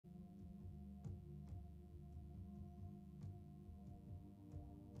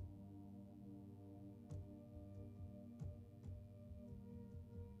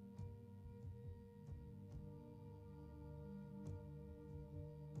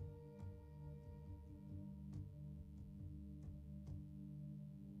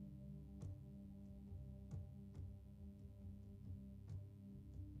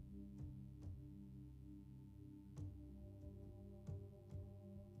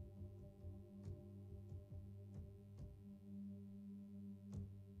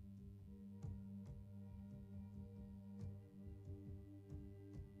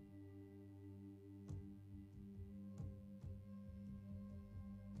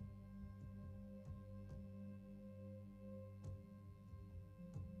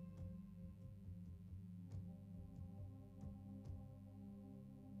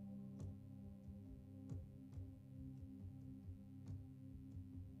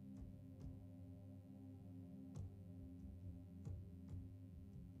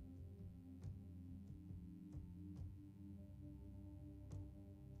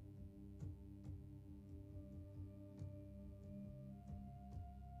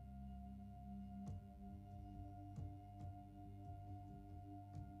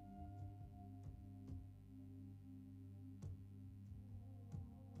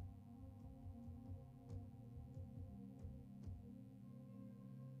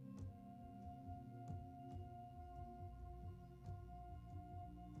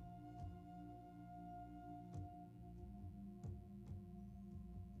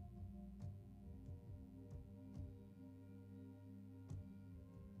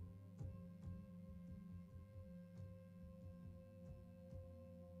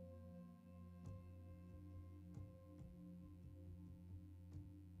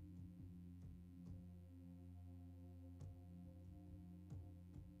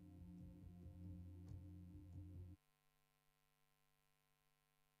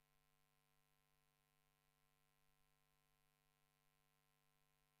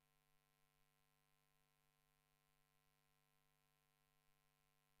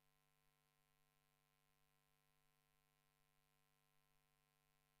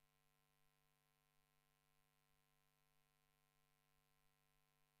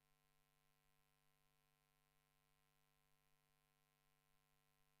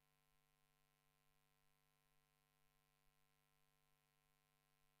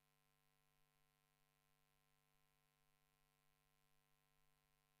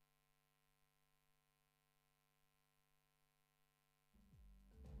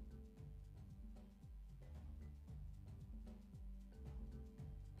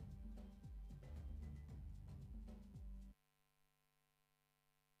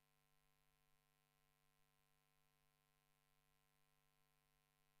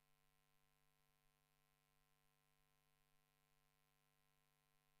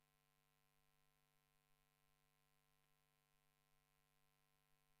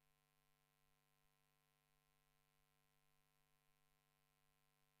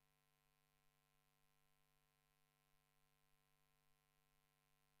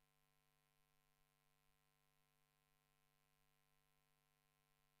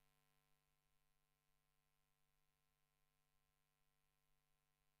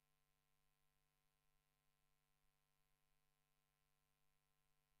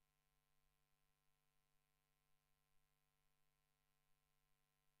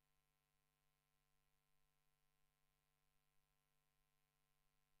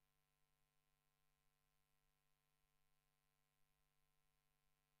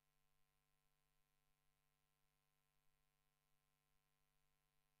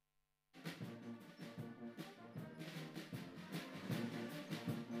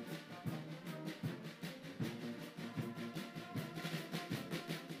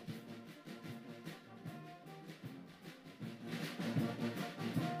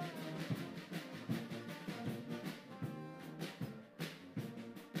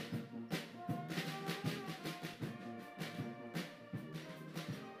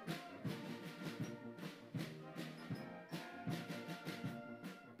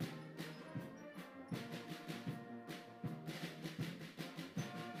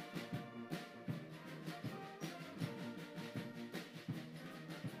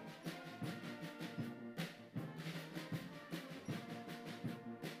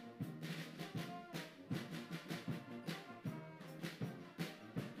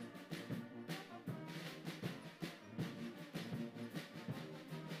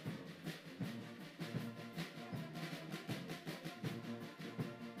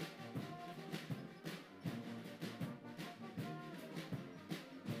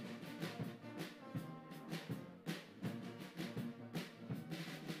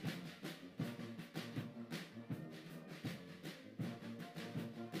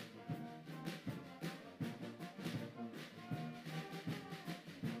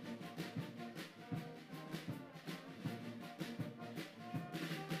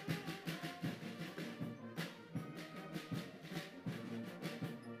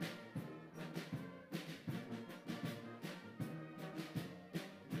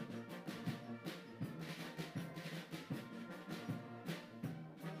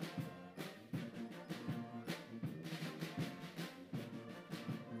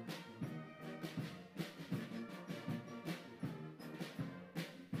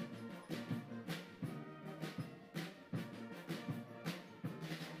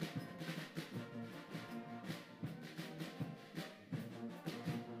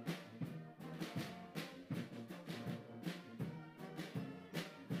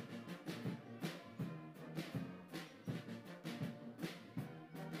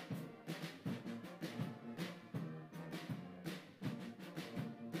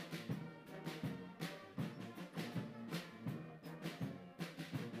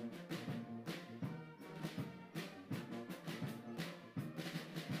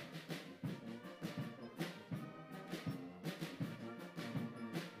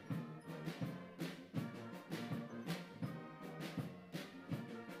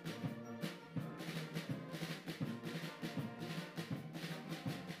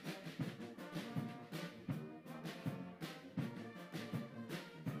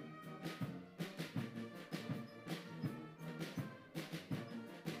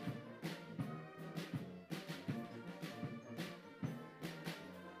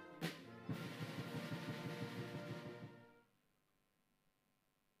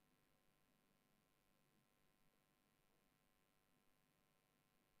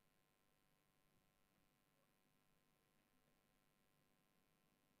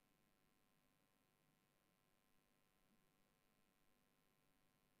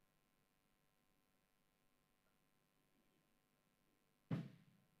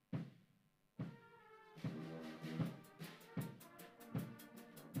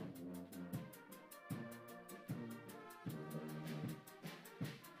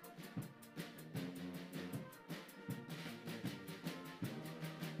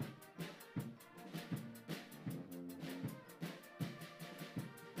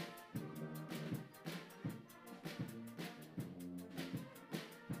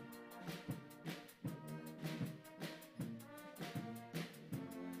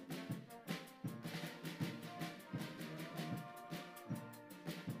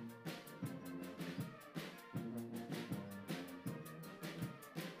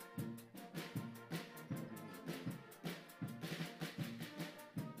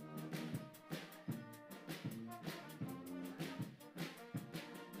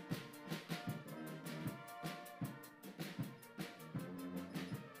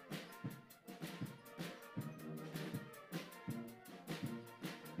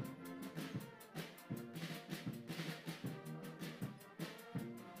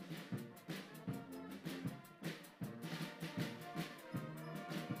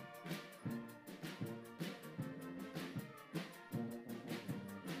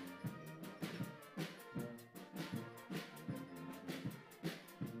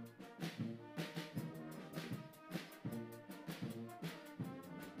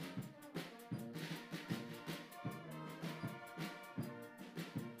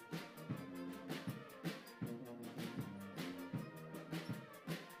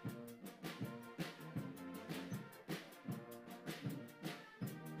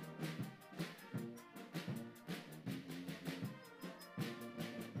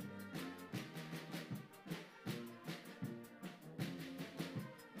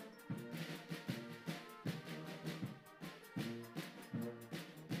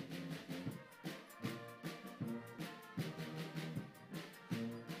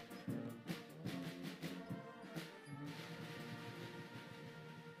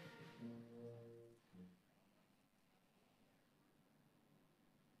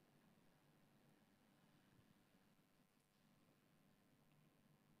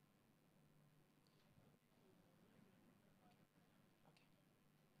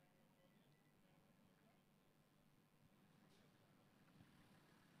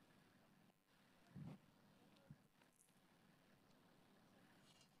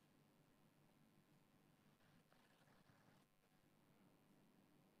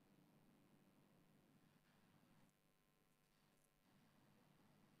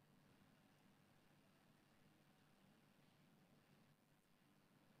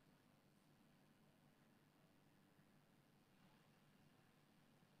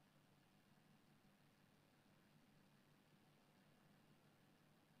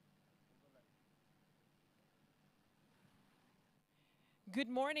good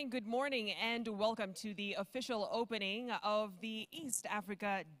morning, and welcome to the official opening of the East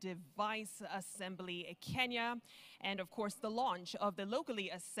Africa Device Assembly Kenya, and of course the launch of the locally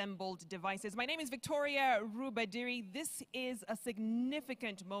assembled devices. My name is Victoria Rubadiri. This is a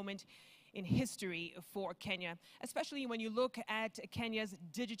significant moment in history for Kenya, especially when you look at Kenya's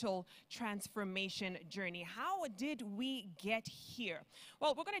digital transformation journey. How did we get here?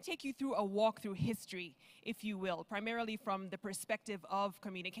 Well, we're going to take you through a walk through history, if you will, primarily from the perspective of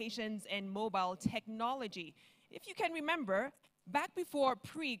communications and mobile technology. If you can remember, back before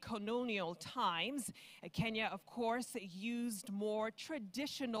pre-colonial times, Kenya, of course, used more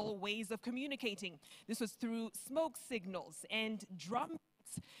traditional ways of communicating. This was through smoke signals and drum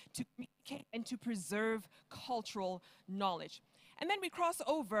to communicate and to preserve cultural knowledge. And then we cross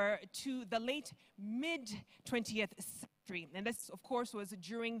over to the late mid-20th century. And this, of course, was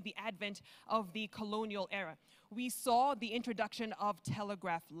during the advent of the colonial era. We saw the introduction of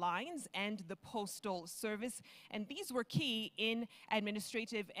telegraph lines and the postal service. And these were key in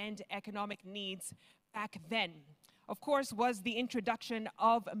administrative and economic needs back then. Of course, was the introduction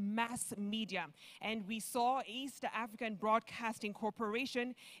of mass media. And we saw East African Broadcasting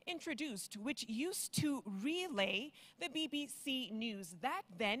Corporation introduced, which used to relay the BBC News. That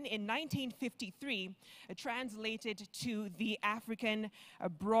then, in 1953, translated to the African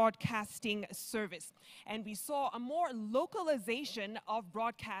Broadcasting Service. And we saw a more localization of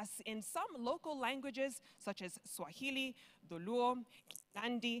broadcasts in some local languages, such as Swahili, Dholuo,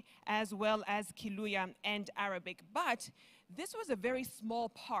 Nandi, as well as Kiluya and Arabic. But this was a very small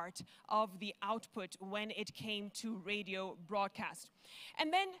part of the output when it came to radio broadcast.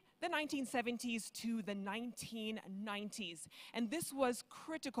 And then the 1970s to the 1990s. And this was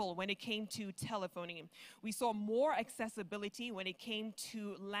critical when it came to telephony. We saw more accessibility when it came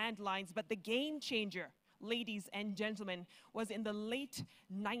to landlines, but the game changer, ladies and gentlemen, was in the late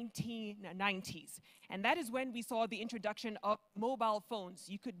 1990s. And that is when we saw the introduction of mobile phones.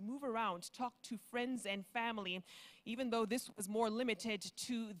 You could move around, talk to friends and family, even though this was more limited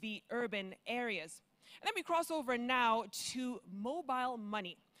to the urban areas. And then we cross over now to mobile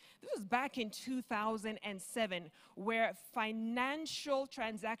money. This was back in 2007, where financial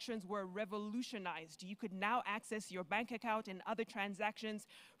transactions were revolutionized. You could now access your bank account and other transactions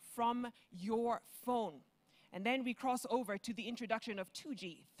from your phone. And then we cross over to the introduction of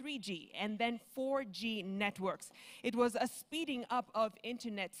 2G, 3G, and then 4G networks. It was a speeding up of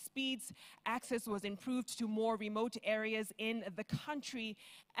internet speeds. Access was improved to more remote areas in the country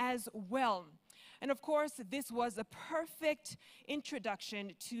as well. And of course, this was a perfect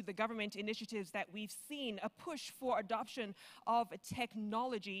introduction to the government initiatives that we've seen, a push for adoption of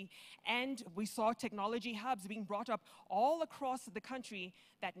technology. And we saw technology hubs being brought up all across the country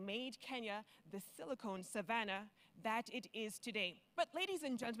that made Kenya the Silicon Savannah that it is today. But ladies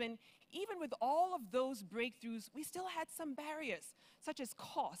and gentlemen, even with all of those breakthroughs, we still had some barriers, such as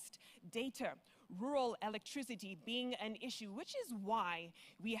cost, data, rural electricity being an issue, which is why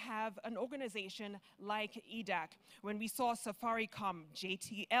we have an organization like EDAC. When we saw Safaricom,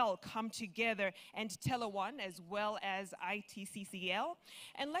 JTL come together, and Tele1 as well as ITCCL.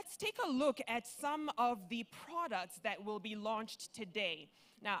 And let's take a look at some of the products that will be launched today.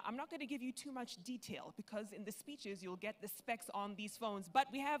 Now, I'm not going to give you too much detail because in the speeches you'll get the specs on these phones, but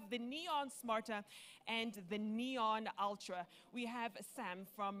we have the Neon Smarta and the Neon Ultra. We have Sam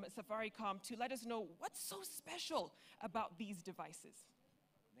from Safaricom to let us know what's so special about these devices.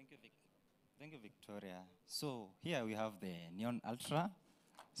 Thank you, Victoria. So here we have the Neon Ultra,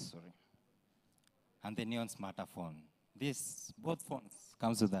 and the Neon Smarta phone. Both phones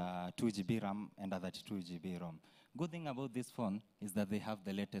comes with a 2GB RAM and a 32GB ROM. Good thing about this phone is that they have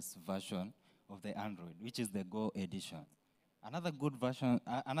the latest version of the Android, which is the Go edition. Another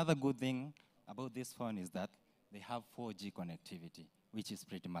good thing about this phone is that they have 4G connectivity, which is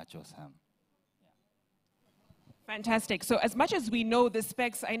pretty much awesome. Fantastic. So as much as we know the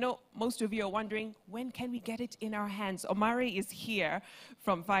specs, I know most of you are wondering, when can we get it in our hands? Omari is here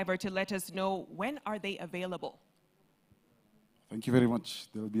from Fiverr to let us know, when are they available? Thank you very much.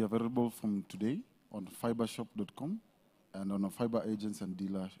 They will be available from today on fibershop.com and on our Fiber agents and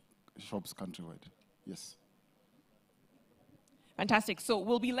dealer shops countrywide. Yes. Fantastic. So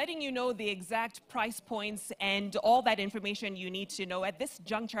we'll be letting you know the exact price points and all that information you need to know. At this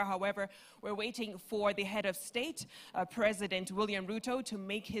juncture, however, we're waiting for the head of state, President William Ruto, to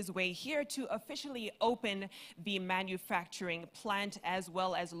make his way here to officially open the manufacturing plant as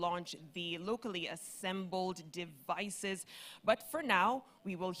well as launch the locally assembled devices. But for now,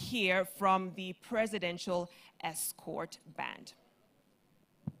 we will hear from the presidential escort band.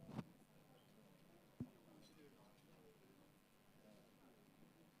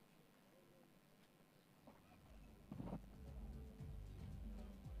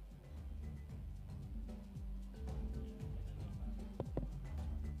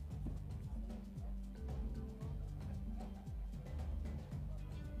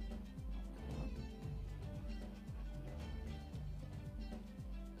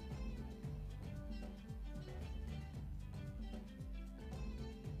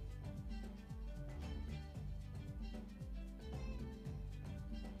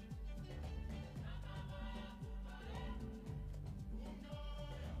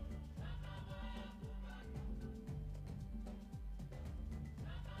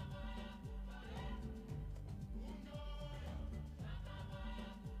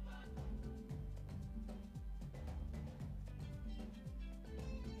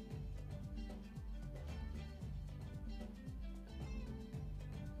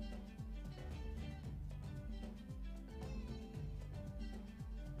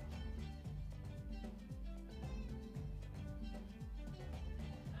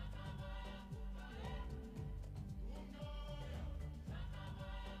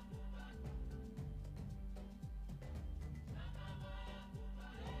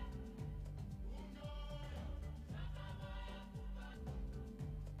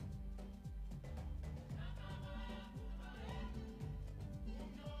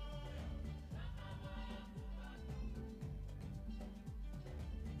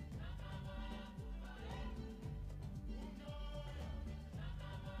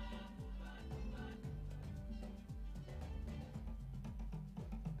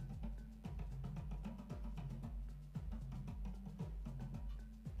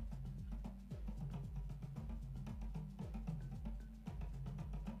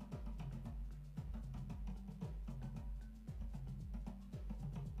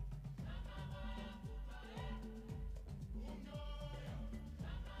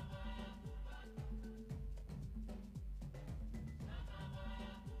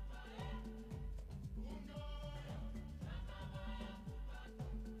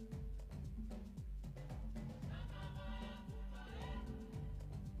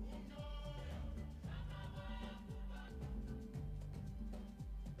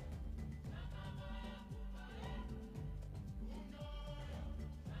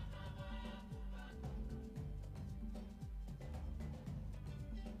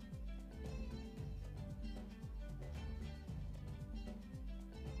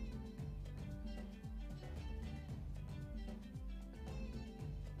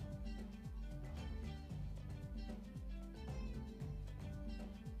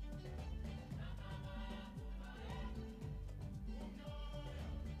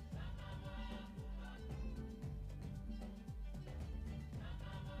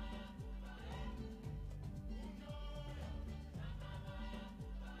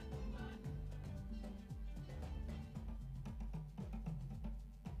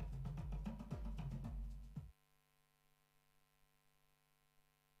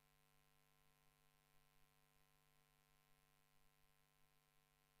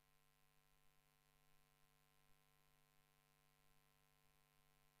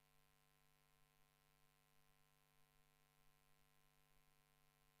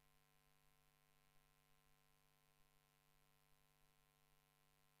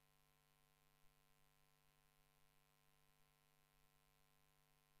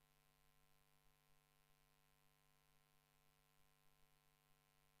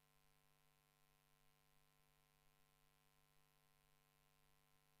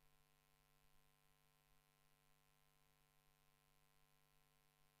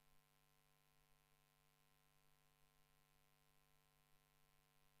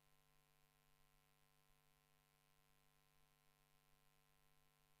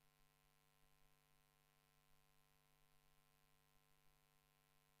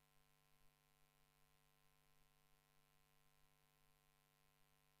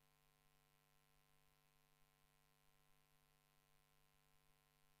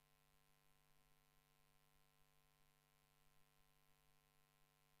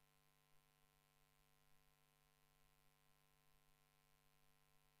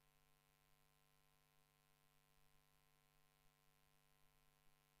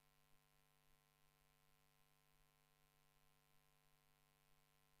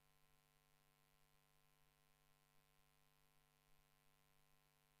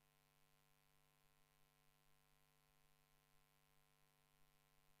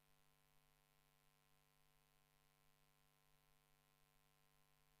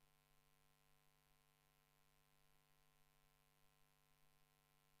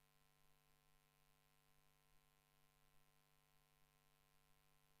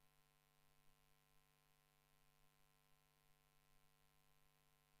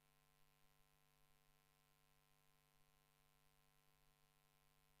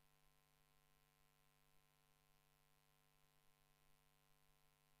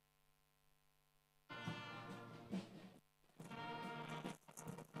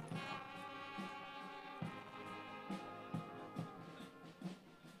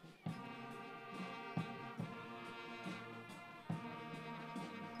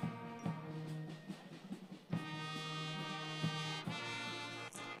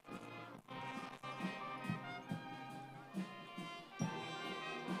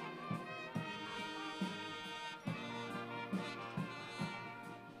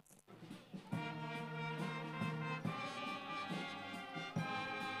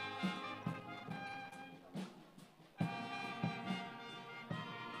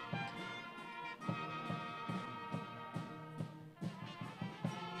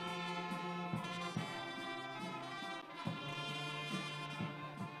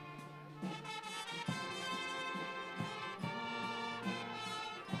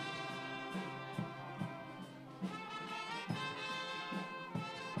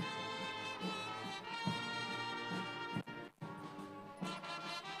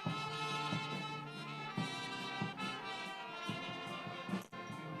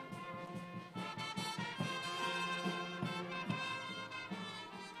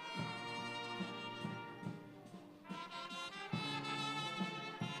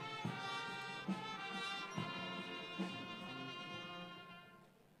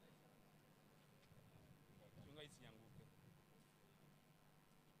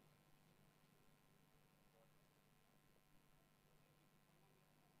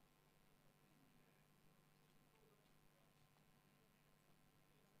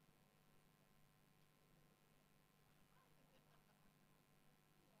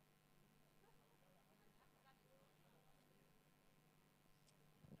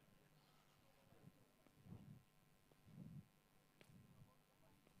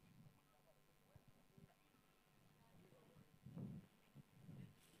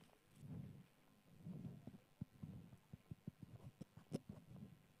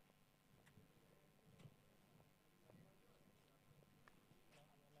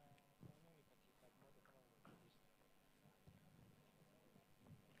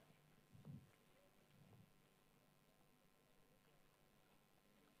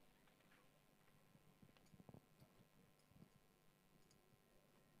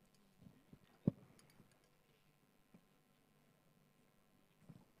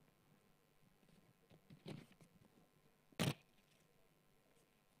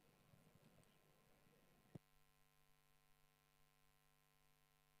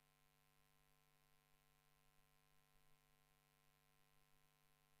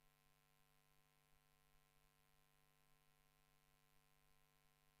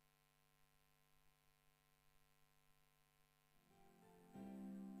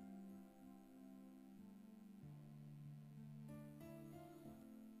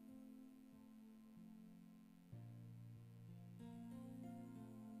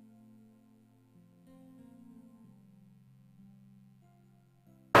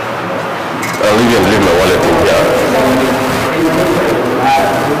 and leave my wallet in here.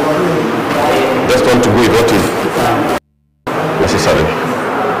 Just want to go with what is necessary.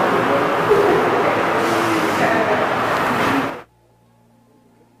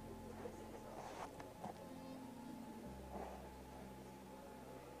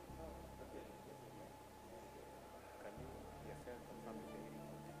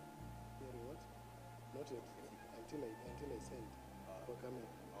 Until I send kwa camera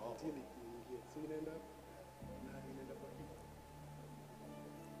until iingie, si inaenda na inaenda kwa hii.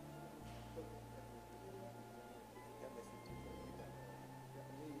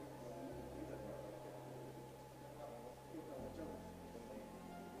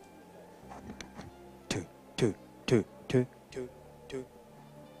 Two. Two.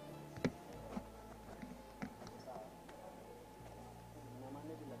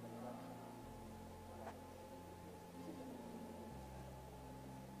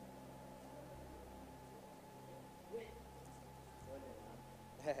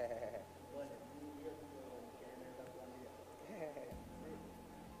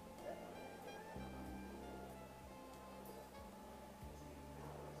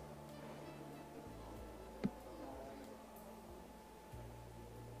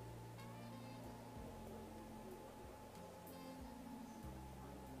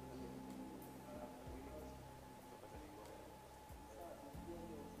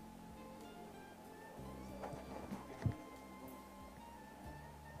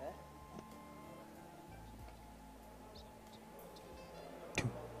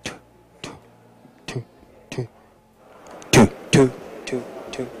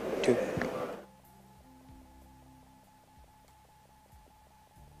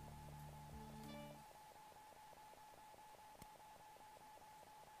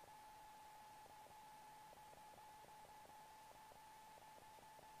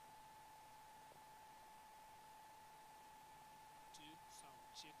 Sound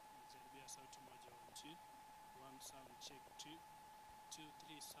check, majaribia sauti moja 1 2. 1 sound check 2. 2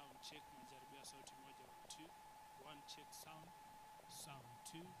 3 sound check, majaribia sauti moja 1 2. 1 check sound. Sound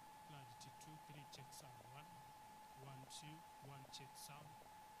 2. Clarity 2 3 check sound 1. 1 2 1 check sound.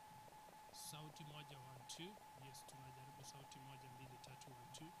 Sauti moja 1 2. Yes, tunajaribu sauti moja 2 3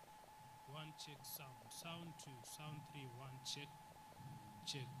 1 2. 1 check sound. Sound 2. Sound 3 1 check.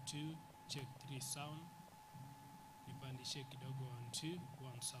 Check 2. Check 3 sound. Nipandishe kidogo 1 2.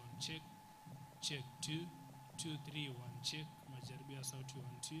 1 sound check. Check 2. 2 3 1 check. Majaribia sauti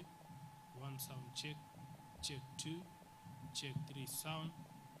 1 2. 1 sound check. Check 2. Check 3 sound.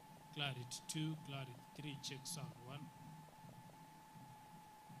 Clarity 2. Clarity 3 check sound 1.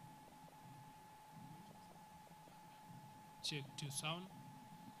 Check 2 sound.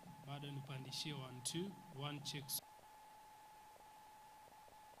 Bado nipandishie 1 2. 1 check sound.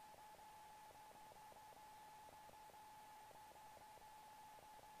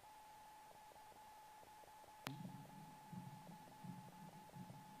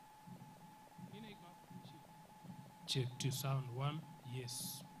 Check 2 sound 1.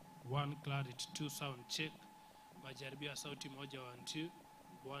 Yes. 1 clarity 2 sound check. Majaribia sauti moja 1 2.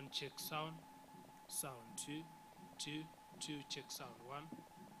 1 check sound. Sound 2. 2 check sound 1.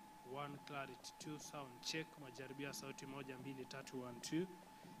 1 clarity 2 sound check. Majaribia sauti moja 2 3 1 2.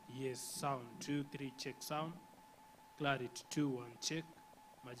 Yes, sound 2 3 check sound. Clarity 2 1 check.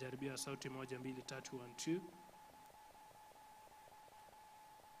 Majaribia sauti moja 2 3 1 2.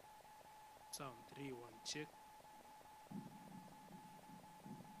 Sound 3 1 check.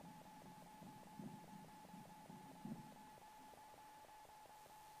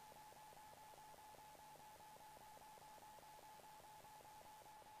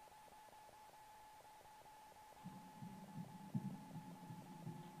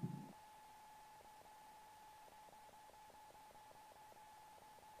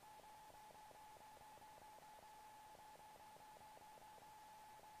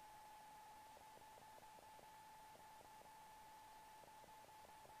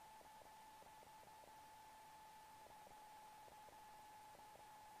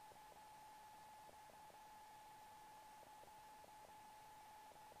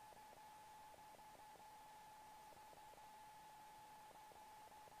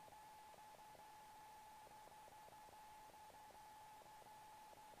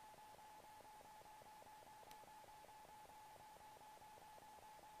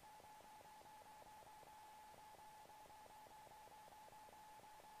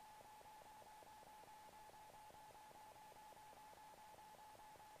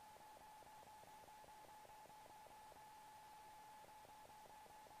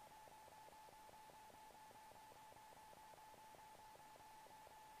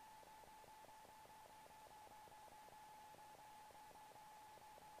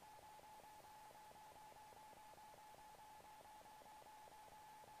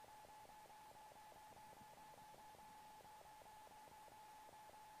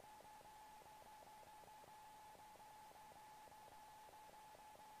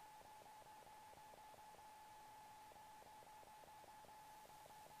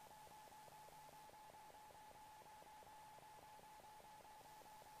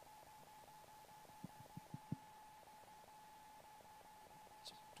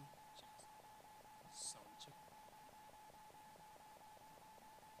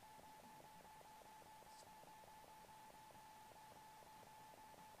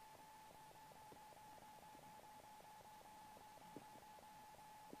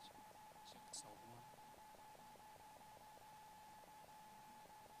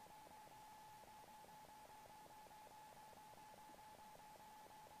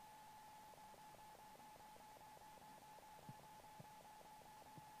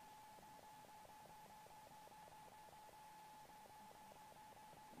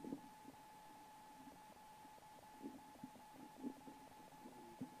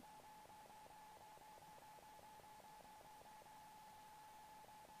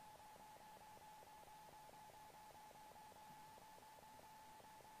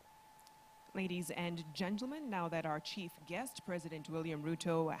 Ladies and gentlemen, now that our chief guest, President William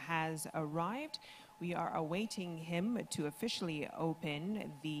Ruto, has arrived, we are awaiting him to officially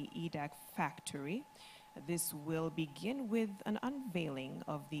open the EDAC factory. This will begin with an unveiling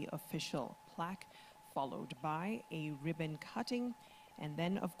of the official plaque, followed by a ribbon cutting, and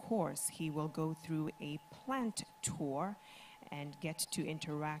then, of course, he will go through a plant tour and get to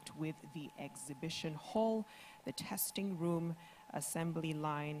interact with the exhibition hall, the testing room, assembly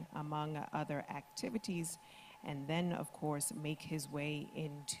line, among other activities, and then, of course, make his way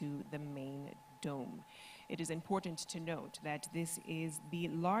into the main dome. It is important to note that this is the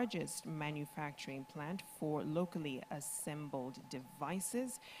largest manufacturing plant for locally assembled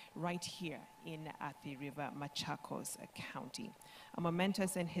devices right here in Athi River, Machakos County. A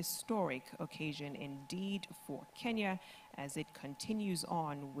momentous and historic occasion indeed for Kenya as it continues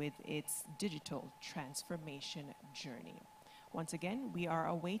on with its digital transformation journey. Once again, we are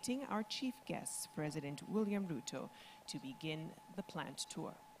awaiting our chief guest, President William Ruto, to begin the plant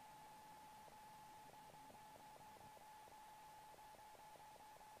tour.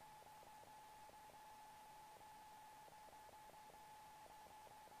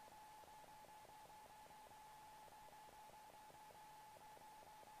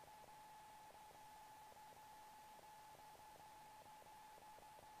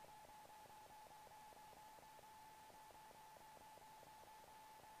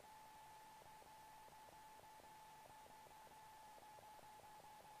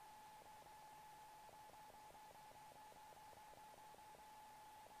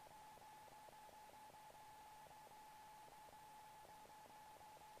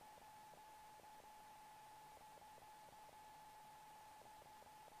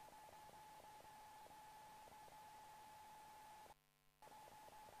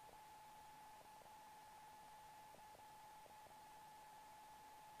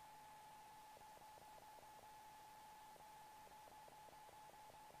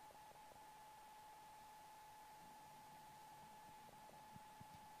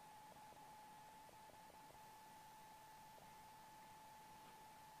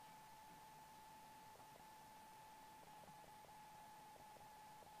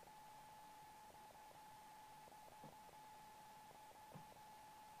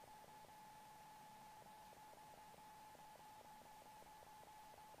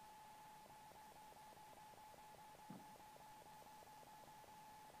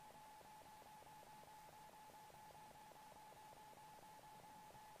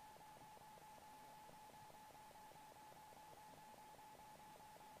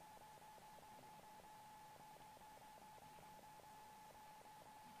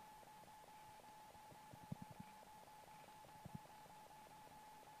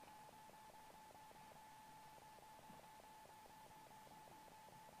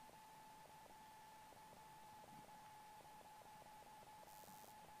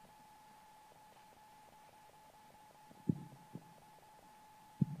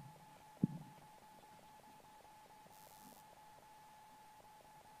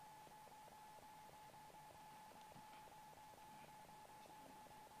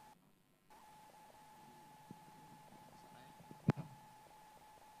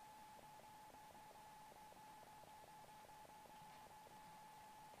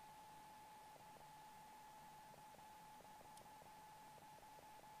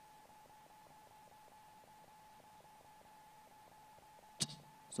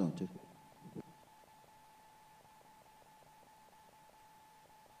 Sound check.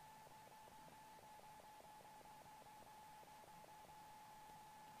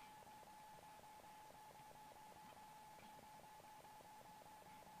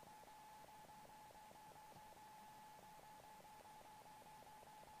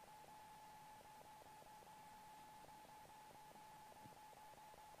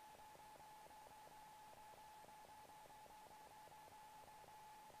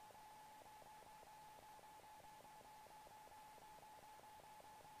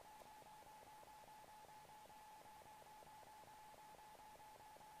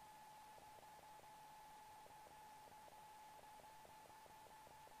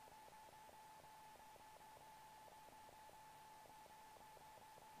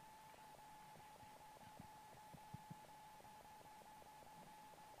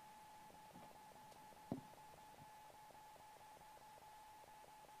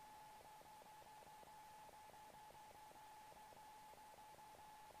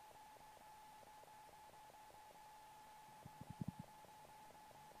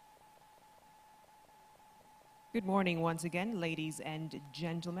 Good morning once again, ladies and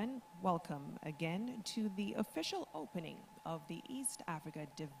gentlemen. Welcome again to the official opening of the East Africa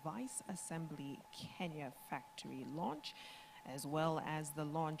Device Assembly Kenya factory launch, as well as the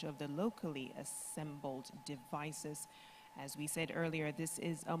launch of the locally assembled devices. As we said earlier, this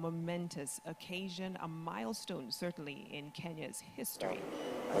is a momentous occasion, a milestone certainly in Kenya's history,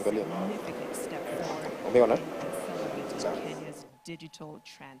 a significant step forward in accelerating Kenya's digital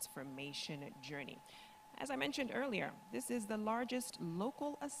transformation journey. As I mentioned earlier, this is the largest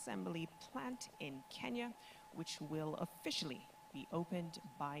local assembly plant in Kenya, which will officially be opened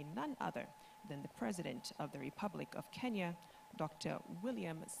by none other than the President of the Republic of Kenya, Dr.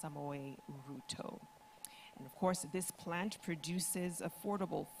 William Samoei Ruto. And of course, this plant produces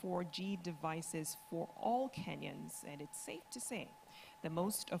affordable 4G devices for all Kenyans, and it's safe to say the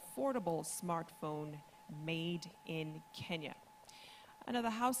most affordable smartphone made in Kenya. Another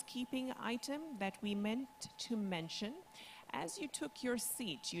housekeeping item that we meant to mention, as you took your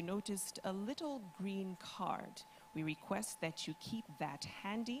seat, you noticed a little green card. We request that you keep that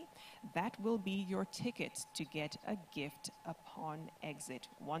handy. That will be your ticket to get a gift upon exit.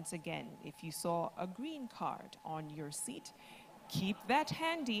 Once again, if you saw a green card on your seat, keep that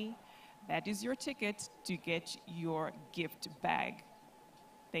handy. That is your ticket to get your gift bag.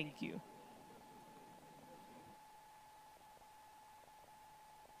 Thank you.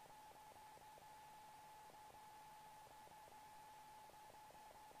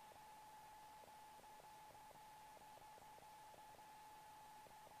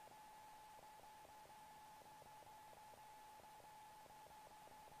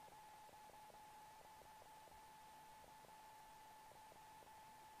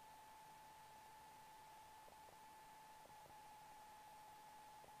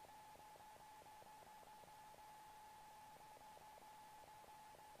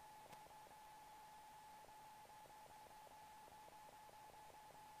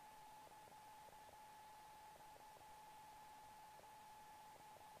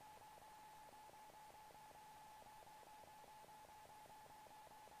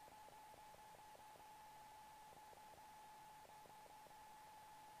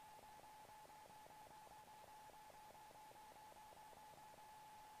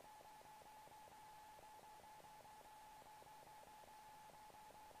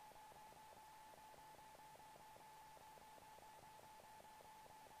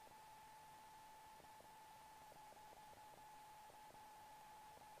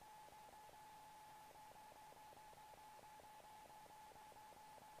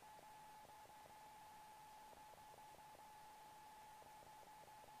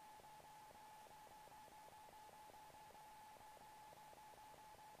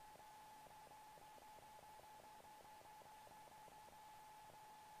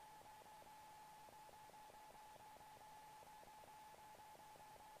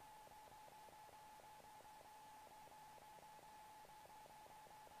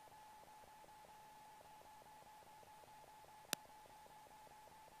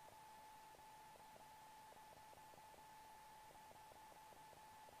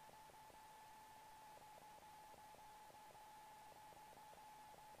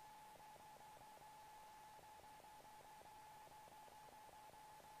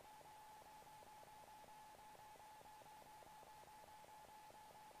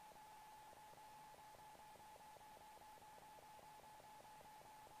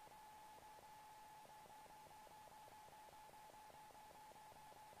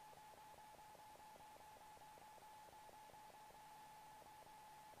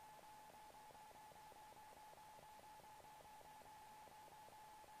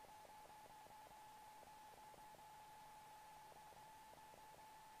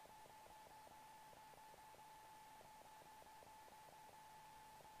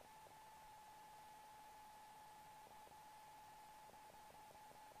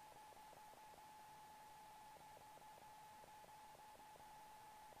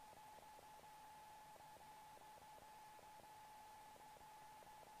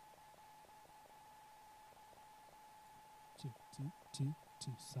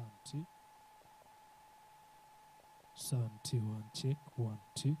 Two, sound two. Sound two, one, check, 1,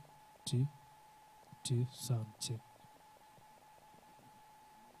 2, 2, 2, sound check.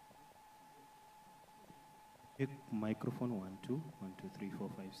 Check microphone 1, 2, 1, 2, 3, 4,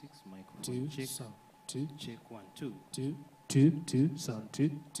 5, 6. Microphone 2, check. sound 2. Check 1, 2. 2, 2, 2, sound 2,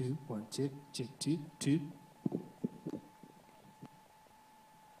 2, 1, check, check 2, 2.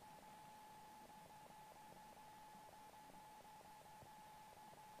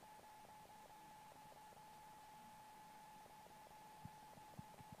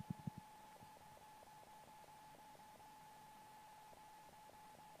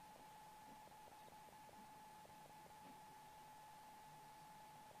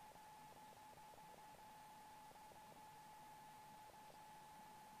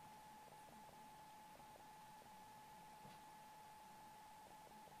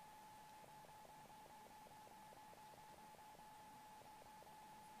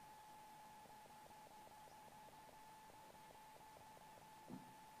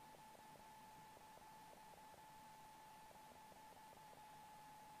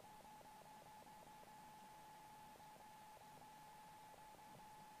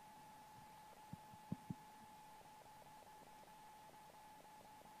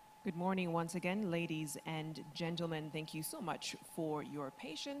 Good morning once again, ladies and gentlemen. Thank you so much for your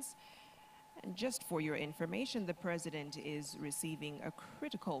patience. And just for your information, the President is receiving a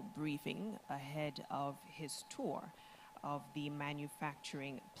critical briefing ahead of his tour of the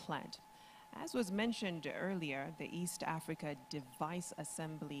manufacturing plant. As was mentioned earlier, the East Africa Device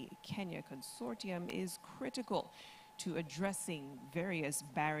Assembly Kenya Consortium is critical to addressing various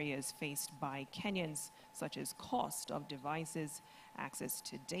barriers faced by Kenyans, such as cost of devices, access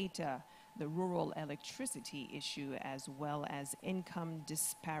to data, the rural electricity issue, as well as income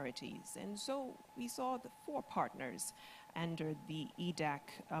disparities. And so we saw the 4 partners under the EDAC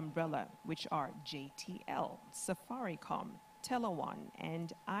umbrella, which are JTL, Safaricom, Telewan,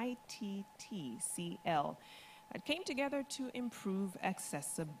 and ITTCL, that came together to improve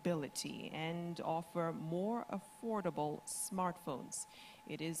accessibility and offer more affordable smartphones.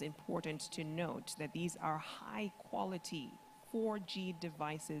 It is important to note that these are high-quality 4G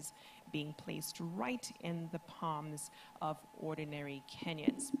devices being placed right in the palms of ordinary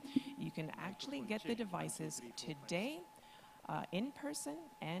Kenyans. You can actually get the devices today in person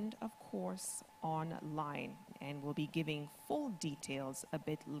and, of course, online. And we'll be giving full details a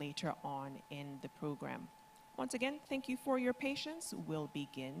bit later on in the program. Once again, thank you for your patience. We'll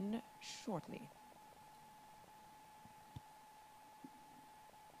begin shortly.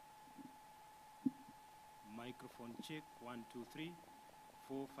 Microphone check, 1, 2, 3,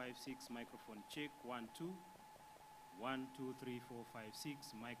 4, 5, 6, microphone check, 1, 2, 1, 2, 3, 4, 5,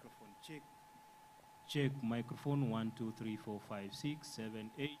 6, microphone check, check, microphone, 1, 2, 3, 4, 5, 6,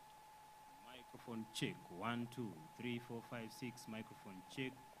 7, 8, microphone check, 1, 2, 3, 4, 5, 6, microphone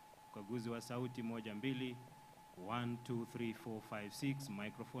check, ukaguzi wa sauti 1, 2, 1, 2, 3, 4, 5, 6,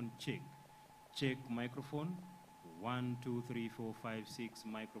 microphone check, check, microphone, 1, 2, 3, 4, 5, 6,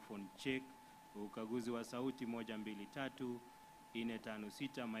 microphone check, ukaguzi wa sauti 1, 2, 3, 4, 5,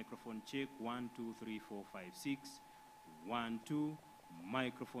 6, microphone check, 1, 2, 3, 4, 5, 6, 1, 2,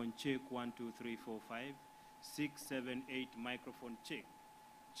 microphone check, 1, 2, 3, 4, 5, 6, 7, 8, microphone check,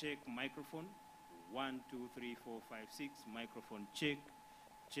 check, microphone, 1, 2, 3, 4, 5, 6, microphone check,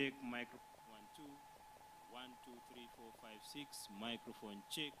 check, microphone, 1, 2, 1, 2, 3, 4, 5, 6, microphone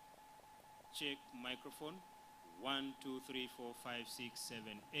check, check, microphone, 1, 2, 3, 4, 5, 6,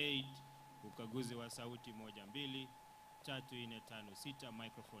 7, 8, ukaguzi wa sauti 1, 2, 3, 4, 5, 6,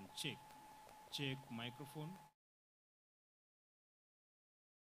 microphone check, check, microphone.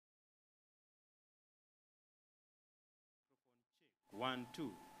 1,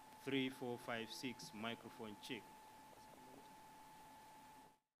 2, 3, 4, 5, 6, microphone check.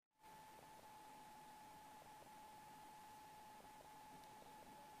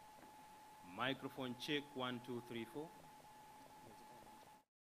 Microphone check, 1, 2, 3, 4.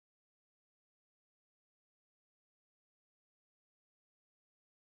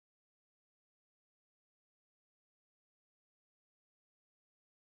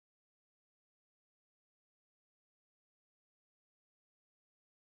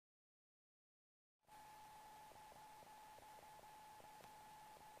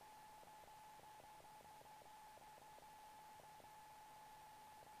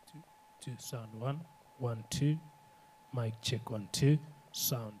 Two, sound 1, 1, 2, mic check 1, 2,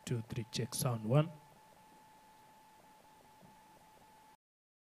 sound 2, 3, check sound 1.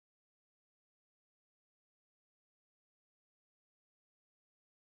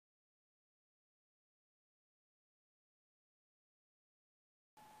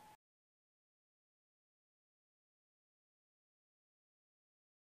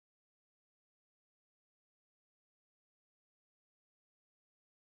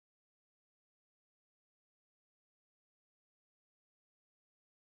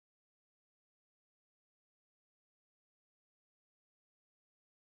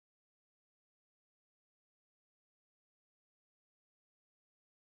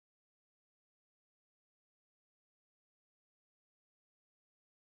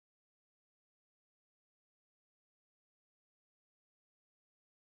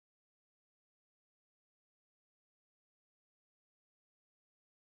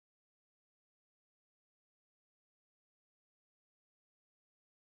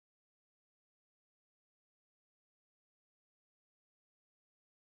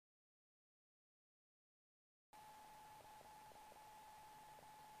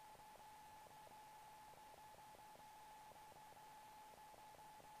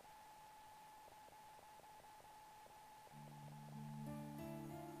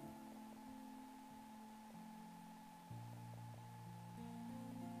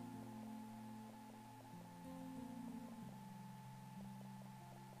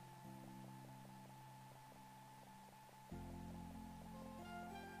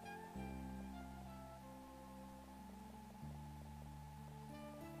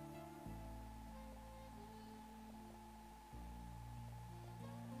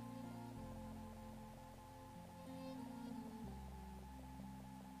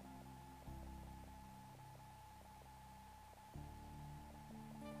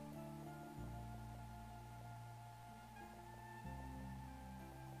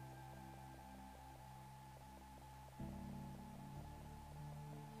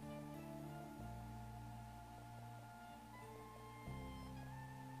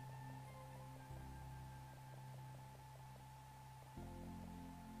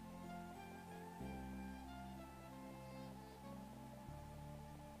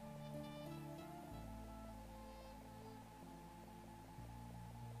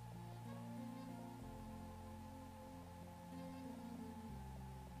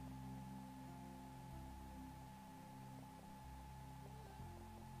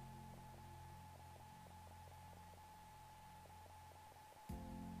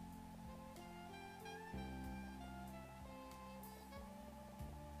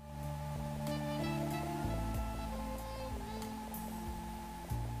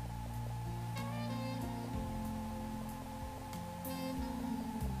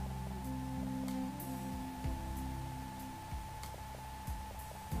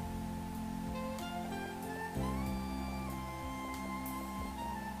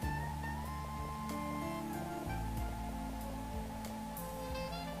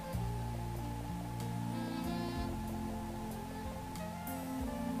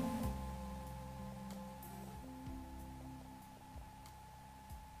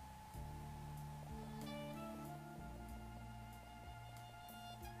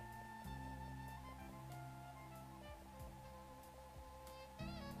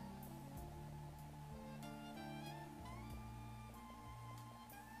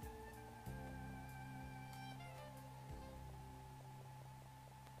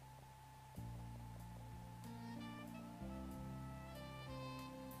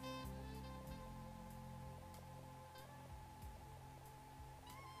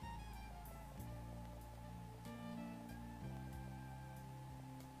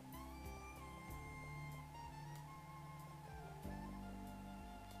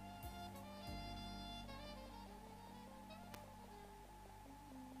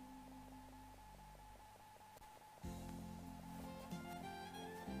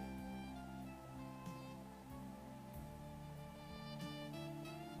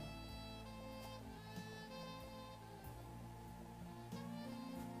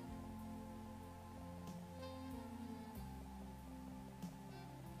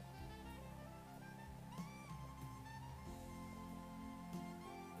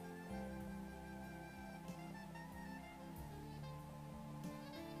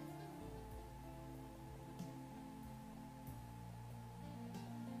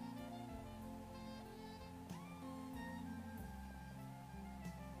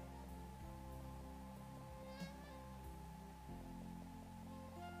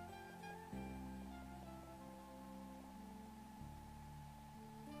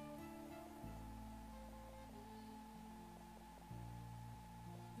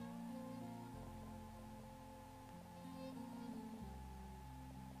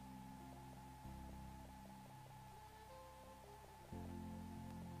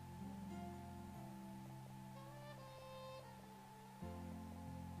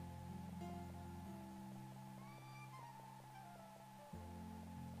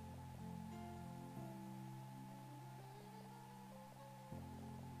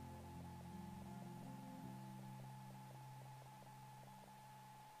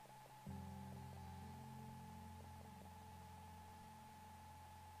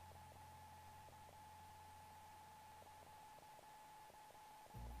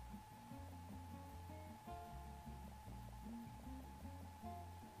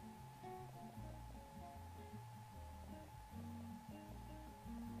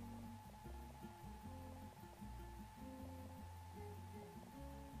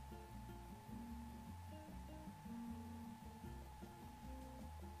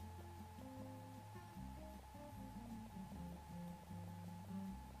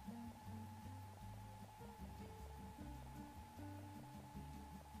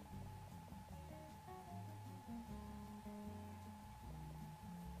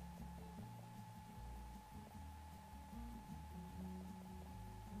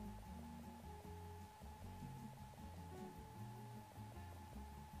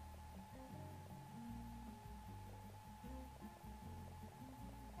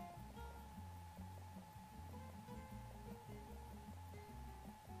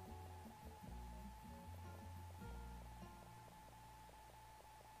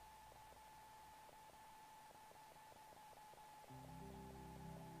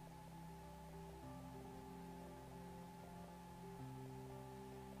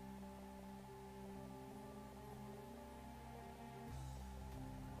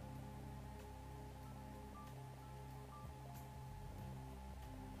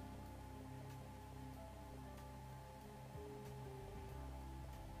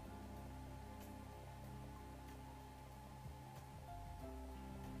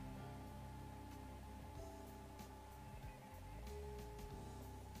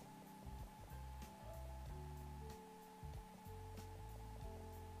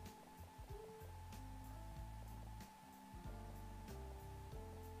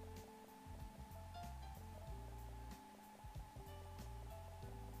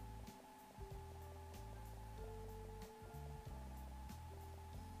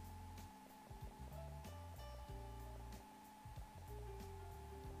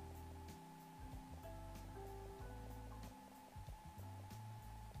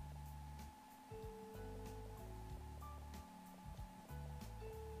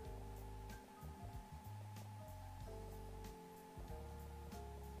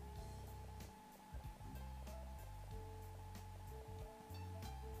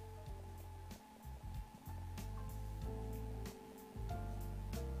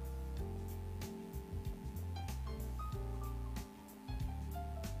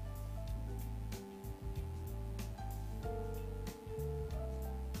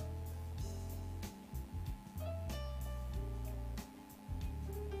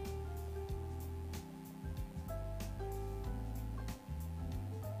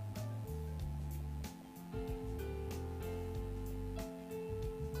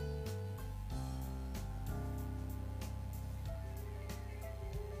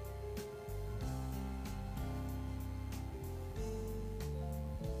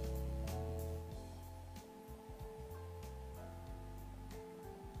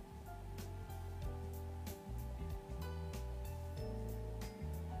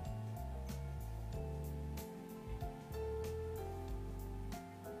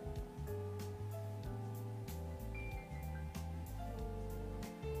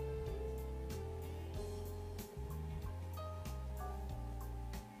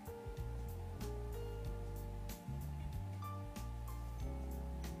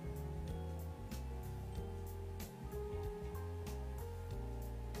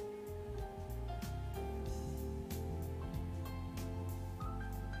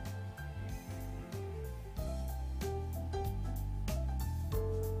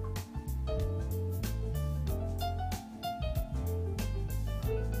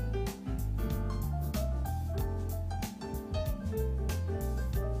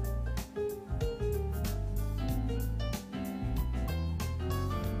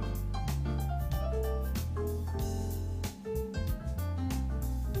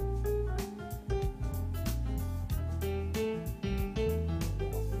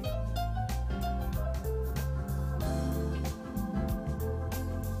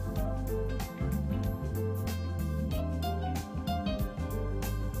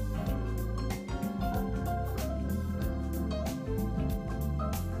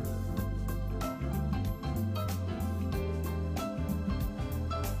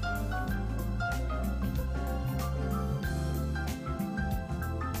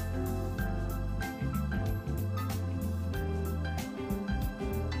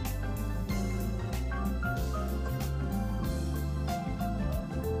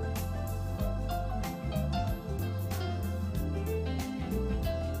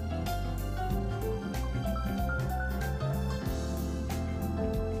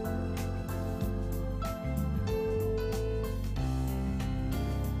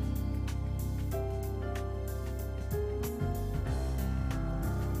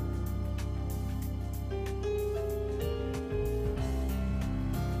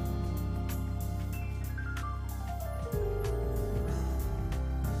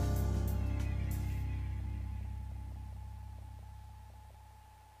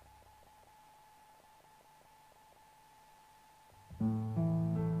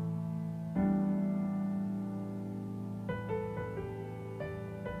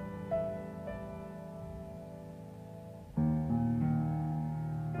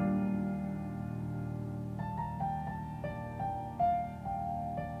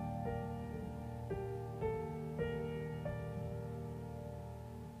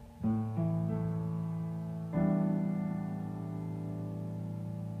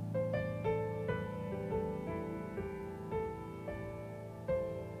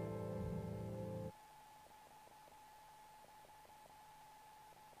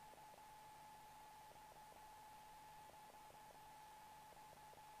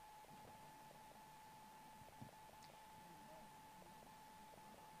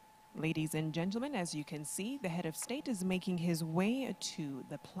 Ladies and gentlemen, as you can see, the head of state is making his way to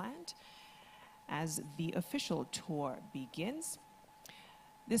the plant as the official tour begins.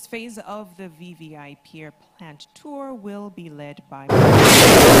 This phase of the VVIP plant tour will be led by...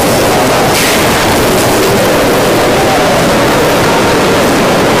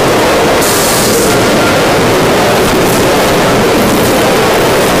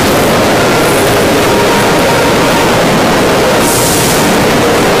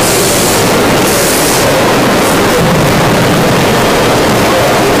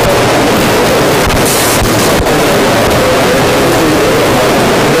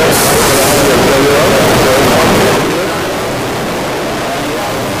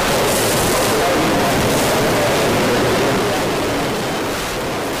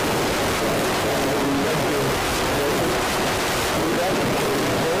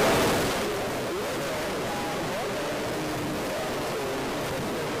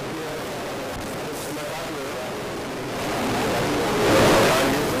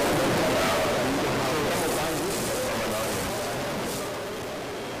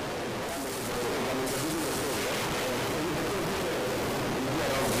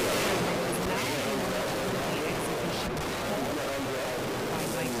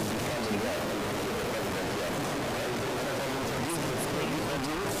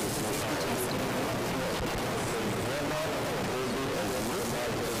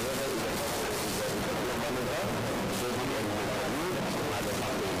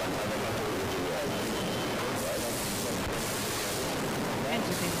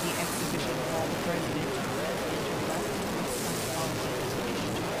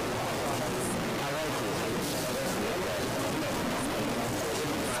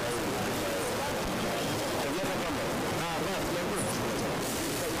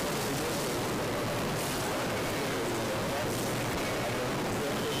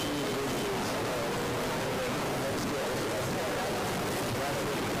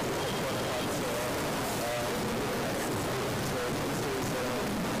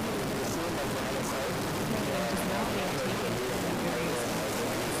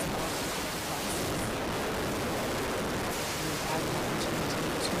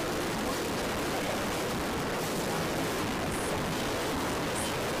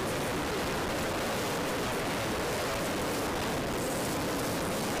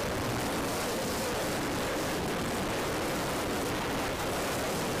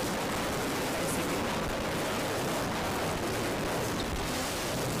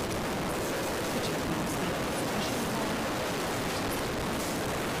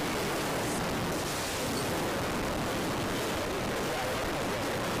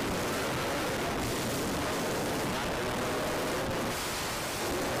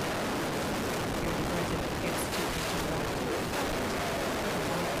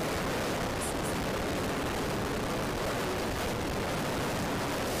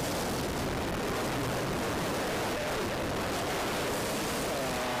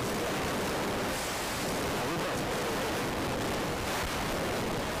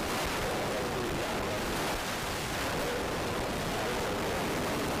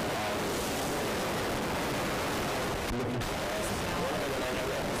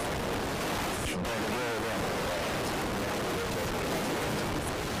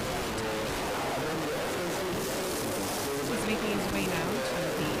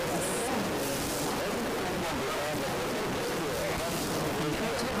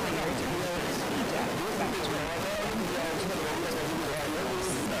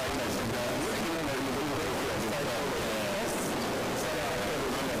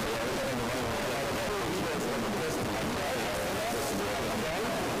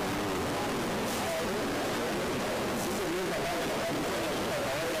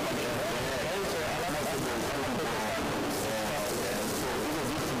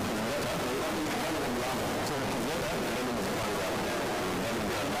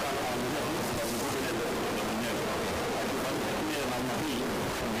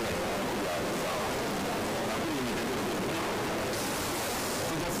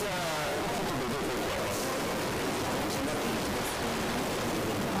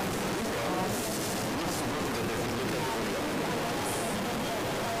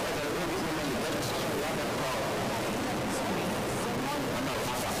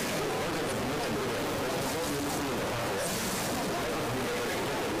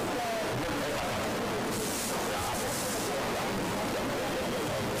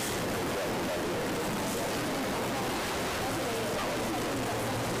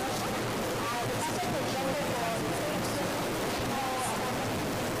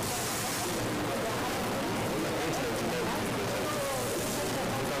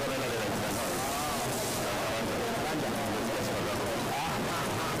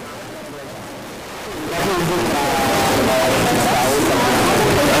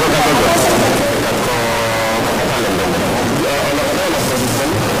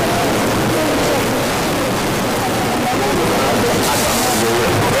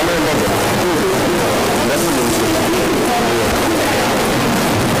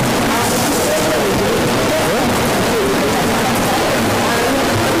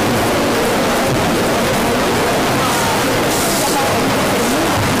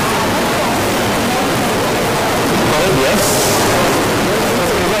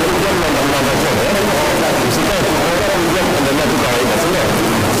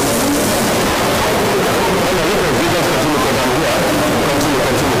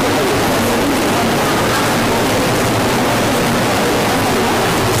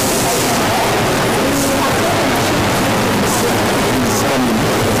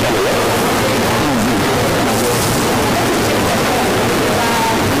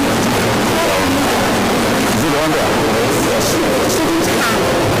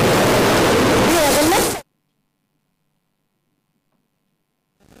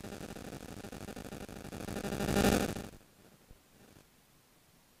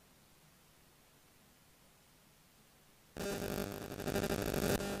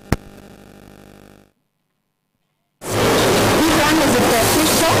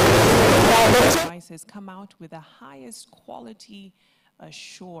 Devices come out with the highest quality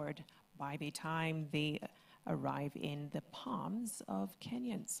assured by the time they arrive in the palms of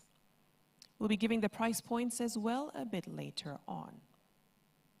Kenyans. We'll be giving the price points as well a bit later on.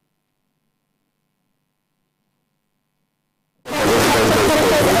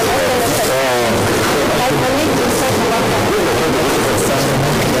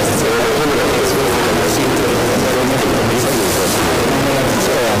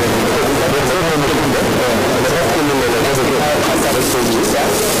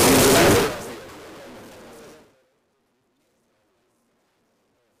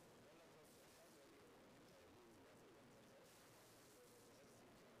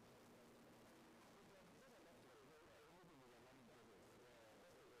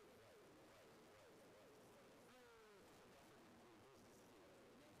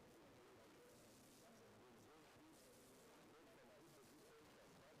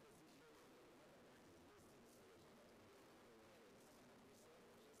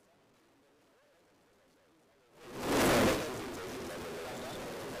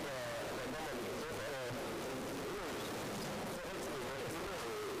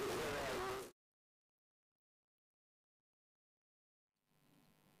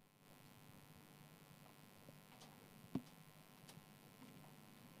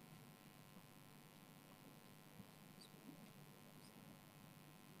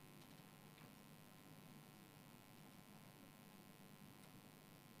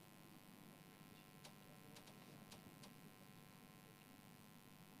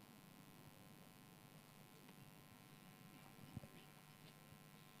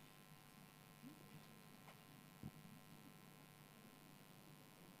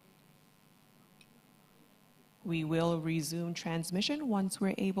 We will resume transmission once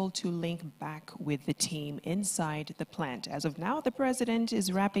we're able to link back with the team inside the plant. As of now, the president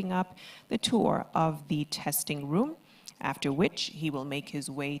is wrapping up the tour of the testing room, after which he will make his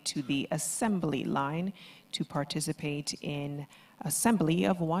way to the assembly line to participate in assembly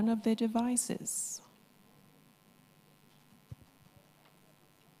of one of the devices.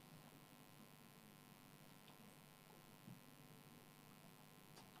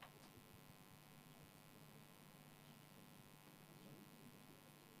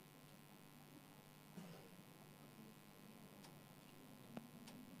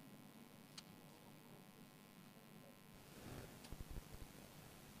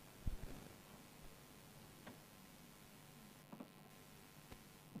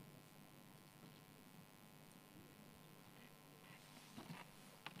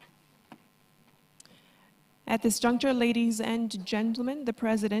 At this juncture, ladies and gentlemen, the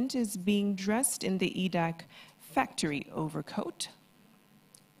president is being dressed in the EDAC factory overcoat.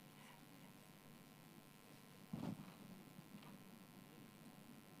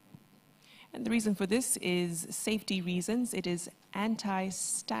 And the reason for this is safety reasons. It is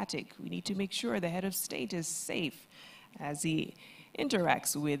anti-static. We need to make sure the head of state is safe as he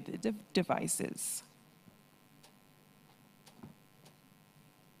interacts with the devices.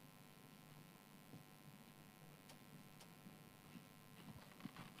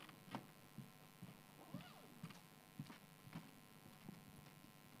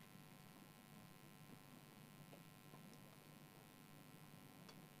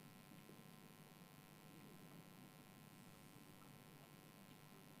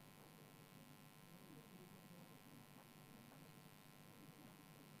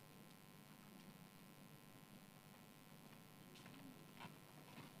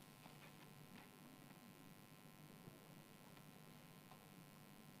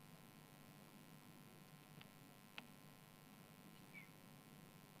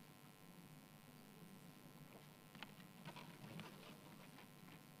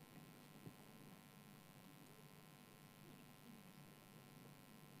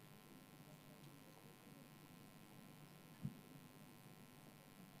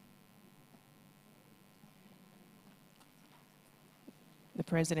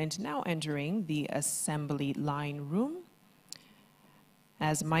 President now entering the assembly line room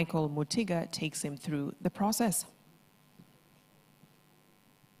as Michael Mutiga takes him through the process.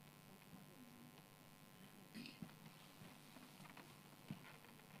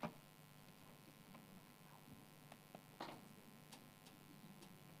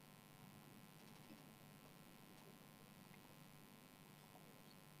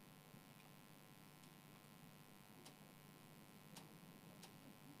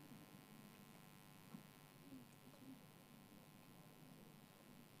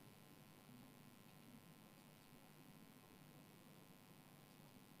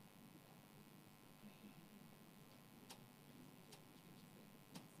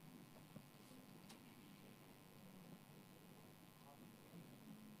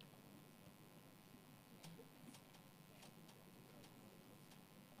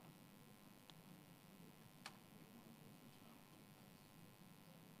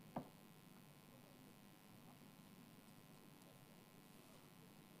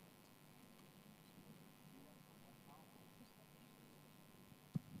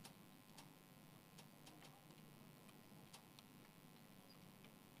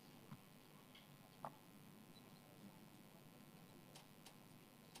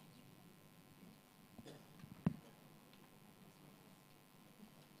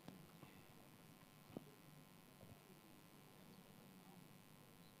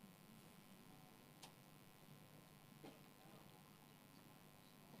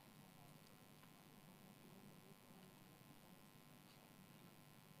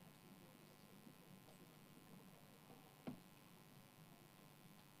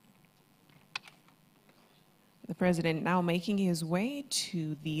 The President now making his way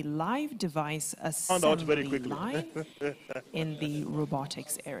to the live device assembly line in the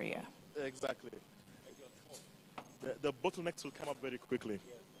robotics area. Exactly. The bottlenecks will come up very quickly.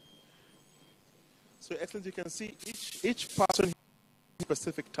 So, Excellency, you can see each person has a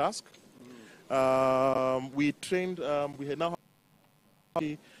specific task. We trained, we now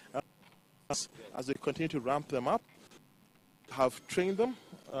have, as we continue to ramp them up, have trained them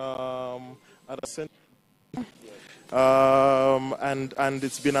at a center. And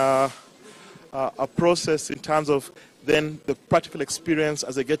it's been a process in terms of then the practical experience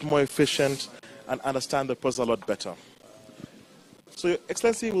as they get more efficient and understand the process a lot better. So, Your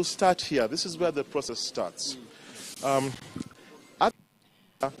Excellency, we'll start here. This is where the process starts. The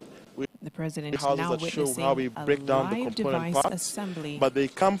President houses now that show witnessing how we break down the live component device parts, assembly but they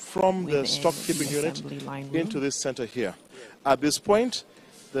come from the within stock keeping the unit assembly line room. into this center here. At this point,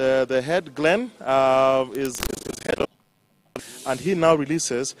 the head, Glenn, is head of, and he now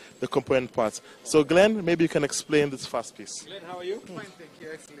releases the component parts. So, Glenn, maybe you can explain this first piece. Glenn, how are you? Fine, thank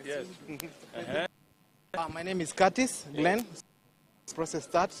you, Excellency. Yes. My name is Curtis. Glenn. Process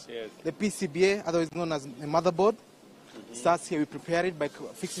starts. Yes. The PCBA, otherwise known as the motherboard, starts here. We prepare it by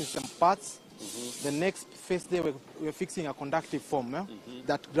fixing some parts. The next phase there, we're fixing a conductive foam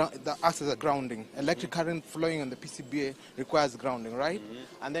that acts as a grounding. Electric current flowing on the PCBA requires grounding, right?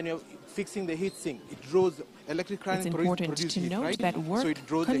 And then you're fixing the heat sink. It draws electric current. It's important produces to heat, note right? that work so it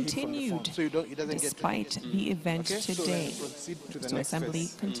draws continued the heat from the foam, so it doesn't despite get the event Okay, today. So, proceed to the So next assembly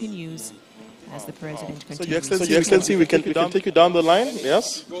phase. continues as the President So, continues. Your Excellency, we can take you down the line,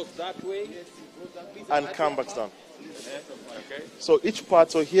 yes? And come back down. So each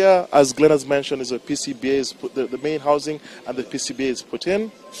part, so here, as Glenn has mentioned, is a PCBA, is put, the main housing and the PCBA is put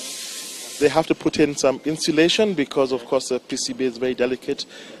in. They have to put in some insulation because, of course, the PCBA is very delicate.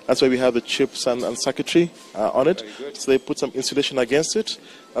 That's why we have the chips and circuitry on it. So they put some insulation against it.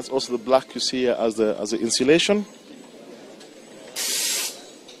 That's also the black you see here as the insulation.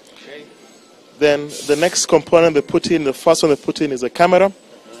 Then the next component they put in, the first one they put in is a camera.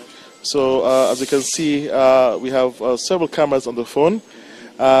 So as you can see, we have several cameras on the phone.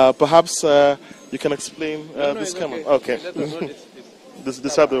 Perhaps you can explain this camera. Okay.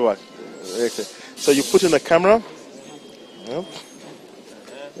 This how they work. Okay. So you put in a camera. Yep.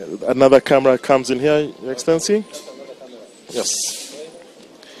 Another camera comes in here, Your Excellency. Yes.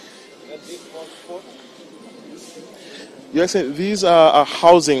 Your Excellency, these are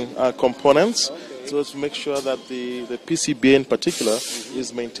housing components. So to make sure that the PCBA in particular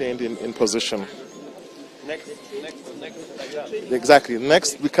is maintained in position. Next. Exactly.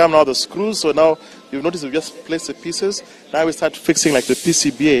 Next, we come now the screws. So now you've noticed we just place the pieces. Now we start fixing like the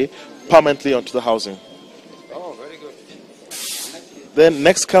PCBA permanently onto the housing. Oh, very good. Then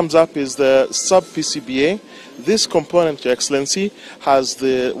next comes up is the sub PCBA. This component, Your Excellency, has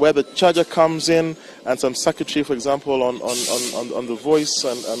where the charger comes in and some circuitry, for example, on the voice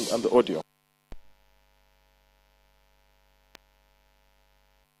and the audio.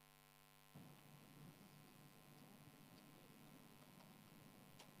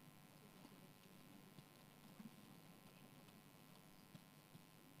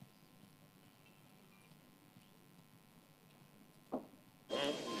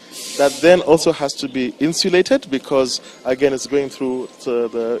 that then also has to be insulated because, again, it's going through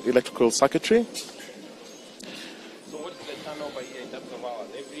the electrical circuitry. So what is the turnover here in terms of hours?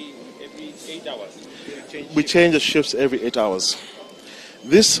 Every 8 hours? We change the shifts every 8 hours.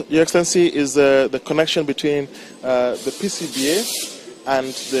 This, Your Excellency, is the connection between the PCBA and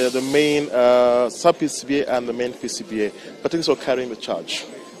the main sub-PCBA and the main PCBA, particularly for carrying the charge.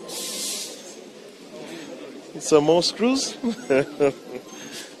 Some more screws.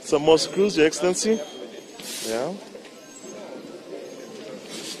 Some more screws, Your Excellency. Yeah.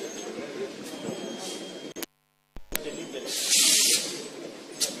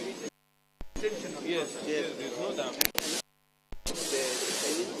 Yes, there's no doubt.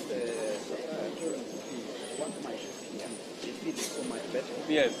 So much better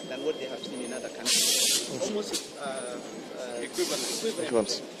Yes. than what they have seen in other countries. Almost Equivalent.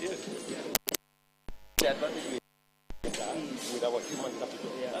 Yes. The advantage with our human capital.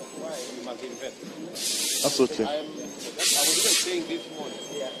 That's why we must invest. Absolutely. I was even saying this morning,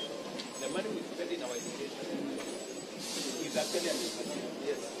 the money we spend in our education is actually an investment.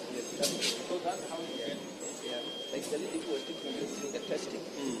 yes. So that's how we get. Like the lady who was taking you through the testing.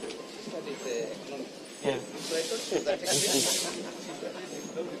 She studied economics. Yes. So I thought so that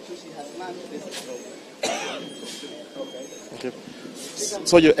so she has learned this from. Okay.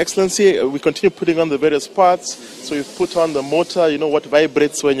 So, Your Excellency, we continue putting on the various parts. So we've put on the motor, you know what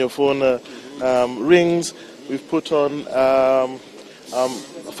vibrates when your phone rings. We've put on,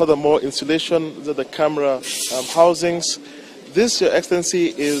 furthermore, insulation, the camera housings. This, Your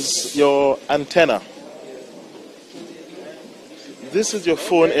Excellency, is your antenna. This is your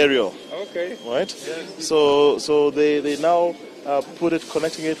phone aerial. Okay. Right? So they now put it,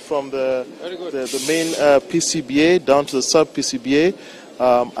 connecting it from the main PCBA down to the sub PCBA,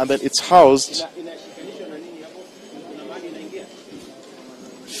 and then it's housed.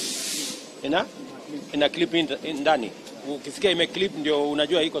 Ina clip ndani. Ukisikia ime clip ndio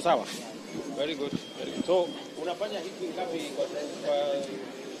unajua iko sawa. Very good. Very good. So unafanya hiki ngapi kwa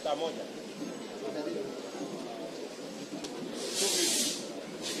saa moja?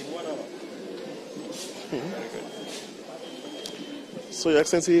 In 1 hour. Very good. So, Your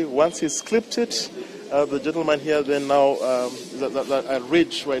Excellency, once he's clipped it, the gentleman here then now a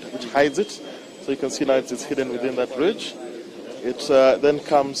ridge, right, which hides it. So you can see now it's hidden within that ridge. It then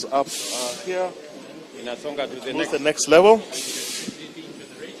comes up here. Inasonga to the the next level.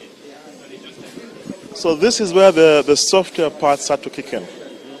 So this is where the software parts start to kick in.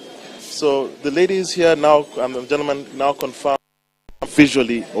 So the ladies here now and the gentleman now confirm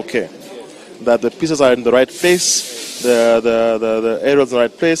visually okay that the pieces are in the right place, the aerials in the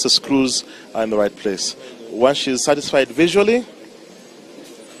right place, the screws are in the right place. Once she's satisfied visually,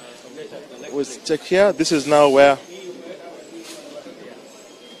 we'll check here. This is now where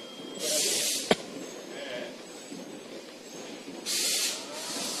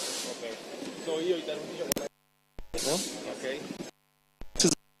Okay. this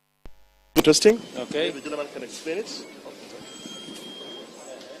is interesting. Okay. The gentleman can explain it.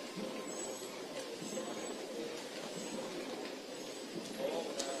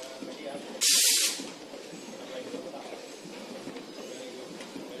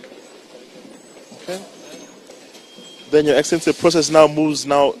 Okay. Then, Your Excellency, the process now moves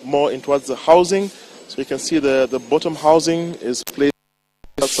more in towards the housing. So you can see the bottom housing is placed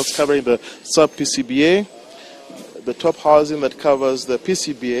that's covering the sub PCBA. The top housing that covers the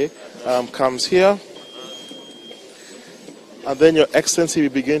PCBA comes here. And then, Your Excellency, we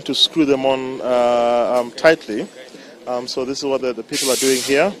begin to screw them on tightly. So this is what the people are doing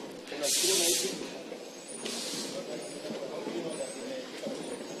here.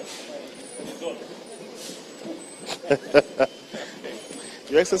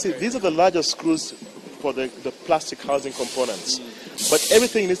 Your Excellency, these are the larger screws for the plastic housing components. But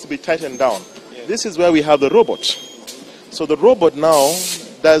everything needs to be tightened down. This is where we have the robot. So the robot now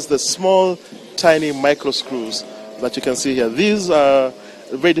does the small, tiny micro screws that you can see here. These are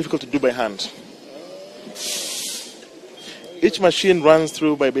very difficult to do by hand. Each machine runs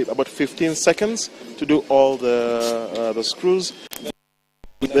through by about 15 seconds to do all the screws.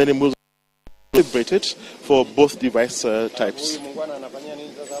 Then it moves calibrated for both device types.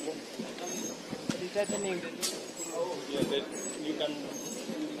 You can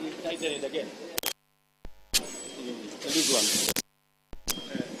tighten it again. This one.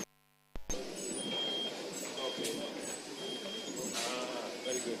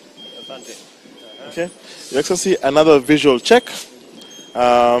 Very good. Asante. Okay. Your Excellency, another visual check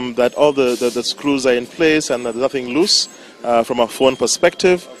that all the screws are in place and there's nothing loose from a phone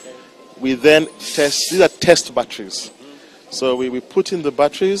perspective. We then test, these are test batteries. So we put in the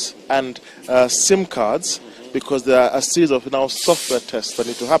batteries and SIM cards because there are a series of now software tests that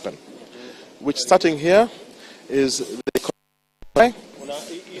need to happen. Which starting here is the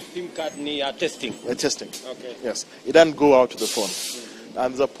SIM card near testing. Testing. Okay. Yes. It doesn't go out to the phone.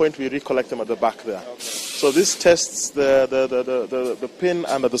 And there's a point we recollect them at the back there. Okay. So this tests the pin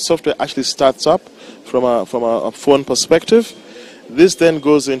and the software actually starts up from a phone perspective. This then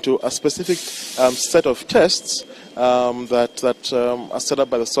goes into a specific set of tests that are set up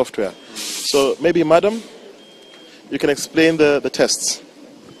by the software. So maybe, madam, you can explain the tests.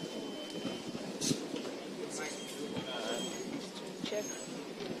 Check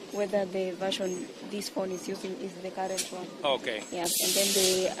whether the version this phone is using is the current one. Okay. Yeah, and then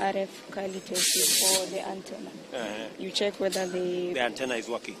the RF Kali test is for the antenna. You check whether the antenna is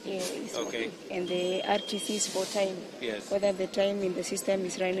working. Yeah, it's okay. working. And the RTC is for time. Yes. Whether the time in the system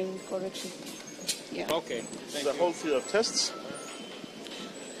is running correctly. Yeah. Okay. The whole series of tests.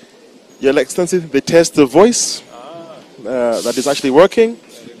 Your Excellency, they test the voice that is actually working.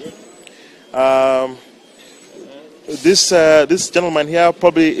 This gentleman here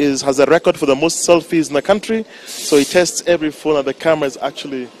probably has a record for the most selfies in the country, so he tests every phone that the camera is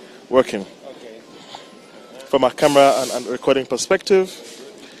actually working. Okay. From a camera and recording perspective.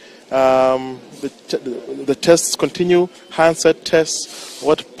 The tests continue, handset tests,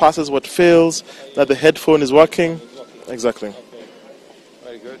 what passes, what fails, that the headphone is working. Exactly. Okay.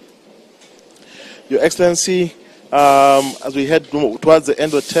 Very good. Your Excellency, as we head towards the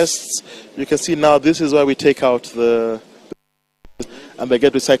end of the tests, you can see now this is where we take out and they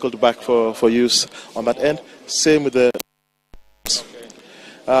get recycled back for use on that end. Same with the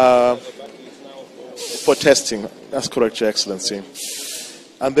for testing. That's correct, Your Excellency.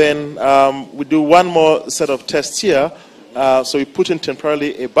 And then we do one more set of tests here. So we put in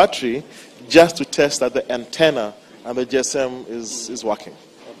temporarily a battery just to test that the antenna and the GSM is working.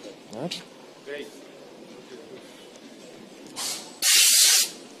 Okay. Right? Great.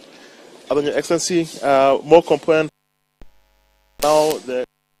 Other than Your Excellency, more component. Now the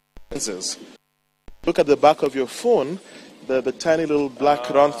lenses. Look at the back of your phone. The tiny little black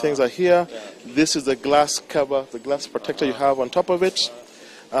round things are here. Yeah. This is the glass cover, the glass protector you have on top of it.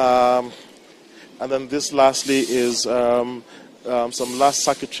 And then this lastly is some last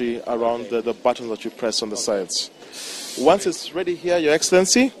circuitry around the buttons that you press on the sides. Once it's ready here, Your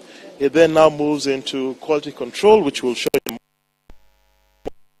Excellency, it then now moves into quality control, which will show you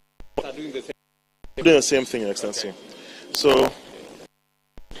doing the same thing, Your Excellency. Okay.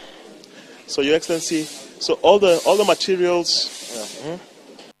 So Your Excellency, so all the materials.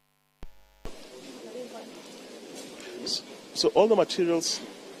 So all the materials.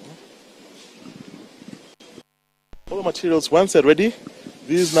 All the materials, once they're ready,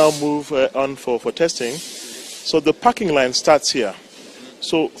 these now move on for testing. So the packing line starts here.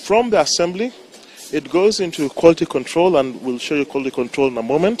 So from the assembly, it goes into quality control, and we'll show you quality control in a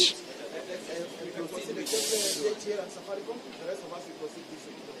moment.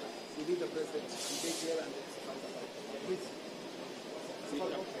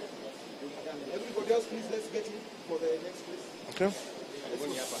 Everybody else, please, let's get in for the next place. Okay.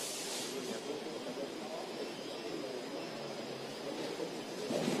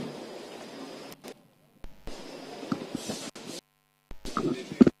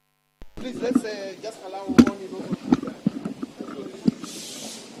 Please, let's just allow only those.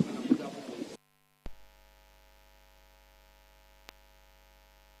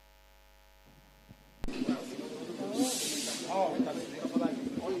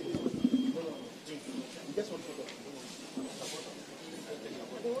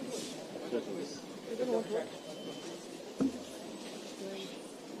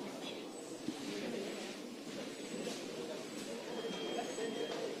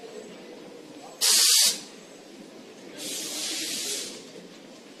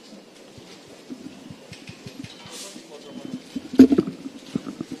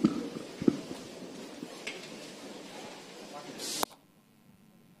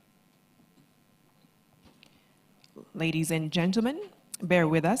 Ladies and gentlemen, bear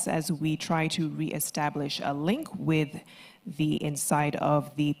with us as we try to re-establish a link with the inside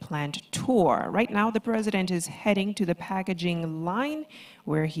of the plant tour. Right now, the president is heading to the packaging line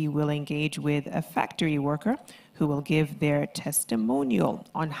where he will engage with a factory worker who will give their testimonial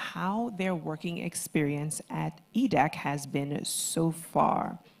on how their working experience at EDAC has been so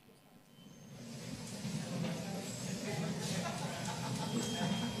far.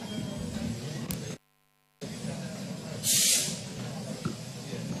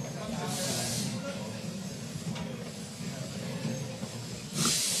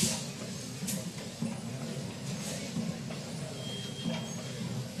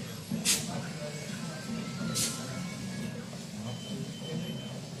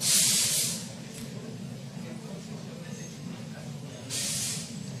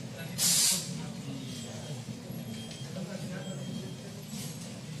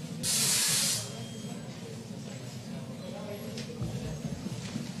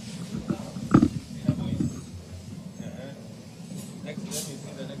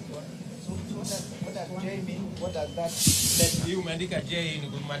 What does that? Hii umeandika J ni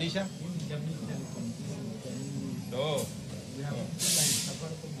kumaanisha? Oh.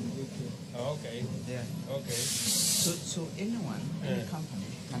 Okay. Yeah. Okay. So anyone, any company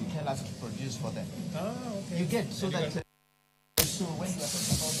can tell us to produce for them. Ah, okay. You get so that so when you are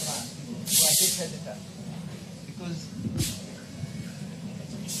talking about that, you are a bit hesitant because.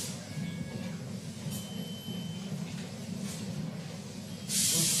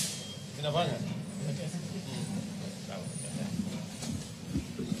 Zinafanya?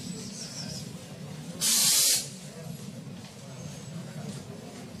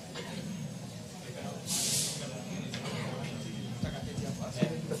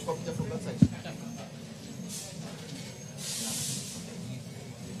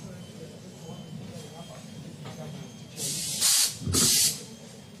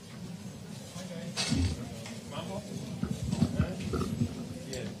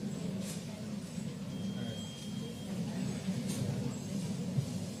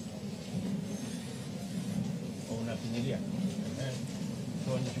 Unapinyilia.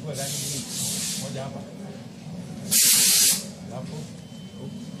 So nichukue gani hii? Moja hapa. Alafu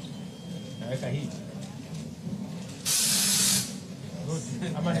naweka hii. Good.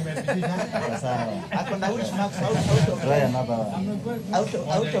 Ama nimepitisha. Sawa. Hapo na which marks out of Try another one.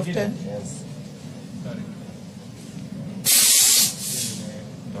 out of 10. Yes. Sorry.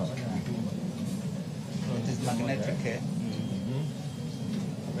 So it is magnetic.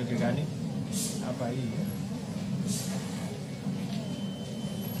 Weke gani? Hapa hii.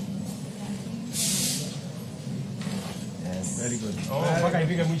 Yes. Very good. Oh, mpaka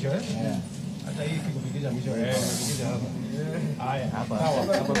ifike mwisho eh? Yeah. Hata hii kikupikiza mwisho eh, kupikiza hapa. Haya. Hapa. Sawa.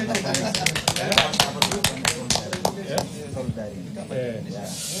 Hapa kuna soldering. Eh.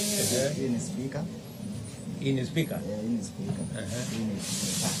 Yeah. Hii ni speaker. Hii ni speaker. Yeah, hii ni speaker. Hii ni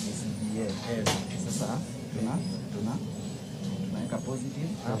CBA. Sasa tunaweka positive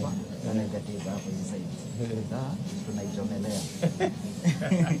hapa na negative hapa hizi side. Sasa tunaichomelea.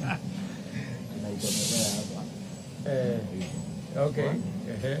 Tunaichomelea hapa. Okay.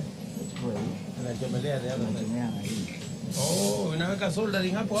 Chukua hii. Tunachomelea hapa. Tunachomea na hii. Oh, unaweka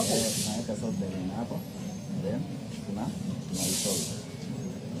soldering hapo hapo? Tunaweka soldering hapo. Then tunaisolder.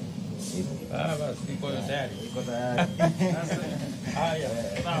 Ah, basi iko tayari. Iko tayari. Haya,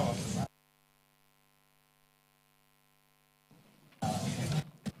 sawa.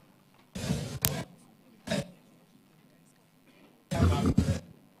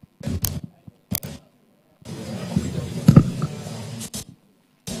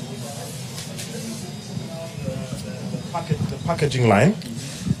 The packaging line.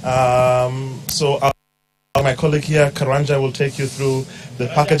 So my colleague here, Karanja, will take you through the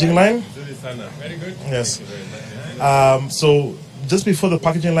packaging line. Very good. Yes. So just before the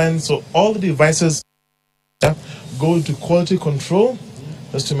packaging line, so all the devices go into quality control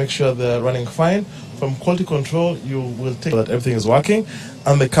just to make sure they're running fine. From quality control, you will take that everything is working,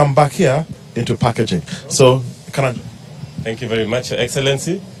 and they come back here into packaging. So, Karanja. Thank you very much, Your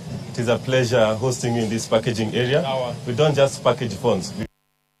Excellency. It is a pleasure hosting you in this packaging area. We don't just package phones, we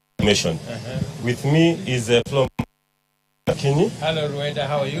information. With me is Flo Kinyi. Hello, Rwanda.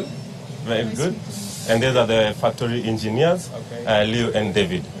 How are you? Very good. And these are the factory engineers, Okay. Leo and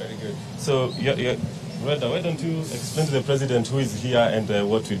David. Very good. So, Rwanda, why don't you explain to the President who is here and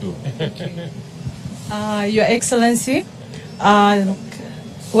what we do? Your Excellency,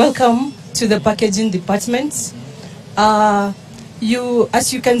 welcome to the packaging department. As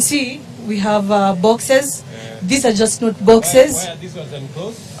you can see, we have boxes. These are just not boxes. Why are these ones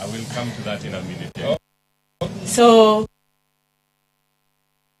enclosed? I will come to that in a minute. Yeah. So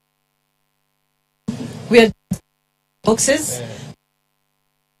we are boxes.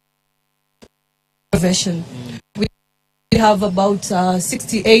 Version. We have about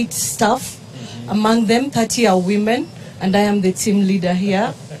 68 staff. Among them, 30 are women, and I am the team leader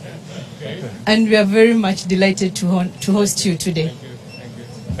here. And we are very much delighted to host you today.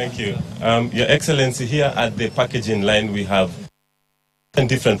 Thank you. Your Excellency, here at the packaging line, we have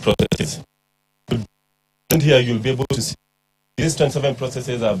different processes. And here you'll be able to see these 27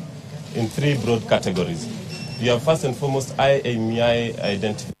 processes are in 3 broad categories. You have first and foremost IMEI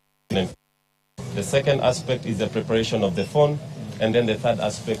identification. The second aspect is the preparation of the phone, and then the third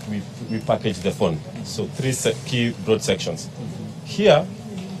aspect, we package the phone. So 3 key broad sections. Here,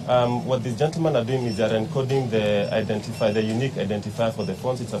 what these gentlemen are doing is they're encoding the unique identifier for the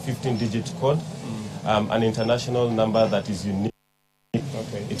phones. It's a 15-digit code, an international number that is unique.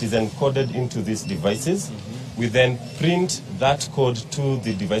 Okay. It is encoded into these devices. We then print that code to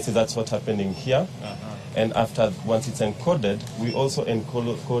the devices. That's what's happening here. And once it's encoded, we also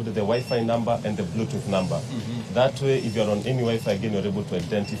encode the Wi-Fi number and the Bluetooth number. That way, if you're on any Wi-Fi, again, you're able to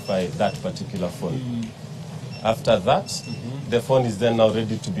identify that particular phone. After that, the phone is then now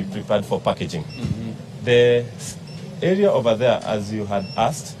ready to be prepared for packaging. The area over there, as you had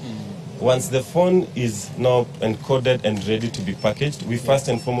asked, once the phone is now encoded and ready to be packaged, we first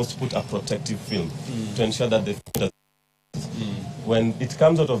and foremost put a protective film to ensure that the phone does. When it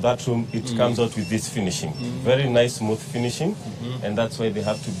comes out of that room, it comes out with this finishing. Very nice, smooth finishing, and that's why they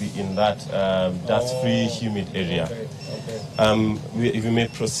have to be in that dust-free, humid area. If you may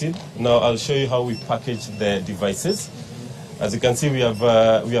proceed. Now I'll show you how we package the devices. As you can see, we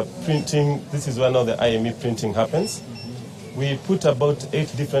are printing. This is where now the IME printing happens. We put about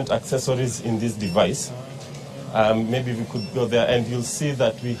 8 different accessories in this device. Maybe we could go there, and you'll see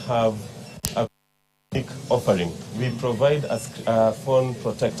that we have a unique offering. We provide a phone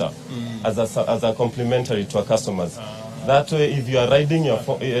protector as a complimentary to our customers. That way, if you are riding your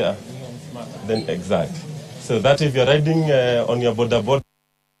phone, then exact. So that if you're riding on your border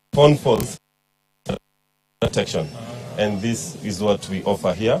phone falls, protection. And this is what we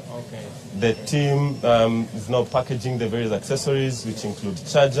offer here. The team is now packaging the various accessories, which include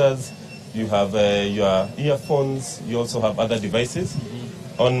chargers. You have your earphones. You also have other devices.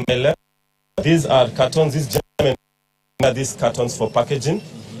 On my left, these are cartons. These gentlemen are these cartons for packaging.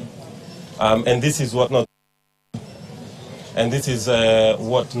 And this is what now. And this is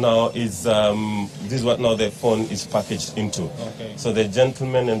what now is what now the phone is packaged into. Okay. So the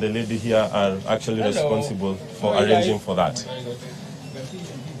gentleman and the lady here are actually responsible for arranging for that.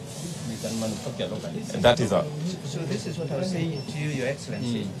 And that is all. So this is what I was saying to you, Your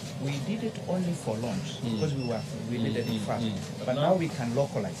Excellency. We did it only for launch because we needed it fast. But now we can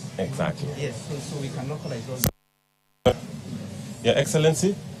localize. Exactly. Yes, so we can localize all. Your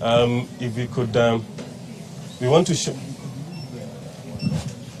Excellency, if we could, we want to show.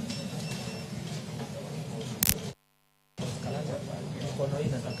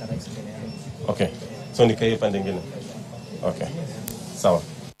 Okay. So nikaye pande ngine. Okay. Sawa.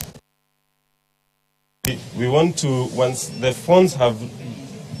 We want to, once the phones have.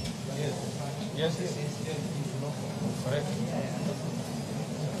 Yes. Correct.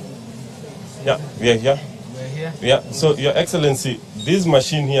 Yeah, we are here. We're here. Yeah. So, Your Excellency, this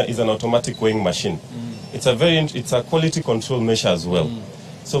machine here is an automatic weighing machine. It's a quality control measure as well.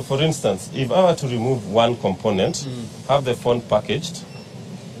 So, for instance, if I were to remove one component, have the phone packaged,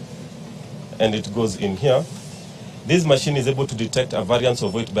 and it goes in here, this machine is able to detect a variance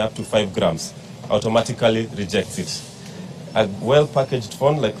of weight by up to 5 grams. Automatically rejects it. A well-packaged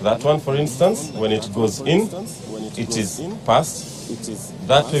phone like that one, for instance, when it goes in, it is passed.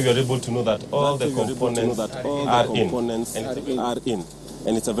 That way we are able to know that all the components are in.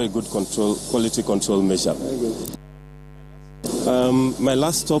 And it's a very good quality control measure. My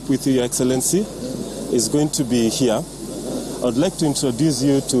last stop with you, Your Excellency, is going to be here. I'd like to introduce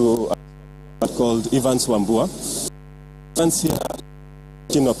you to a called Evans Wambua. Evans here,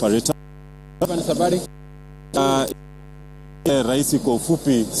 key operator. Raisi, kwa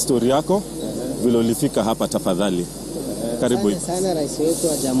ufupi story yako vile ulifika hapa tafadhali. Karibu. Asante sana rais wetu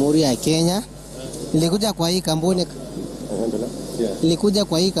wa Jamhuri ya Kenya. Nilikuja kwa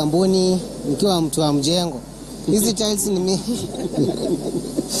hii kampuni nikiwa mtu wa mjengo. Hizi tiles ni mimi.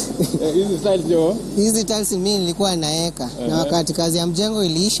 Hizi tiles mimi nilikuwa naeka. Na wakati kazi ya mjengo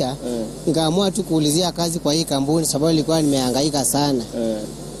iliisha, nikaamua tu kuulizia kazi kwa hii kampuni sababu nilikuwa nimehangaika sana.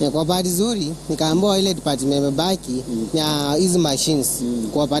 Kwa bahati nzuri nikaambiwa ile department imebaki na hizi machines,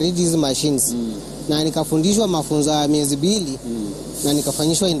 kuoperate hizi machines. Na nikafundishwa mafunzo ya miezi 2 na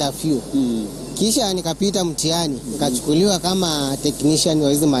nikafanyishwa interview. Kisha nikapita mtihani, nikachukuliwa kama technician wa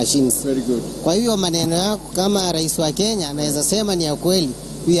hizi machines. Very good. Kwa hiyo maneno yako kama rais wa Kenya naweza sema ni ya kweli.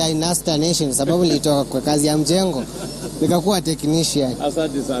 We are in Asta Nation sababu nilitoka kwa kazi ya mjengo nikakuwa technician.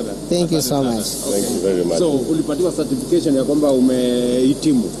 Asante sana. Thank you so much. Thank you very much. So ulipatiwa certification ya kwamba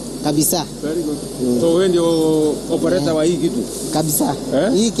umehitimu kabisa. Very good. So wewe ndio operator wa hii kitu kabisa.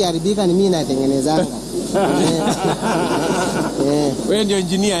 Hii kiharibika ni mimi natengenezanga. Wewe ndio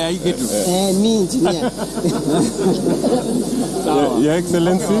engineer ya hii kitu? Mimi engineer. Your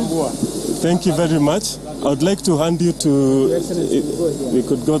Excellency, thank you very much. I would like to hand you to, we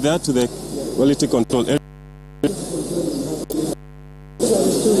could go there to the quality control area.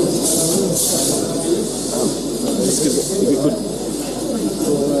 Excuse me, we could,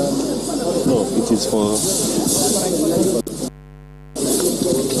 no, it is for,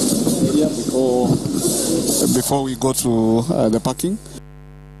 before we go to the parking,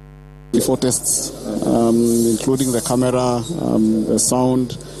 before tests, including the camera, the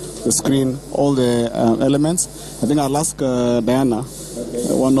sound, the screen, all the elements. I think I'll ask Diana,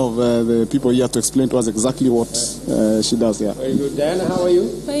 one of the people here, to explain to us exactly what she does here. Very good. Diana, how are you?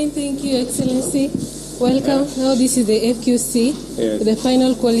 Fine, thank you, Excellency. Welcome. Now this is the FQC, Yes. the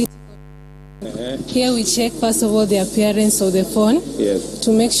final quality. Here we check first of all the appearance of the phone, Yes.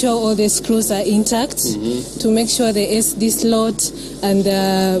 to make sure all the screws are intact, to make sure the SD slot and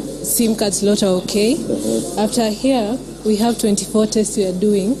the SIM card slot are okay. After here, we have 24 tests we are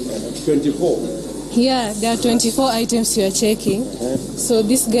doing. 24. Here, there are 24 items we are checking. So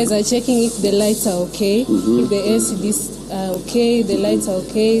these guys are checking if the lights are okay, if the LCDs are okay, the lights are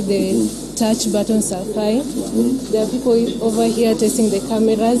okay, the touch buttons are fine. There are people over here testing the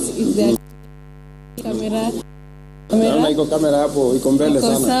cameras, if they are Naona iko kamera hapo, iko mbele iko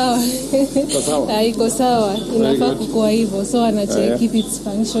sana. sawa. Iko sawa. Iko sawa. Inafaa kukua hivyo. So check if it's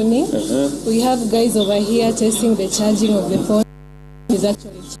functioning. We have guys over here testing the charging of the phone. Is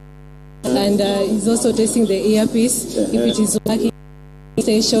actually and he's also testing the earpiece if it is working.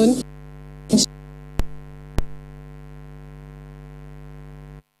 Station.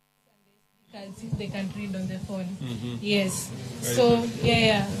 If they can read on the phone. Yes. So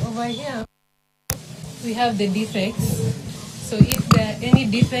over here we have the defects. So if there are any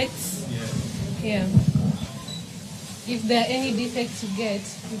defects, if there are any defects to get,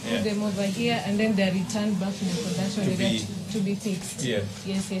 we put them over here and then they're returned back to the production area to be fixed. Yeah.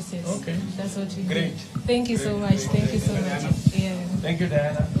 Yes. Okay. That's what we Great. do. Thank you so much. Thank you so much. Yeah. Thank you,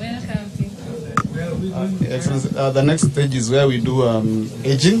 Diana. Welcome. Excellency, the next stage is where we do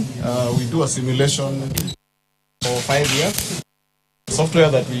aging. We do a simulation for 5 years. Software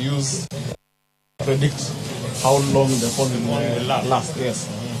that we use predict how long the phone will last. Yes.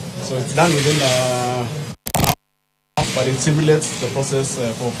 So it's done within but it simulates the process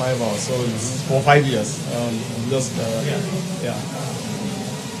for 5 hours. So it's for 5 years.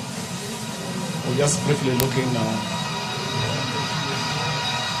 We're just briefly looking.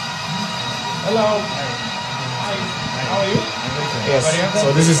 Hello. Hi. How are you? Yes. So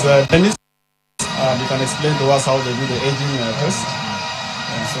this is Dennis. You can explain to us how they do the aging test.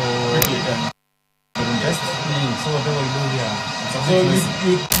 And so quickly test. So what do we do here? So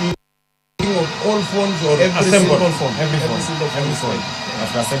you think of all phones or Every assemble? single phone. Every phone.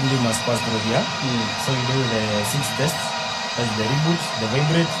 After assembly must pass through here. So we do the 6 tests. That's the reboot, the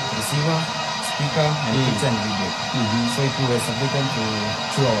vibrate, receiver, speaker, and picture and video. So it will subject them to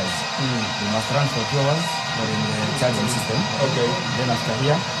 2 hours. We must run for 2 hours for in the charging system. Okay. Then after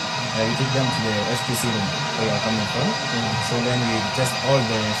here, we take them to the FPC room where you are coming from. So then we test all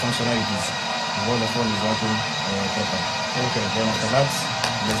the functionalities. All the phone is working properly. Okay. Then after that,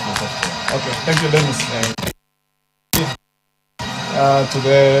 there's the software. Okay. Thank you, Dennis. To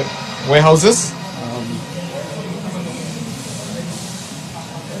the warehouses.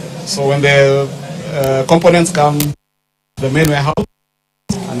 So when the components come to the main warehouse,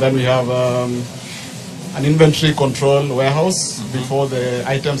 and then we have an inventory control warehouse before the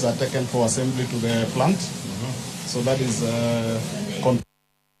items are taken for assembly to the plant. So that is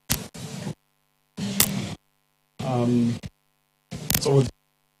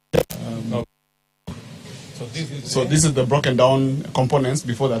so this is the broken down components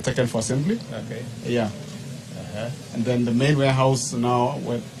before they're taken for assembly. Okay. Yeah. And then the main warehouse now,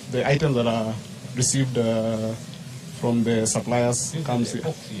 where the items that are received from the suppliers comes here.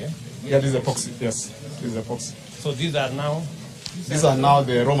 Yeah, this is epoxy. Yes, this is epoxy. So these are now? These are now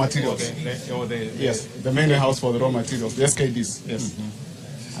the raw materials. Okay. Yes, the main warehouse for the raw materials, the SKDs. Yes.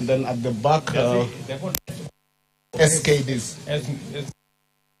 And then at the back, SKDs.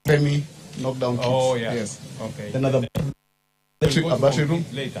 Semi knockdown kits. Oh, yeah. Yes. Okay. Then at the battery room.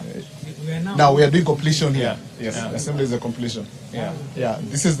 Later. Now we are doing completion here. Yeah. Yes, Yeah. assembly is the completion. Yeah. Yeah,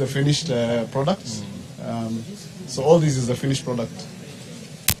 this is the finished product. So all this is the finished product.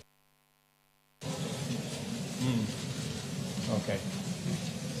 Okay.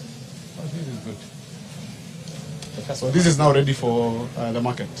 Oh, this is good. So this is now ready for the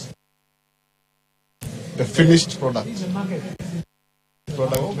market. The finished product.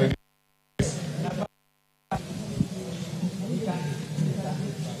 Product ready.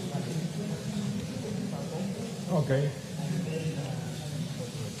 Okay.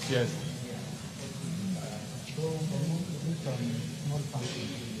 Yes.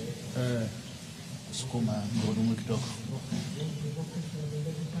 Sukuma gurudumu kidogo.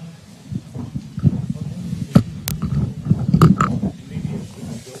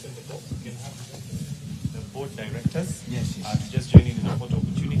 The board directors are just joining the photo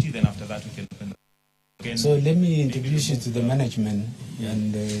opportunity. Then after that, we can open again. So let me introduce you to the management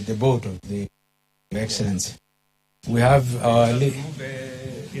and the board of the Excellency. We have our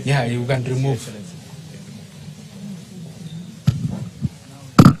Yeah, you can remove.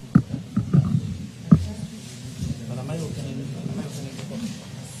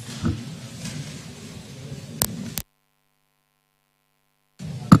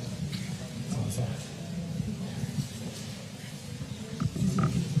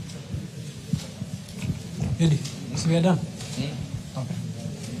 Ready? So we are done. Okay.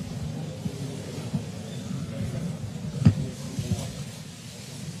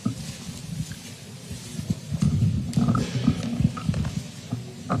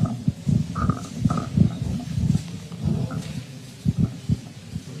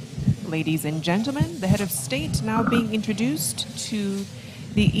 Ladies and gentlemen, the head of state now being introduced to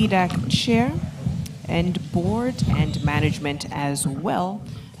the EDAC chair and board and management as well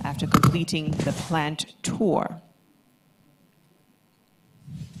after completing the plant tour.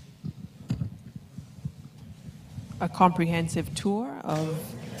 A comprehensive tour of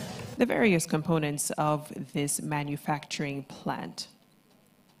the various components of this manufacturing plant.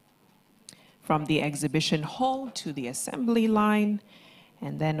 From the exhibition hall to the assembly line,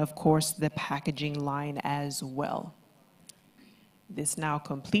 and then, of course, the packaging line as well. This now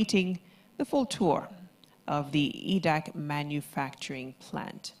completing the full tour of the EDAC manufacturing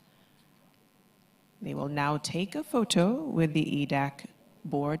plant. They will now take a photo with the EDAC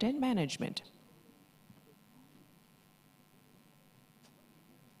board and management.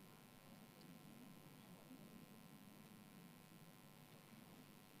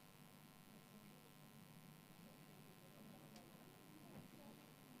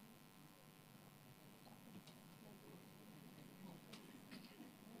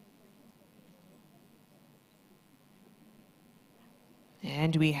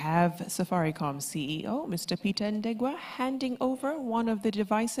 And we have Safaricom CEO, Mr. Peter Ndegwa, handing over one of the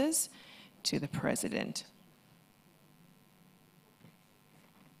devices to the president.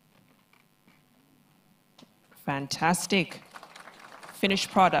 Fantastic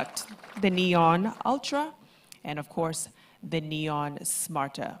finished product, the Neon Ultra, and of course, the Neon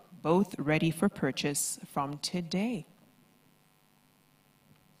Smarter, both ready for purchase from today.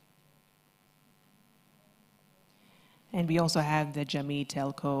 And we also have the Jamii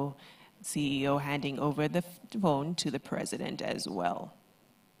Telco CEO handing over the phone to the president as well.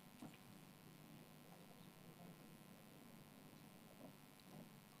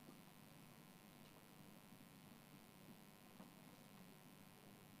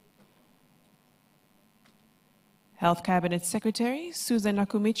 Health Cabinet Secretary Susan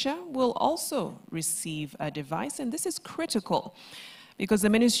Nakumicha will also receive a device, and this is critical because the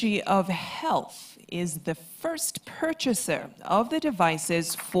Ministry of Health is the first purchaser of the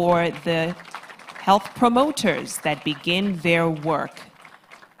devices for the health promoters that begin their work.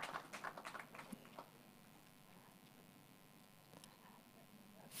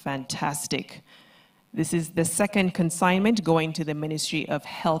 Fantastic. This is the second consignment going to the Ministry of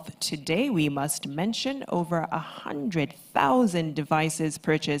Health today. We must mention over 100,000 devices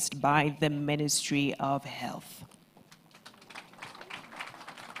purchased by the Ministry of Health.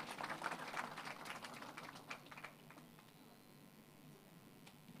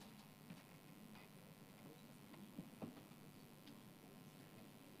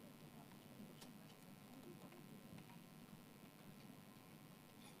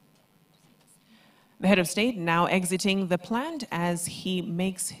 The head of state now exiting the plant as he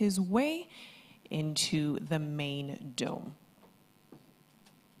makes his way into the main dome.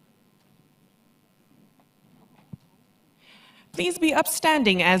 Please be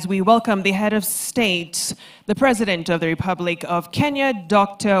upstanding as we welcome the head of state, the President of the Republic of Kenya,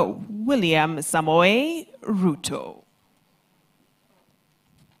 Dr. William Samoei Ruto.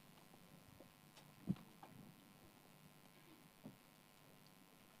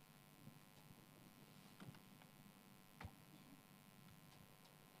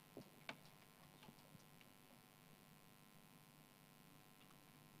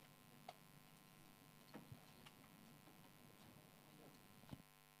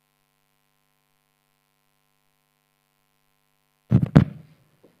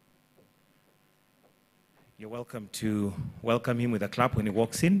 You're welcome to welcome him with a clap when he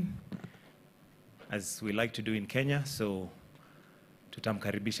walks in, as we like to do in Kenya, so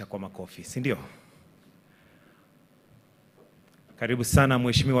tutamkaribisha kwa makofi, si ndio? Karibu sana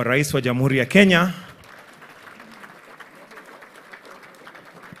Mheshimiwa Rais wa Jamhuri ya Kenya.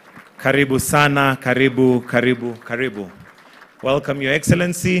 Karibu sana, karibu, karibu, karibu. Welcome, Your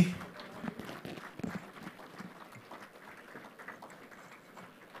Excellency.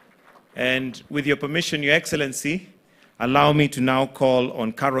 And with your permission, Your Excellency, allow me to now call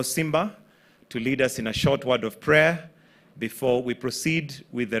on Karo Simba to lead us in a short word of prayer before we proceed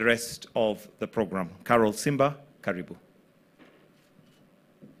with the rest of the program. Carol Simba, karibu.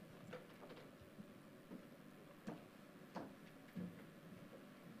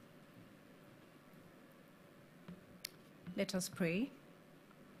 Let us pray.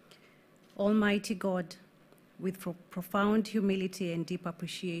 Almighty God, with profound humility and deep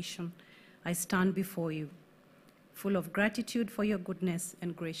appreciation, I stand before you, full of gratitude for your goodness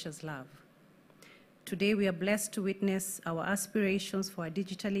and gracious love. Today we are blessed to witness our aspirations for a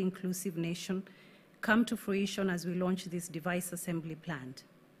digitally inclusive nation come to fruition as we launch this device assembly plant.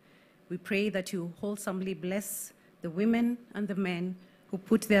 We pray that you wholesomely bless the women and the men who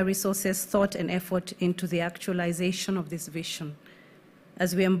put their resources, thought, and effort into the actualization of this vision.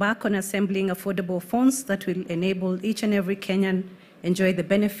 As we embark on assembling affordable phones that will enable each and every Kenyan enjoy the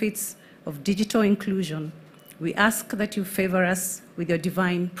benefits of digital inclusion, we ask that you favor us with your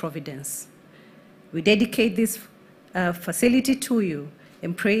divine providence. We dedicate this facility to you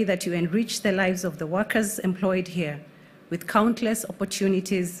and pray that you enrich the lives of the workers employed here with countless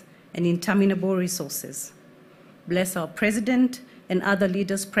opportunities and interminable resources. Bless our president and other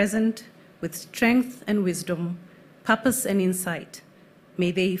leaders present with strength and wisdom, purpose and insight.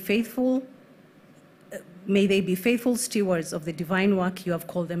 May they be faithful stewards of the divine work you have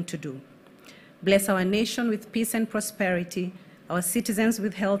called them to do. Bless our nation with peace and prosperity, our citizens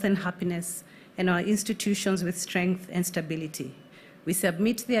with health and happiness, and our institutions with strength and stability. We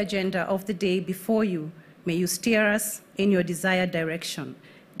submit the agenda of the day before you. May you steer us in your desired direction.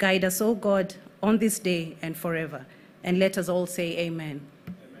 Guide us, O God, on this day and forever. And let us all say amen.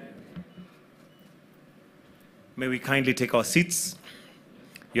 May we kindly take our seats.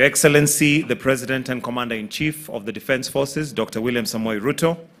 Your Excellency, the President and Commander-in-Chief of the Defense Forces, Dr. William Samoei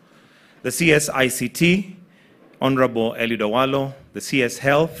Ruto, the CS-ICT, Honorable Eliud Owalo, the CS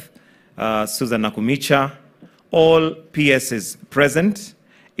Health, Susan Nakumicha, all PSs present,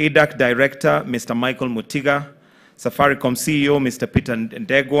 ADAC Director, Mr. Michael Mutiga, Safaricom CEO, Mr. Peter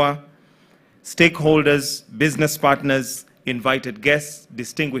Ndegwa, stakeholders, business partners, invited guests,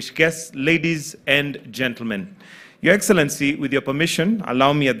 distinguished guests, ladies and gentlemen. Your Excellency, with your permission,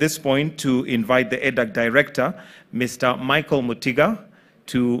 allow me at this point to invite the ADAC Director, Mr. Michael Mutiga,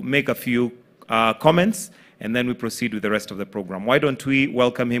 to make a few comments, and then we proceed with the rest of the program. Why don't we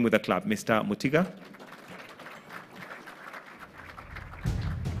welcome him with a clap? Mr. Mutiga.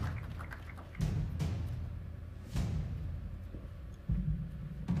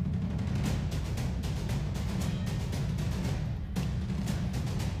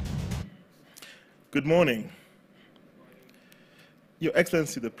 Good morning. Your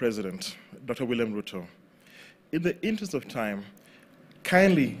Excellency the President, Dr. William Ruto, in the interest of time,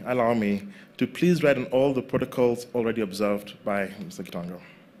 kindly allow me to please write on all the protocols already observed by Mr. Gitongo.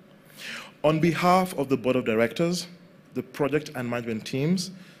 On behalf of the Board of Directors, the project and management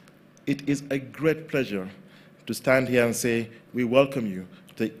teams, it is a great pleasure to stand here and say we welcome you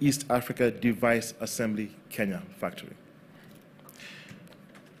to the East Africa Device Assembly Kenya factory.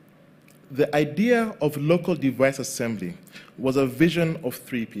 The idea of local device assembly was a vision of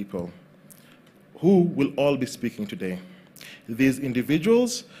three people who will all be speaking today. These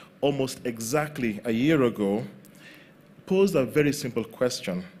individuals, almost exactly a year ago, posed a very simple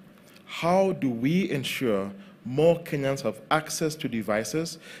question. How do we ensure more Kenyans have access to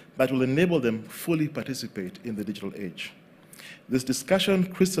devices that will enable them fully participate in the digital age? This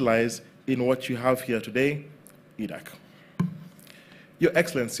discussion crystallized in what you have here today, EDAC. Your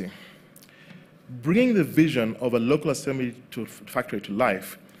Excellency, bringing the vision of a local assembly factory to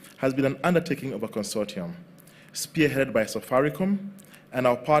life has been an undertaking of a consortium, spearheaded by Safaricom and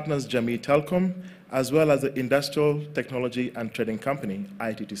our partners Jamii Telcom, as well as the Industrial Technology and Trading Company,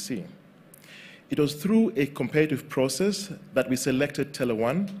 ITTC. It was through a competitive process that we selected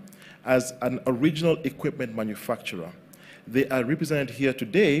Tele1 as an original equipment manufacturer. They are represented here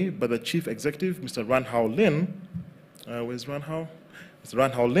today by the Chief Executive, Mr. Ranhao Lin. Where's Ranhao? Mr.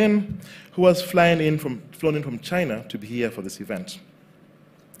 Ranhao Lin, who was flown in from China to be here for this event.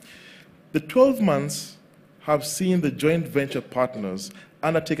 The 12 months have seen the joint venture partners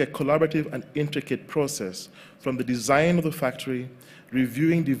undertake a collaborative and intricate process from the design of the factory,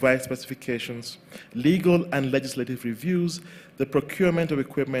 reviewing device specifications, legal and legislative reviews, the procurement of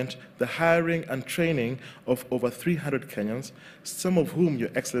equipment, the hiring and training of over 300 Kenyans, some of whom, Your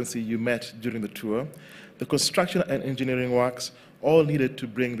Excellency, you met during the tour, the construction and engineering works, all needed to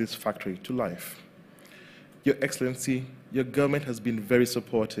bring this factory to life. Your Excellency, your government has been very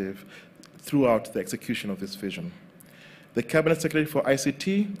supportive throughout the execution of this vision. The Cabinet Secretary for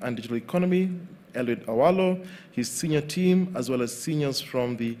ICT and Digital Economy, Eliud Awalo, his senior team, as well as seniors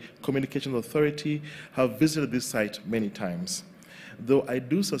from the Communications Authority, have visited this site many times. Though I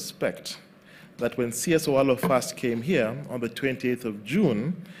do suspect that when CS Awalo first came here on the 28th of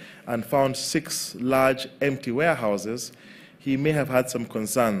June and found 6 large empty warehouses, he may have had some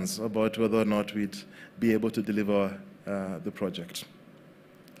concerns about whether or not we'd be able to deliver the project.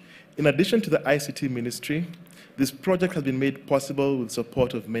 In addition to the ICT Ministry, this project has been made possible with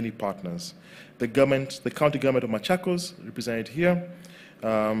support of many partners. The county government of Machakos, represented here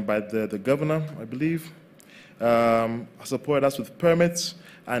by the governor, I believe, supported us with permits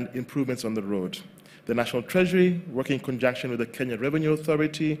and improvements on the road. The National Treasury, working in conjunction with the Kenya Revenue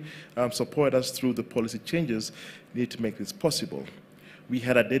Authority, supported us through the policy changes needed to make this possible. We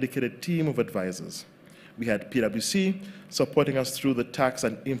had a dedicated team of advisors. We had PwC supporting us through the tax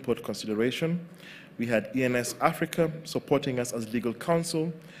and import consideration. We had ENS Africa supporting us as legal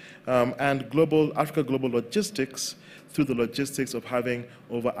counsel, and Africa Global Logistics through the logistics of having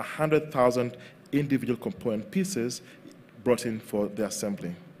over 100,000 individual component pieces brought in for the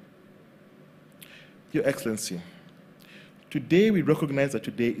assembly. Your Excellency, today we recognize that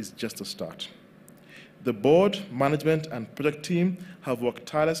today is just a start. The board, management, and project team have worked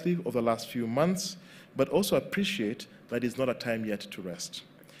tirelessly over the last few months, but also appreciate that it's not a time yet to rest.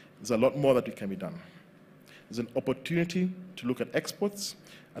 There's a lot more that can be done. There's an opportunity to look at exports,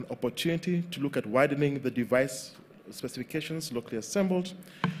 an opportunity to look at widening the device specifications locally assembled.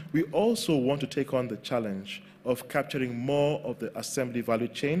 We also want to take on the challenge of capturing more of the assembly value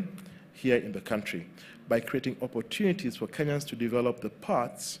chain here in the country by creating opportunities for Kenyans to develop the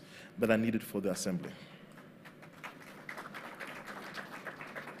parts that are needed for the assembly.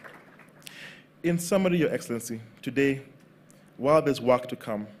 In summary, Your Excellency, today, while there's work to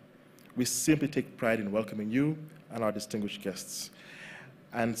come, we simply take pride in welcoming you and our distinguished guests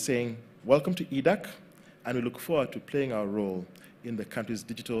and saying, welcome to EDAC, and we look forward to playing our role in the country's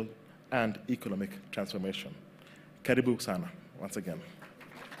digital and economic transformation. Karibu sana, once again.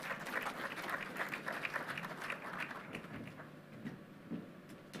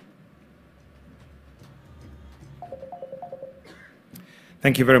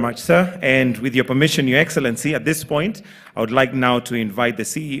 Thank you very much, sir. And with your permission, Your Excellency, at this point, I would like now to invite the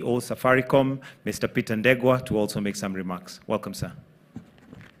CEO, Safaricom, Mr. Peter Ndegwa, to also make some remarks. Welcome, sir.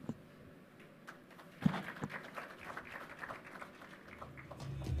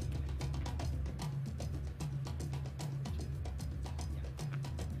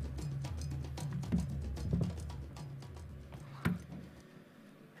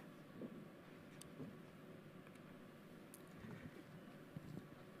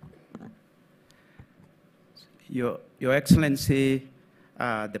 Your Excellency,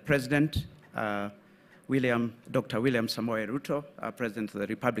 the President, Dr. William Samoei Ruto, President of the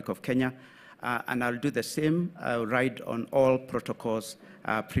Republic of Kenya, and I'll do the same. I'll ride on all protocols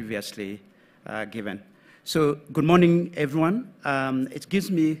previously given. So, good morning, everyone. It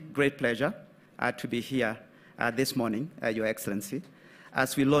gives me great pleasure to be here this morning, Your Excellency,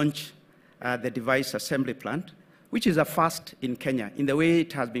 as we launch the device assembly plant, which is a first in Kenya in the way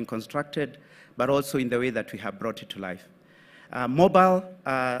it has been constructed, but also in the way that we have brought it to life. Mobile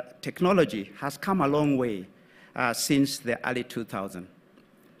technology has come a long way since the early 2000s.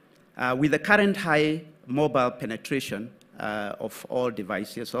 With the current high mobile penetration of all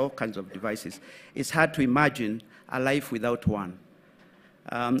devices, all kinds of devices, it's hard to imagine a life without one.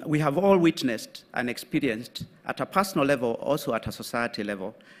 We have all witnessed and experienced at a personal level, also at a society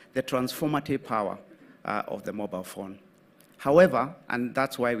level, the transformative power of the mobile phone. However, and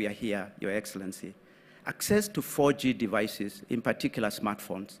that's why we are here, Your Excellency, access to 4G devices, in particular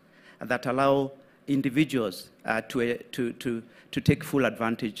smartphones, that allow individuals to take full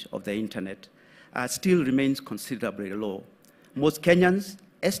advantage of the internet, still remains considerably low. Most Kenyans,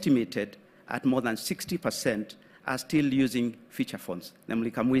 estimated at more than 60%, are still using feature phones,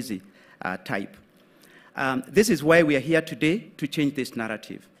 namely Kamwizi type. This is why we are here today, to change this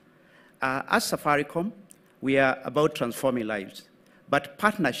narrative. As Safaricom, we are about transforming lives, but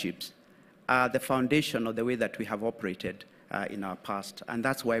partnerships are the foundation of the way that we have operated in our past, and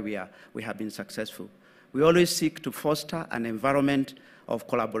that's why we have been successful. We always seek to foster an environment of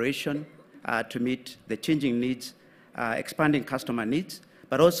collaboration to meet the changing needs, expanding customer needs,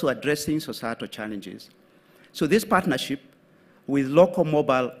 but also addressing societal challenges. So this partnership with local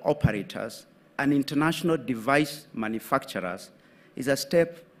mobile operators and international device manufacturers is a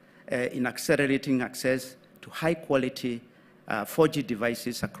step in accelerating access to high-quality 4G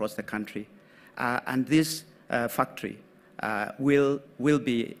devices across the country. And this factory will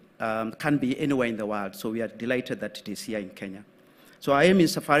be can be anywhere in the world. So we are delighted that it is here in Kenya. So our aim in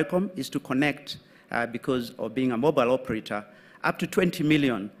Safaricom is to connect, because of being a mobile operator, up to 20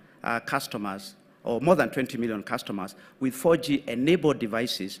 million customers, or more than 20 million customers, with 4G-enabled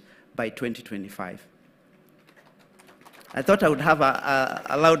devices by 2025. I thought I would have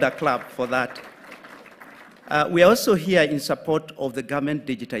a louder clap for that. We are also here in support of the government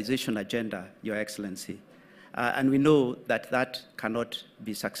digitization agenda, Your Excellency. And we know that that cannot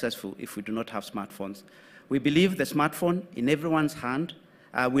be successful if we do not have smartphones. We believe the smartphone in everyone's hand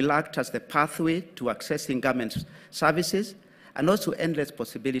will act as the pathway to accessing government services and also endless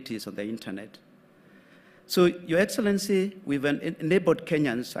possibilities on the internet. So, Your Excellency, we've enabled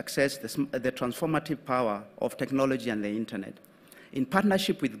Kenyans to access the transformative power of technology and the internet. In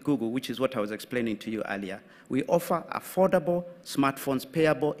partnership with Google, which is what I was explaining to you earlier, we offer affordable smartphones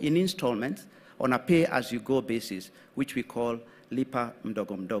payable in installments on a pay-as-you-go basis, which we call Lipa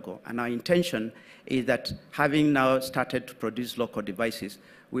Mdogo Mdogo. And our intention is that having now started to produce local devices,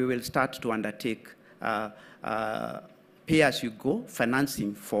 we will start to undertake pay-as-you-go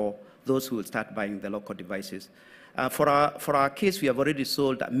financing for those who will start buying the local devices. For our case, we have already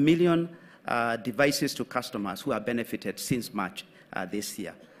sold 1 million devices to customers who have benefited since March this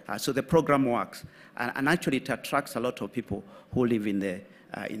year. So the program works, and actually it attracts a lot of people who live in the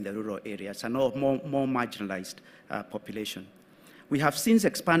rural areas and more marginalized population. We have since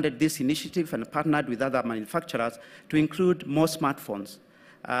expanded this initiative and partnered with other manufacturers to include more smartphones,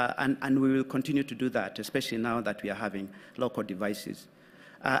 and we will continue to do that, especially now that we are having local devices.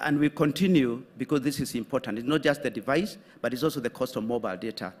 And we continue, because this is important, it's not just the device, but it's also the cost of mobile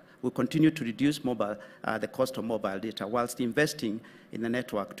data. We'll continue to reduce the cost of mobile data whilst investing in the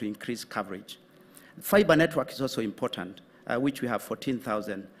network to increase coverage. The fiber network is also important, which we have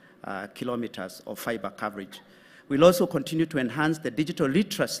 14,000 kilometers of fiber coverage. We'll also continue to enhance the digital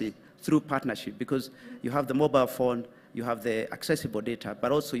literacy through partnership, because you have the mobile phone, you have the accessible data,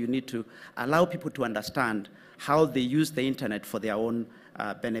 but also you need to allow people to understand how they use the internet for their own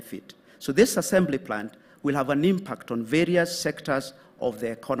benefit. So this assembly plant will have an impact on various sectors of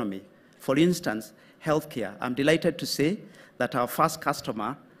the economy. For instance, healthcare. I'm delighted to say that our first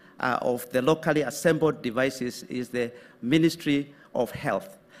customer of the locally assembled devices is the Ministry of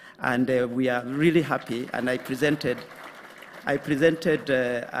Health. And we are really happy, and I presented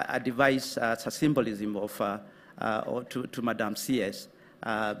a device as a symbolism of, to Madam CS,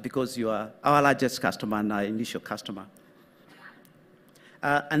 because you are our largest customer and our initial customer.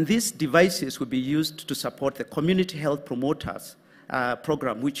 And these devices will be used to support the community health promoters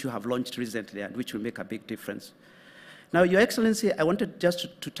program, which you have launched recently and which will make a big difference. Now, Your Excellency, I wanted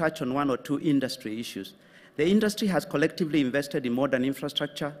just to touch on one or two industry issues. The industry has collectively invested in modern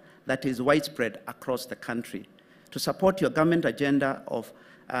infrastructure that is widespread across the country. To support your government agenda of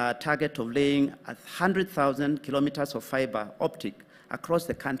target of laying 100,000 kilometers of fiber optic across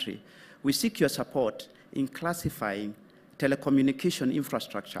the country, we seek your support in classifying telecommunication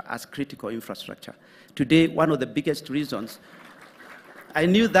infrastructure as critical infrastructure. Today, one of the biggest reasons, I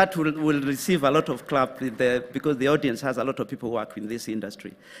knew that will receive a lot of clap because the audience has a lot of people who work in this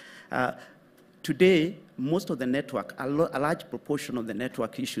industry. Today, most of the network, a large proportion of the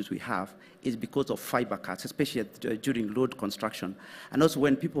network issues we have is because of fiber cuts, especially during road construction. And also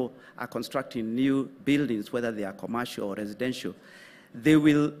when people are constructing new buildings, whether they are commercial or residential, they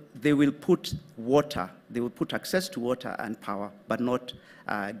will put water, they will put access to water and power, but not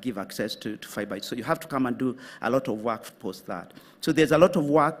give access to fiber. So you have to come and do a lot of work post that. So there's a lot of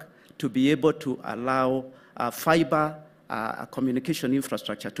work to be able to allow fiber communication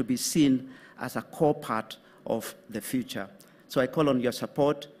infrastructure to be seen as a core part of the future. So I call on your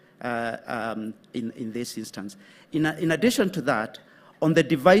support in this instance. In addition to that, on the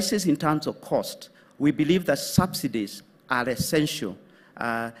devices in terms of cost, we believe that subsidies are essential.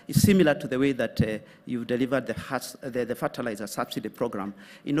 It's similar to the way that you've delivered the fertilizer subsidy program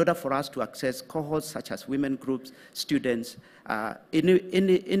in order for us to access cohorts such as women groups, students,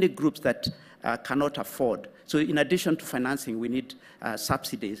 any groups that cannot afford. So in addition to financing, we need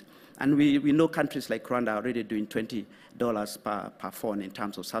subsidies. And we know countries like Rwanda are already doing $20 per phone in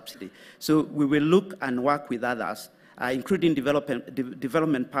terms of subsidy. So we will look and work with others, including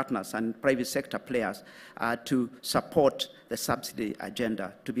development partners and private sector players, to support the subsidy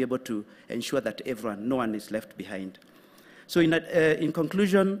agenda, to be able to ensure that no one is left behind. So in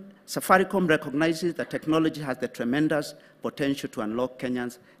conclusion, Safaricom recognizes that technology has the tremendous potential to unlock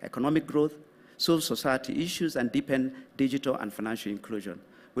Kenyans' economic growth, solve society issues, and deepen digital and financial inclusion.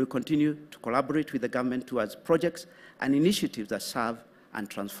 We'll continue to collaborate with the government towards projects and initiatives that serve and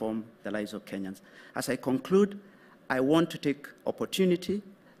transform the lives of Kenyans. As I conclude, I want to take opportunity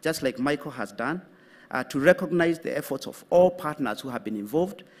just like Michael has done, to recognize the efforts of all partners who have been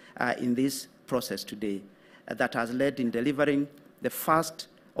involved in this process today that has led in delivering the first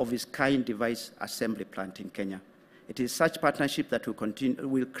of its kind device assembly plant in Kenya. It is such partnership that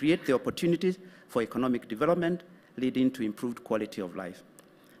will create the opportunities for economic development, leading to improved quality of life.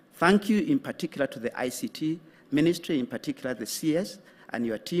 Thank you in particular to the ICT Ministry, in particular the CS and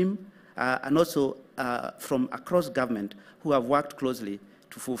your team, and also from across government who have worked closely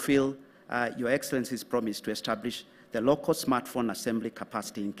to fulfill Your Excellency's promise to establish the local smartphone assembly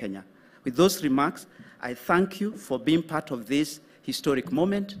capacity in Kenya. With those remarks, I thank you for being part of this historic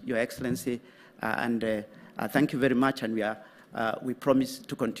moment, Your Excellency, and thank you very much, and we promise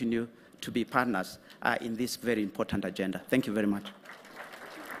to continue to be partners in this very important agenda. Thank you very much.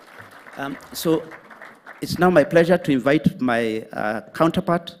 So it's now my pleasure to invite my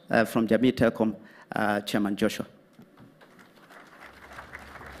counterpart from Jamii Telecom, Chairman Joshua.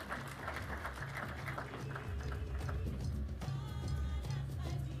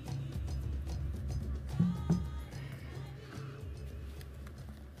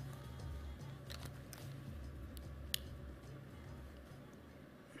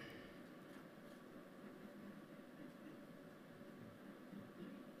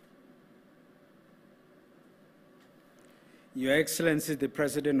 Your Excellency, the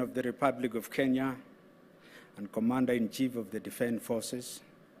President of the Republic of Kenya and Commander-in-Chief of the Defense Forces,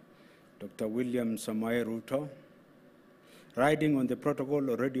 Dr. William Samoei Ruto, riding on the protocol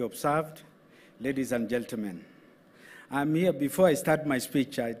already observed, ladies and gentlemen, I'm here before I start my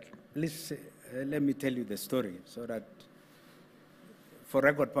speech. Please let me tell you the story so that, for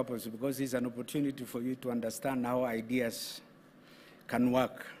record purposes, because it's an opportunity for you to understand how ideas can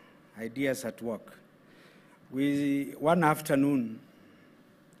work, ideas at work. One afternoon,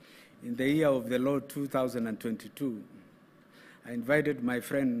 in the year of the Lord 2022, I invited my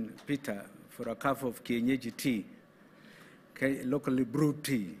friend Peter for a cup of kienyeji tea, locally brewed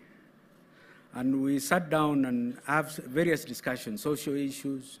tea. And we sat down and have various discussions, social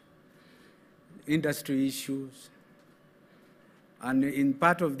issues, industry issues. And in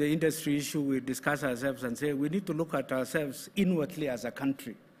part of the industry issue, we discuss ourselves and say we need to look at ourselves inwardly as a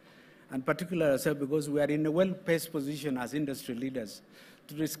country. And particularly ourselves because we are in a well-placed position as industry leaders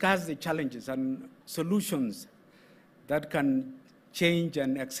to discuss the challenges and solutions that can change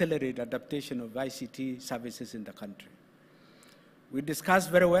and accelerate adaptation of ICT services in the country. We discussed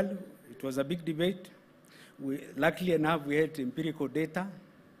very well. It was a big debate. Luckily enough, we had empirical data.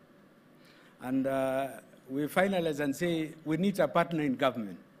 And we finalized and say we need a partner in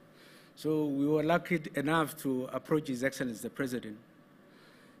government. So we were lucky enough to approach His Excellency the President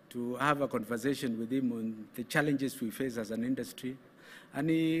to have a conversation with him on the challenges we face as an industry. And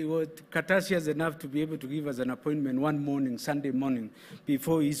he was courteous enough to be able to give us an appointment one morning, Sunday morning,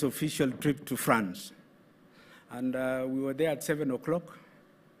 before his official trip to France. And we were there at 7 o'clock.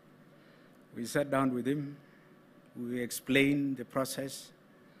 We sat down with him. We explained the process.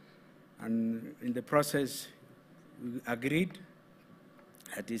 And in the process, we agreed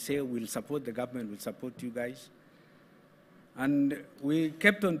that he said, we'll support the government, we'll support you guys. And we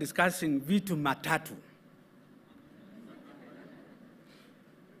kept on discussing vitu matatu.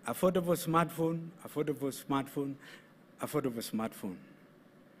 Affordable smartphone, affordable smartphone, affordable smartphone.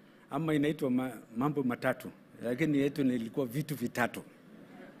 Ama inaitwa mambo matatu, lakini yetu nilikuwa vitu vitatu.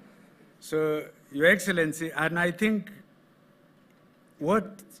 So, Your Excellency, and I think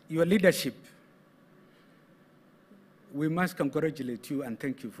what your leadership, we must congratulate you and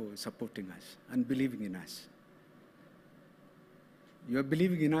thank you for supporting us and believing in us. Your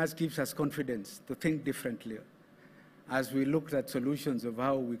believing in us gives us confidence to think differently as we looked at solutions of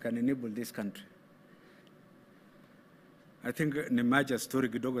how we can enable this country. I think nimaja story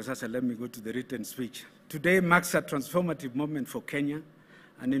kidogo sasa, let me go to the written speech. Today marks a transformative moment for Kenya,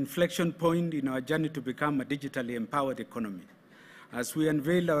 an inflection point in our journey to become a digitally empowered economy. As we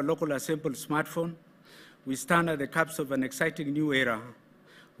unveil our local assembled smartphone, we stand at the cusp of an exciting new era,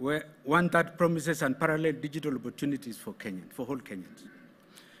 one that promises unparalleled digital opportunities for Kenyans, for all Kenyans.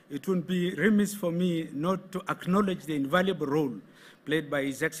 It would be remiss for me not to acknowledge the invaluable role played by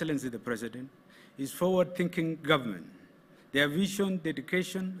His Excellency the President, his forward-thinking government. Their vision,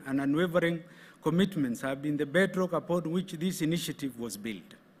 dedication, and unwavering commitments have been the bedrock upon which this initiative was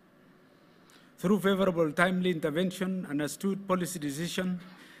built. Through favorable, timely intervention and astute policy decision,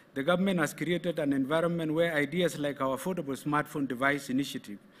 the government has created an environment where ideas like our affordable smartphone device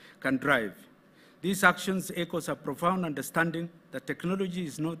initiative can drive. These actions echoes a profound understanding that technology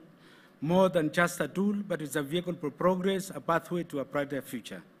is not more than just a tool, but it's a vehicle for progress, a pathway to a brighter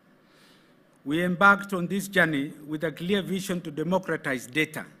future. We embarked on this journey with a clear vision to democratize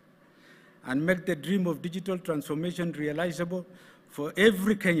data and make the dream of digital transformation realizable for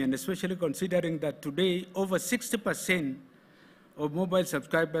every Kenyan, especially considering that today over 60% of mobile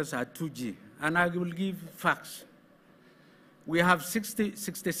subscribers are 2G. And I will give facts. We have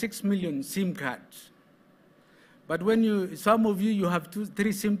 66 million SIM cards. But when some of you have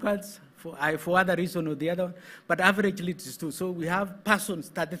 3 SIM cards for other reason or the other, but averagely it is 2. So we have persons,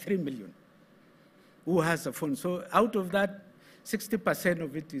 33 million, who has a phone. So out of that, 60%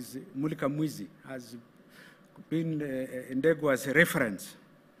 of it is Mulika Mwizi, has been Ndego as a reference.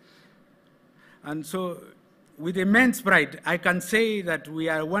 And so with immense pride, I can say that we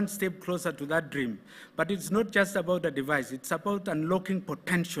are one step closer to that dream. But it's not just about a device, it's about unlocking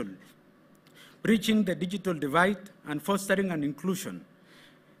potential, bridging the digital divide and fostering an inclusion.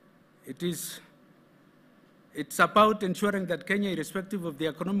 It's about ensuring that Kenya, irrespective of the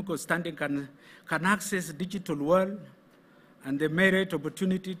economical standing, can access the digital world and the merit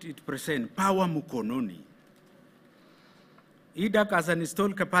opportunity it presents. Power mukononi. EDAC has an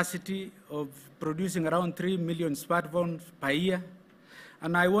installed capacity of producing around 3 million smartphones per year.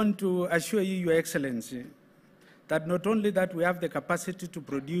 And I want to assure you, Your Excellency, that not only that we have the capacity to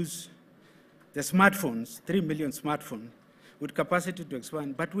produce the smartphones, 3 million smartphones, with capacity to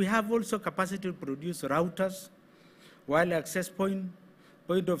expand, but we have also capacity to produce routers, wireless access point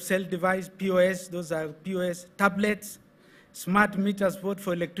of sale device, POS, those are POS, tablets, smart meters both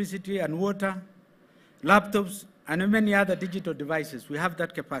for electricity and water, laptops, and many other digital devices. We have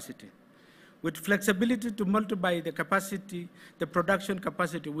that capacity. With flexibility to multiply the capacity, the production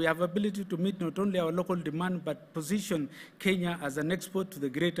capacity, we have ability to meet not only our local demand, but position Kenya as an export to the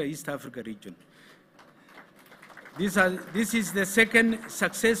greater East Africa region. This is the second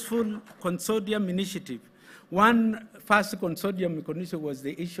successful consortium initiative. One first consortium initiative was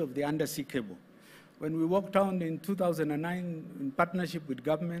the issue of the undersea cable. When we walked down in 2009 in partnership with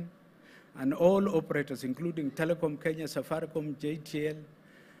government and all operators, including Telecom Kenya, Safaricom, JTL,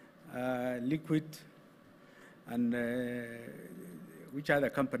 Liquid, and which other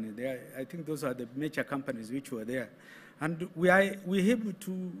company? I think those are the major companies which were there. And we able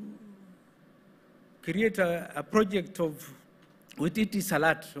to create a project with ET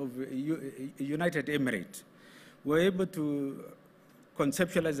Salat of United Emirates. We're able to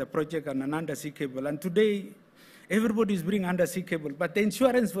conceptualize a project on an undersea cable. And today, everybody is bringing undersea cable, but the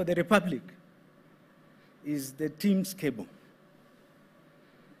insurance for the Republic is the team's cable.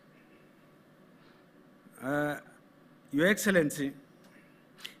 Your Excellency,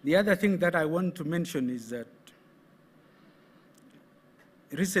 the other thing that I want to mention is that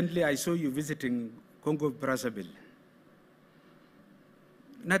recently I saw you visiting Congo Brazzaville.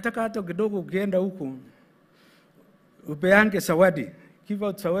 Nataka hata kidogo ukienda huko upeange zawadi, give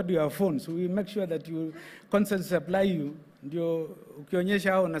out zawadi your phone, so we make sure that you constantly supply you, ndio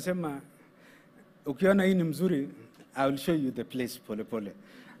ukionyesha hao nasema ukiona hii ni mzuri, I will show you the place pole pole.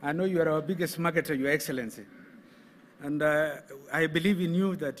 I know you are our biggest marketer, Your Excellency, and I believe in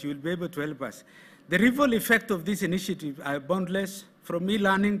you that you will be able to help us. The ripple effect of this initiative are boundless, from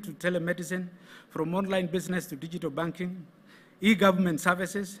e-learning to telemedicine, from online business to digital banking, e-government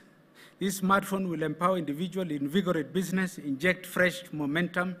services. This smartphone will empower individuals, invigorate business, inject fresh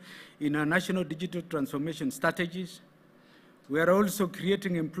momentum in our national digital transformation strategies. We are also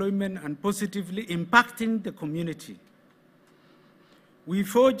creating employment and positively impacting the community. We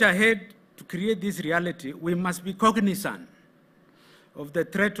forge ahead to create this reality. We must be cognizant of the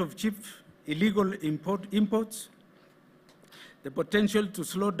threat of cheap illegal imports, the potential to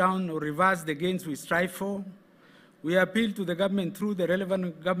slow down or reverse the gains we strive for. We appeal to the government through the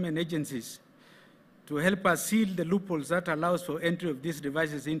relevant government agencies to help us seal the loopholes that allows for entry of these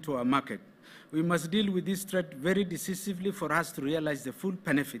devices into our market. We must deal with this threat very decisively for us to realize the full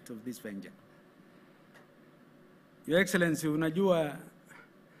benefit of this venture. Your Excellency, unajua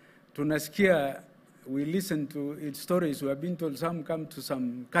tunasikia, we listen to its stories. We have been told some come to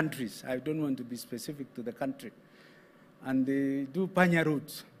some countries. I don't want to be specific to the country. And they do panya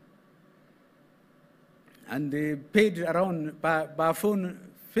routes. And they paid around per phone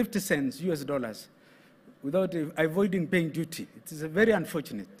 50 cents US dollars without avoiding paying duty. It is very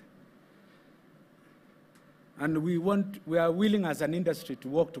unfortunate. And we are willing as an industry to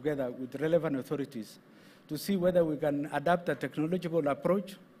work together with relevant authorities to see whether we can adapt a technological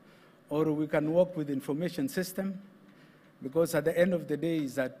approach or we can work with information system, because at the end of the day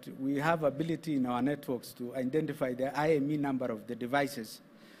is that we have ability in our networks to identify the IME number of the devices.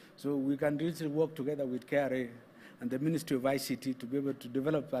 So we can really work together with KRA and the Ministry of ICT to be able to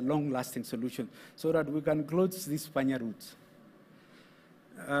develop a long-lasting solution so that we can close these panya routes.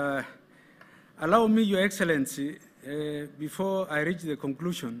 Allow me, Your Excellency, before I reach the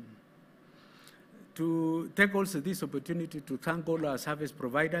conclusion, to take also this opportunity to thank all our service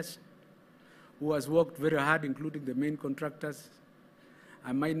providers who has worked very hard, including the main contractors.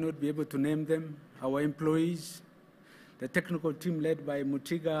 I might not be able to name them, our employees, the technical team led by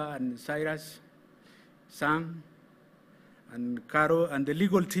Mutiga and Cyrus, Sang, and Caro, and the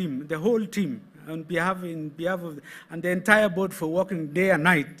legal team, the whole team, in behalf of, and the entire board for working day and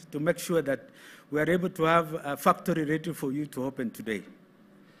night to make sure that we are able to have a factory ready for you to open today.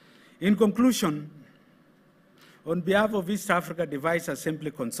 In conclusion, on behalf of East Africa Device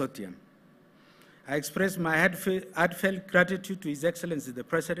Assembly Consortium, I express my heartfelt gratitude to His Excellency the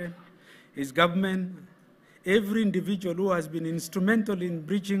President, his government, every individual who has been instrumental in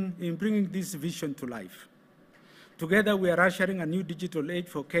bringing this vision to life. Together, we are ushering a new digital age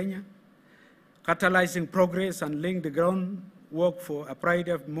for Kenya, catalyzing progress and laying the groundwork for a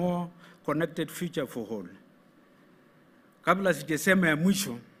brighter, more connected future for all. Kabla sijasema ya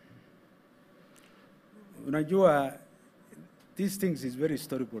mwisho, unajua, these things is very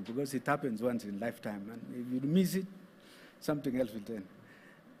historical because it happens once in lifetime, and if you miss it, something else will turn.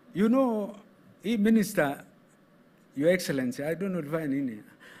 You know, he minister, Your Excellency, I don't know if I nini,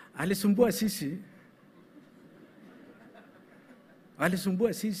 alisumbua sisi,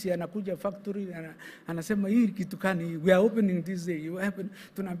 anakuja factory, anasema hii kitu kani, we are opening this day, you happen,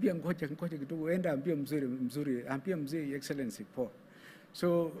 tunaambia ngoja kidogo, enda ambia mzuri, ambia mzee, Excellency, Paul.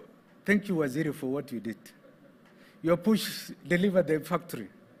 So, thank you, Waziri, for what you did. Your push delivered the factory.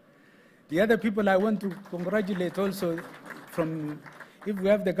 The other people I want to congratulate also from, if we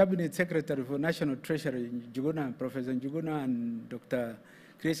have the Cabinet Secretary for National Treasury, Njuguna, Professor Njuguna and Dr.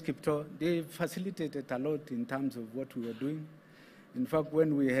 Chris Kipto, they facilitated a lot in terms of what we were doing. In fact,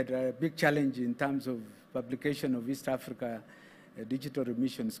 when we had a big challenge in terms of publication of East Africa digital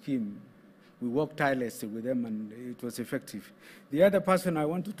remission scheme, we worked tirelessly with them and it was effective. The other person I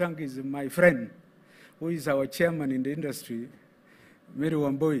want to thank is my friend, who is our chairman in the industry, Mary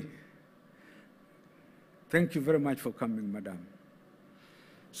Wamboi. Thank you very much for coming, Madam.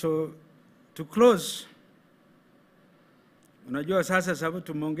 So, to close, unajua sasa sababu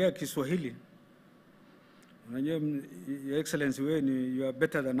tumeongea Kiswahili, unajua, Your Excellency, you are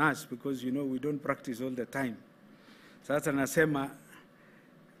better than us because you know we don't practice all the time. Sasa nasema,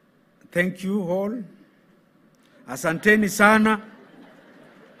 thank you all, asanteni sana,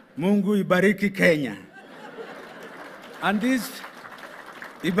 Mungu ibariki Kenya. And this,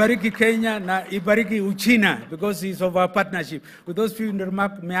 ibariki Kenya na ibariki Uchina, because it's of our partnership. With those few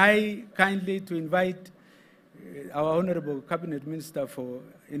remarks, may I kindly to invite our Honorable Cabinet Minister for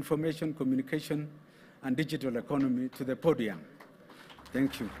Information, Communication, and Digital Economy to the podium.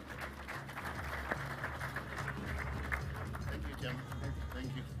 Thank you. Thank you, Chairman.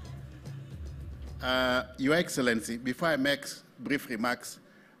 Thank you. Your Excellency, before I make brief remarks,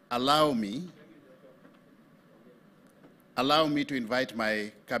 allow me to invite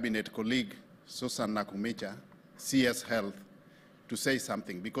my cabinet colleague, Susan Nakumicha, CS Health, to say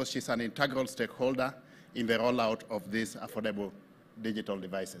something because she's an integral stakeholder in the rollout of these affordable digital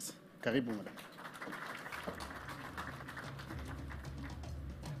devices. Karibu, madam.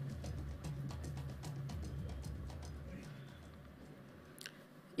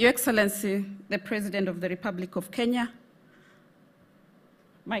 Your Excellency, the President of the Republic of Kenya,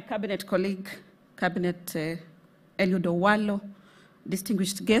 my cabinet colleague, Cabinet Eliud Owalo,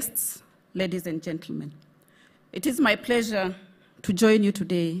 distinguished guests, ladies and gentlemen. It is my pleasure to join you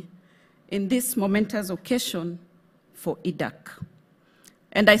today in this momentous occasion for EDAC.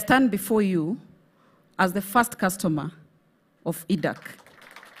 And I stand before you as the first customer of EDAC.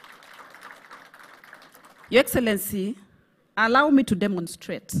 Your Excellency, allow me to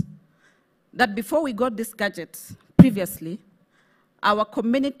demonstrate that before we got this gadget previously, our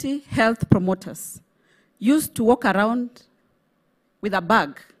community health promoters used to walk around with a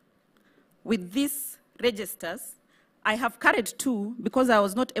bag with these registers. I have carried 2 because I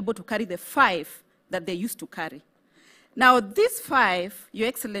was not able to carry the 5 that they used to carry. Now, this 5, Your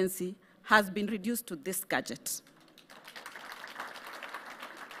Excellency, has been reduced to this gadget.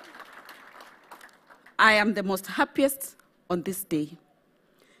 I am the most happiest on this day.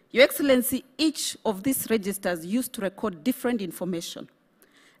 Your Excellency, each of these registers used to record different information.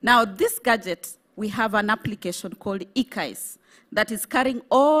 Now, this gadget, we have an application called eKais that is carrying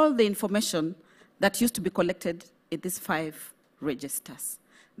all the information that used to be collected in these 5 registers.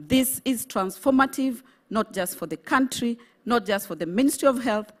 This is transformative, not just for the country, not just for the Ministry of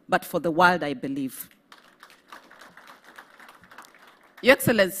Health, but for the world, I believe. Your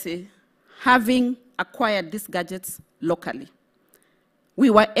Excellency, having acquired these gadgets locally, we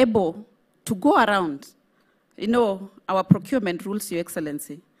were able to go around, you know, our procurement rules, Your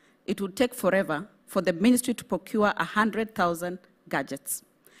Excellency, it would take forever for the ministry to procure 100,000 gadgets.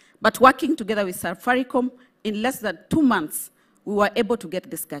 But working together with Safaricom, in less than 2 months, we were able to get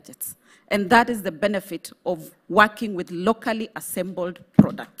these gadgets. And that is the benefit of working with locally assembled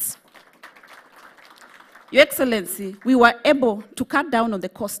products. Your Excellency, we were able to cut down on the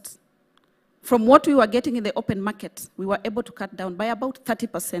costs. From what we were getting in the open market, we were able to cut down by about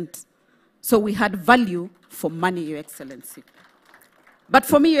 30%. So we had value for money, Your Excellency. But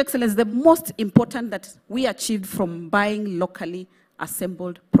for me, Your Excellency, the most important that we achieved from buying locally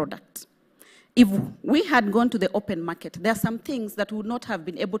assembled products. If we had gone to the open market, there are some things that we would not have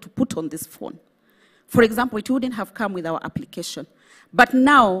been able to put on this phone. For example, it wouldn't have come with our application. But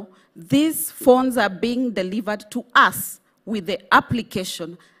now, these phones are being delivered to us with the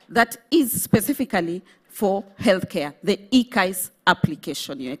application that is specifically for healthcare, the eKai's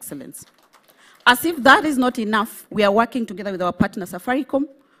application, Your Excellency. As if that is not enough, we are working together with our partner Safaricom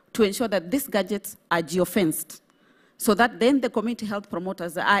to ensure that these gadgets are geofenced, so that then the community health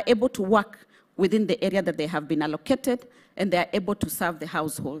promoters are able to work within the area that they have been allocated, and they are able to serve the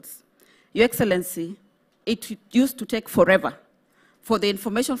households. Your Excellency, it used to take forever for the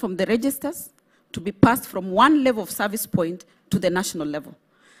information from the registers to be passed from one level of service point to the national level.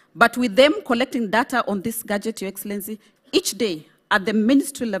 But with them collecting data on this gadget, Your Excellency, each day at the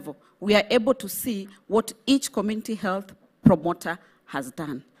ministry level, we are able to see what each community health promoter has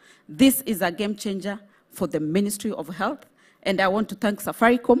done. This is a game changer for the Ministry of Health, and I want to thank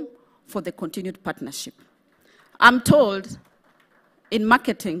Safaricom for the continued partnership. I'm told in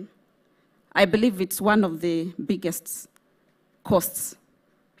marketing, I believe it's one of the biggest costs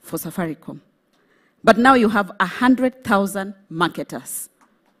for Safaricom. But now you have 100,000 marketers.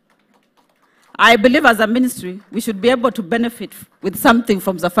 I believe as a ministry, we should be able to benefit with something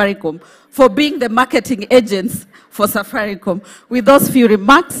from Safaricom for being the marketing agents for Safaricom. With those few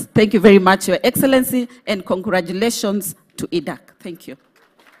remarks, thank you very much, Your Excellency, and congratulations to IDAC. Thank you.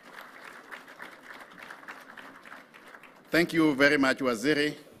 Thank you very much,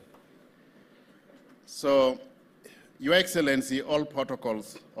 Waziri. So, Your Excellency, all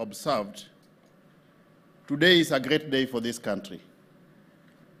protocols observed, today is a great day for this country.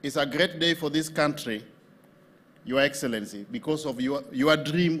 It's a great day for this country, Your Excellency, because of your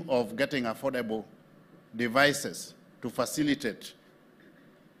dream of getting affordable devices to facilitate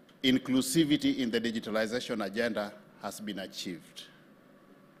inclusivity in the digitalization agenda has been achieved.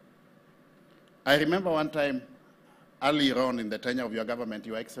 I remember one time earlier on in the tenure of your government,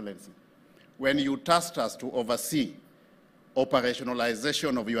 Your Excellency, when you tasked us to oversee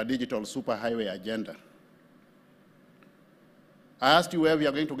operationalization of your digital superhighway agenda. I asked you where we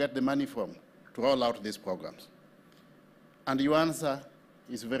are going to get the money from to roll out these programs. And your answer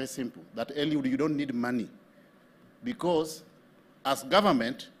is very simple, that Eliud, you don't need money, because as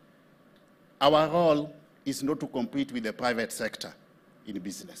government, our role is not to compete with the private sector in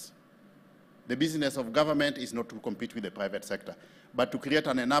business. The business of government is not to compete with the private sector, but to create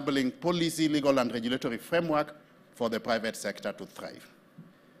an enabling policy, legal, and regulatory framework for the private sector to thrive.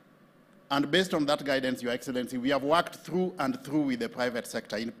 And based on that guidance, Your Excellency, we have worked through and through with the private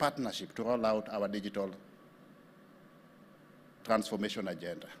sector in partnership to roll out our digital transformation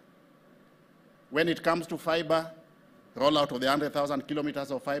agenda. When it comes to fiber, rollout of the 100,000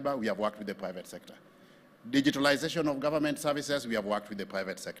 kilometers of fiber, we have worked with the private sector. Digitalization of government services, we have worked with the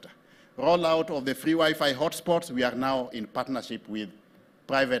private sector. Rollout of the free Wi-Fi hotspots, we are now in partnership with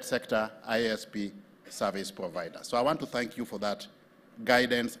private sector ISP service providers. So I want to thank you for that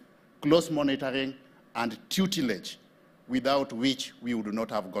guidance, close monitoring, and tutelage, without which we would not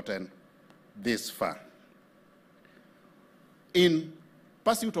have gotten this far. In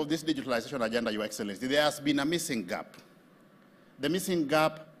pursuit of this digitalization agenda, Your Excellency, there has been a missing gap. The missing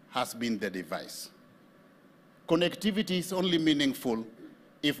gap has been the device. Connectivity is only meaningful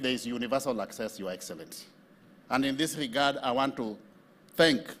if there is universal access, Your Excellency. And in this regard, I want to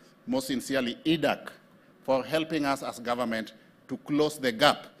thank most sincerely IDAC for helping us as government to close the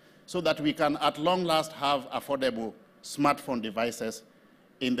gap so that we can at long last have affordable smartphone devices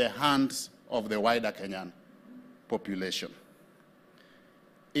in the hands of the wider Kenyan population.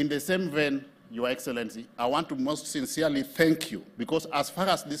 In the same vein, Your Excellency, I want to most sincerely thank you, because as far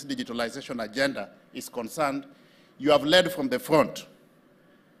as this digitalization agenda is concerned, you have led from the front.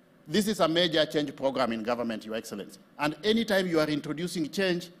 This is a major change program in government, Your Excellency. And anytime you are introducing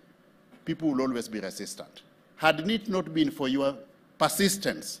change, people will always be resistant. Had it not been for your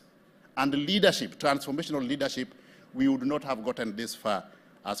persistence and leadership, transformational leadership, we would not have gotten this far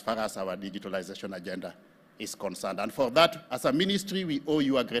as our digitalization agenda is concerned. And for that, as a ministry, we owe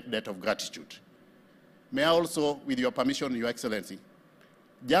you a great debt of gratitude. May I also, with your permission, Your Excellency,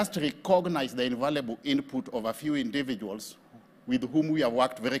 just recognize the invaluable input of a few individuals with whom we have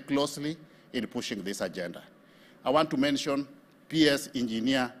worked very closely in pushing this agenda. I want to mention PS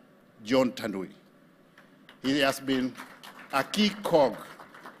Engineer John Tanui. He has been a key cog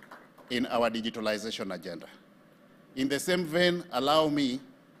in our digitalization agenda. In the same vein, allow me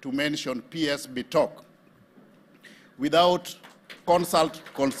to mention PS Bitok. Without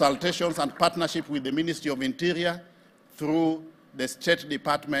consultations and partnership with the Ministry of Interior through the State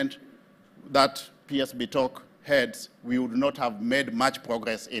Department that PS Bitok heads, we would not have made much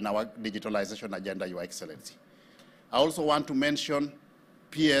progress in our digitalization agenda, Your Excellency. I also want to mention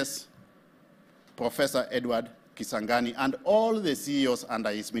PS Professor Edward Kisangani and all the CEOs under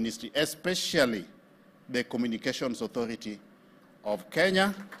his ministry, especially the Communications Authority of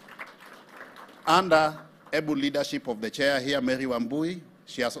Kenya, under able leadership of the chair here, Mary Wambui.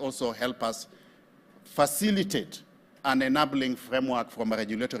 She has also helped us facilitate an enabling framework from a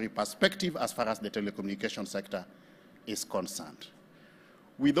regulatory perspective as far as the telecommunication sector is concerned.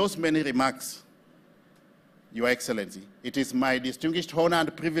 With those many remarks, Your Excellency, it is my distinguished honor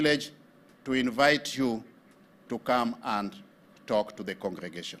and privilege to invite you to come and talk to the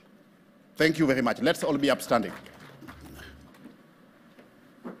congregation. Thank you very much. Let's all be upstanding.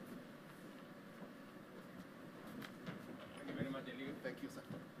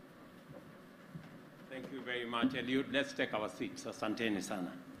 Thank you very much, Eliud. Let's take our seats. Asanteni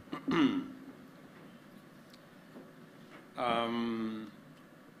sana.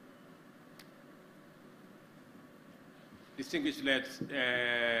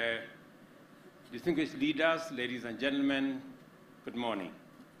 Distinguished leaders, ladies and gentlemen, good morning.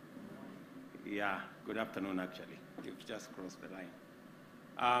 Yeah, good afternoon, actually. You've just crossed the line.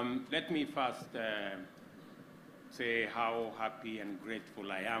 Let me first say how happy and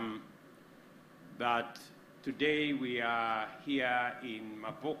grateful I am that today we are here in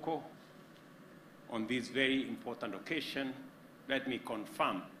Maboko on this very important occasion. Let me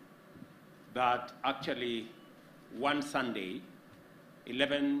confirm that actually one Sunday,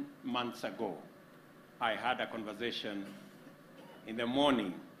 11 months ago, I had a conversation in the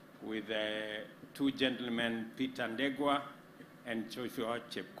morning with two gentlemen, Peter Ndegwa and Joshua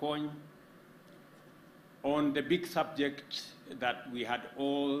Chepkony, on the big subject that we had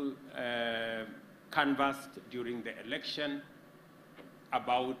all canvassed during the election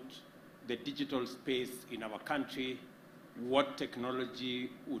about the digital space in our country, what technology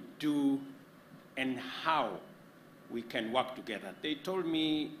would do, and how we can work together. They told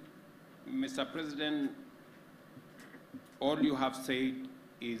me, Mr. President, all you have said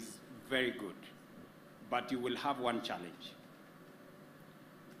is very good, but you will have one challenge,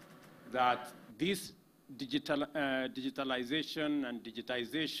 that this digitalization and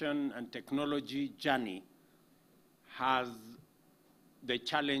digitization and technology journey has the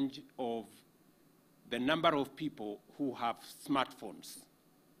challenge of the number of people who have smartphones.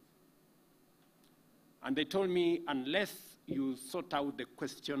 And they told me, unless you sort out the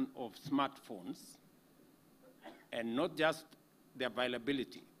question of smartphones, and not just the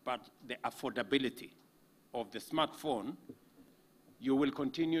availability, but the affordability of the smartphone, you will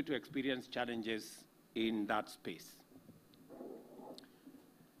continue to experience challenges in that space.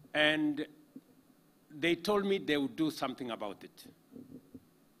 And they told me they would do something about it,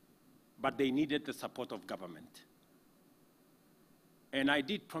 but they needed the support of government. And I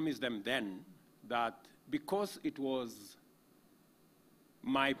did promise them then that because it was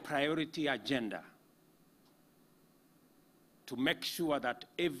my priority agenda to make sure that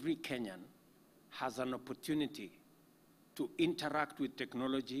every Kenyan has an opportunity to interact with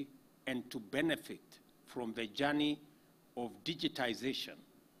technology and to benefit from the journey of digitization,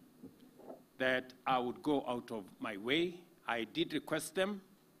 that I would go out of my way. I did request them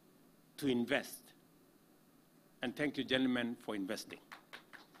to invest. And thank you, gentlemen, for investing.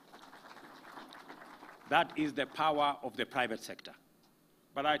 That is the power of the private sector.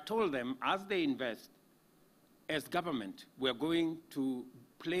 But I told them, as they invest, as government, we're going to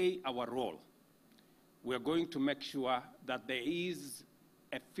play our role. We're going to make sure that there is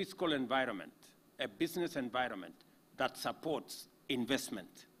a fiscal environment, a business environment that supports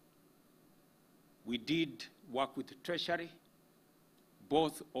investment. We did work with the Treasury,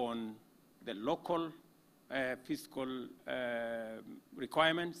 both on the local fiscal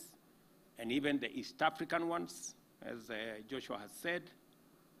requirements and even the East African ones, as Joshua has said.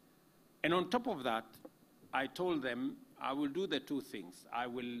 And on top of that, I told them I will do the two things. I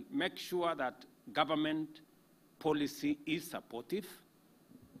will make sure that government policy is supportive,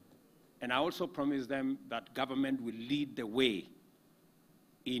 And I also promise them that government will lead the way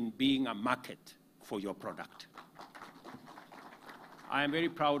in being a market for your product. I am very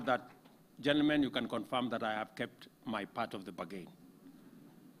proud that, gentlemen, you can confirm that I have kept my part of the bargain.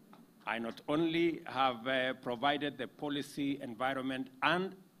 I not only have provided the policy, environment,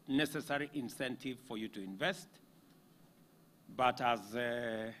 and necessary incentive for you to invest, but as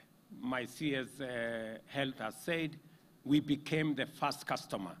my CS Health has said, we became the first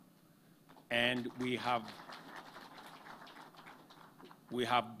customer, and we have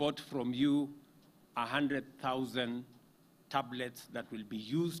bought from you 100,000 tablets that will be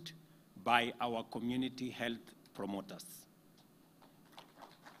used by our community health promoters.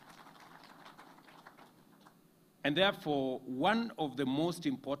 And therefore, one of the most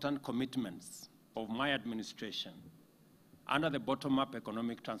important commitments of my administration under the bottom-up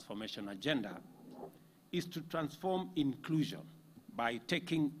economic transformation agenda is to transform inclusion by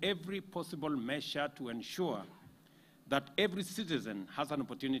taking every possible measure to ensure that every citizen has an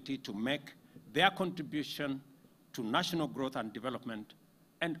opportunity to make their contribution to national growth and development,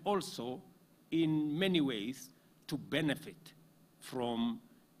 and also, in many ways, to benefit from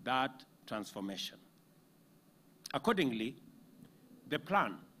that transformation. Accordingly, the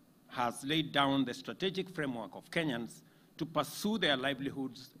plan has laid down the strategic framework of Kenyans to pursue their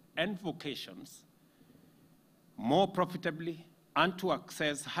livelihoods and vocations more profitably and to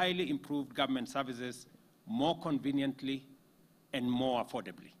access highly improved government services more conveniently and more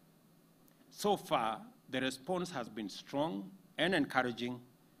affordably. So far, the response has been strong and encouraging.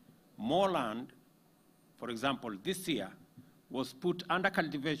 More land, for example, this year, was put under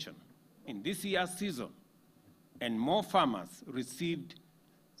cultivation in this year's season, and more farmers received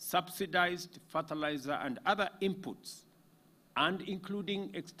subsidized fertilizer and other inputs, and including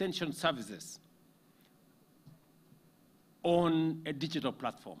extension services on a digital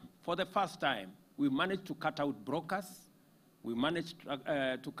platform. For the first time, we managed to cut out brokers. We managed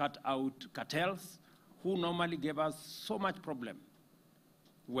to cut out cartels who normally gave us so much problem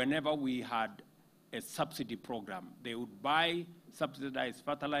whenever we had a subsidy program. They would buy subsidized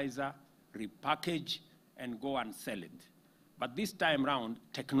fertilizer, repackage, and go and sell it. But this time round,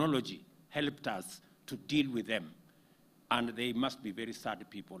 technology helped us to deal with them. And they must be very sad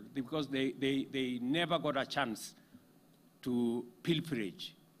people because they never got a chance to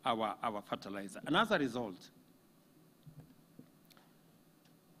pilferage our fertilizer. And as a result,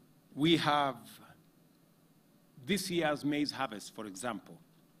 we have this year's maize harvest, for example,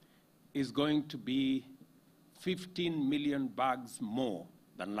 is going to be 15 million bags more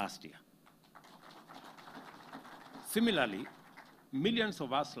than last year. Similarly, millions of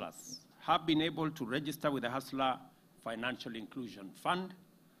hustlers have been able to register with the Hustler Financial Inclusion Fund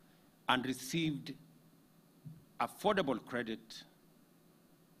and received affordable credit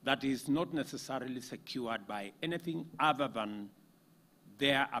that is not necessarily secured by anything other than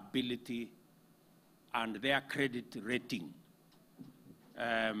their ability and their credit rating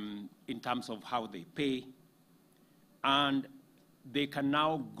in terms of how they pay. And they can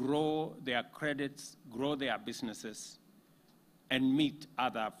now grow their credits, grow their businesses, and meet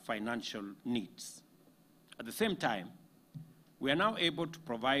other financial needs. At the same time, we are now able to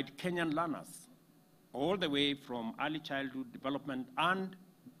provide Kenyan learners all the way from early childhood development and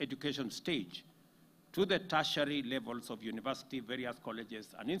education stage to the tertiary levels of university, various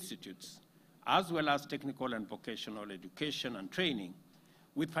colleges and institutes, as well as technical and vocational education and training,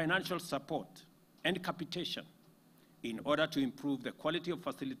 with financial support and capitation in order to improve the quality of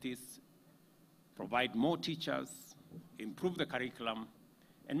facilities, provide more teachers, improve the curriculum,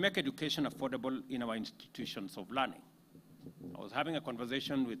 and make education affordable in our institutions of learning. I was having a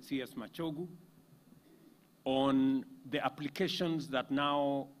conversation with CS Machogu on the applications that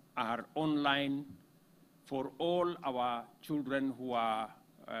now are online for all our children who are,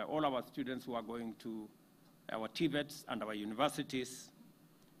 all our students who are going to our TVETs and our universities.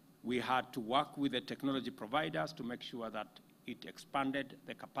 We had to work with the technology providers to make sure that it expanded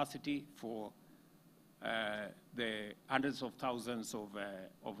the capacity for the hundreds of thousands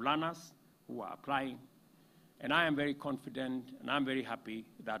of learners who are applying. And I am very confident and I'm very happy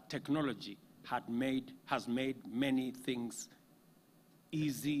that technology has made many things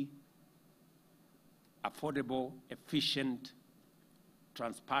easy, affordable, efficient,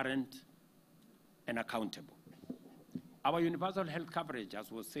 transparent, and accountable. Our universal health coverage,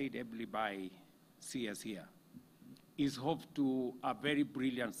 as was said ably by CS here, is off to a very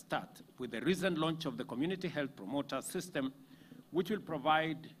brilliant start with the recent launch of the community health promoter system, which will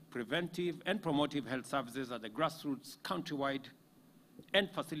provide preventive and promotive health services at the grassroots countrywide and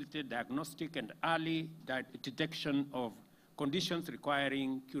facilitate diagnostic and early detection of conditions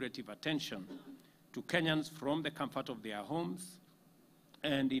requiring curative attention to Kenyans from the comfort of their homes,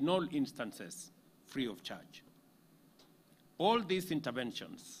 and in all instances, free of charge. All these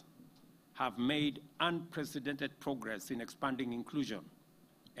interventions have made unprecedented progress in expanding inclusion,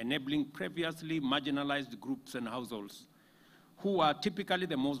 enabling previously marginalized groups and households who are typically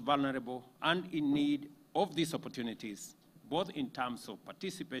the most vulnerable and in need of these opportunities, both in terms of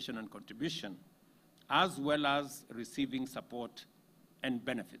participation and contribution, as well as receiving support and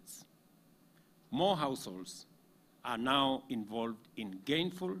benefits. More households are now involved in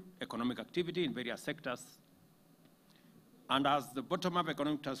gainful economic activity in various sectors. And as the bottom-up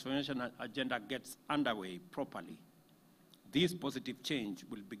economic transformation agenda gets underway properly, this positive change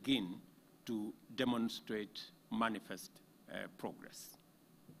will begin to demonstrate manifest progress.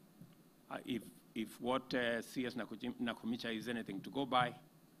 If what CS Nakumicha is anything to go by,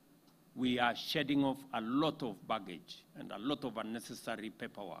 we are shedding off a lot of baggage and a lot of unnecessary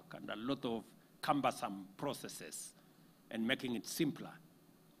paperwork and a lot of cumbersome processes and making it simpler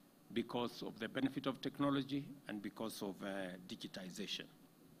because of the benefit of technology and because of digitization.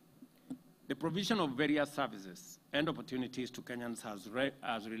 The provision of various services and opportunities to Kenyans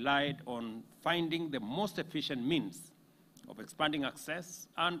has relied on finding the most efficient means of expanding access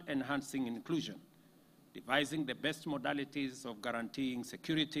and enhancing inclusion, devising the best modalities of guaranteeing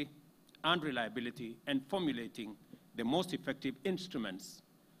security and reliability, and formulating the most effective instruments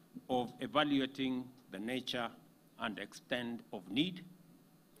of evaluating the nature and extent of need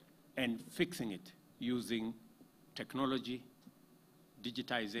and fixing it using technology,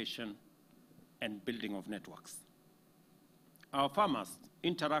 digitization, and building of networks. Our farmers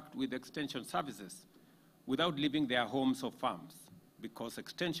interact with extension services without leaving their homes or farms because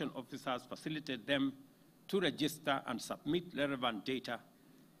extension officers facilitate them to register and submit relevant data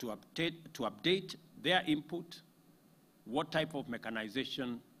to update their input, what type of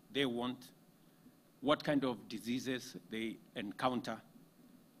mechanization they want, what kind of diseases they encounter,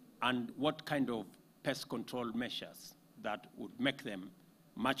 and what kind of pest control measures that would make them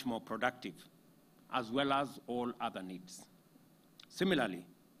much more productive, as well as all other needs. Similarly,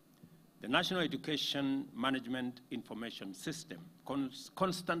 the National Education Management Information System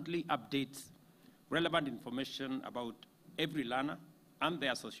constantly updates relevant information about every learner and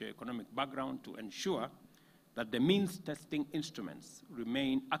their socioeconomic background to ensure that the means testing instruments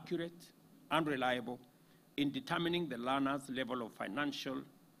remain accurate and reliable in determining the learner's level of financial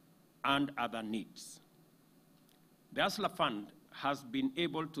and other needs. The Hustler Fund has been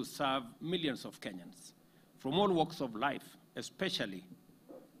able to serve millions of Kenyans from all walks of life, especially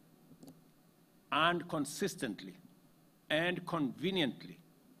and consistently and conveniently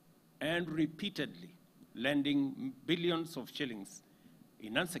and repeatedly, lending billions of shillings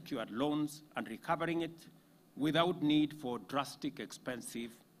in unsecured loans and recovering it without need for drastic,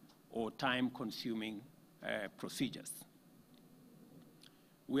 expensive, or time-consuming procedures.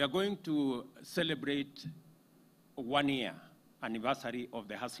 We are going to celebrate 1 year anniversary of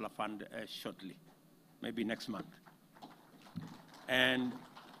the Hustler Fund shortly, maybe next month. And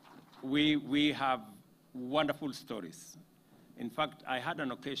we have wonderful stories. In fact, I had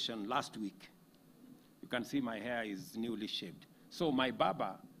an occasion last week. You can see my hair is newly shaved. So my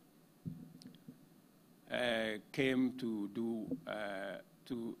barber came to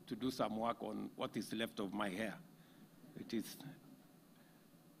do some work on what is left of my hair.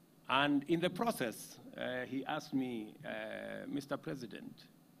 And in the process, he asked me, Mr. President,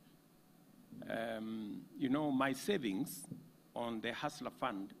 you know, my savings on the Hustler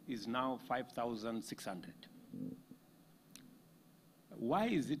Fund is now 5,600. Why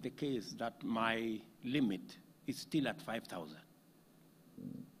is it the case that my limit is still at 5,000?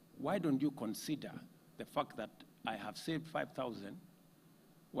 Why don't you consider the fact that I have saved 5,000?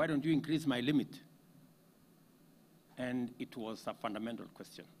 Why don't you increase my limit? And it was a fundamental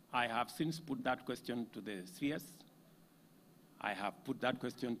question. I have since put that question to the CS. I have put that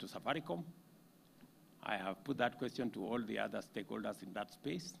question to Safaricom. I have put that question to all the other stakeholders in that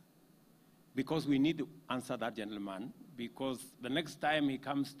space, because we need to answer that gentleman, because the next time he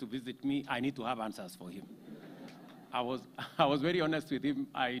comes to visit me, I need to have answers for him. I was very honest with him.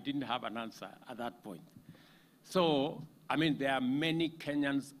 I didn't have an answer at that point. So, I mean, there are many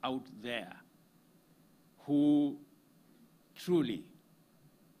Kenyans out there who truly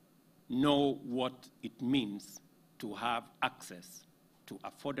know what it means to have access to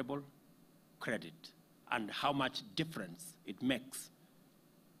affordable credit and how much difference it makes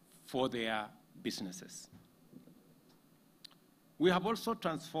for their businesses. We have also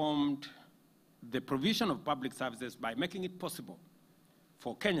transformed the provision of public services by making it possible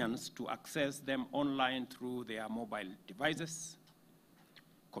for Kenyans to access them online through their mobile devices.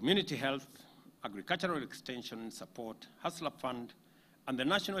 Community health, agricultural extension support, Hustler Fund, and the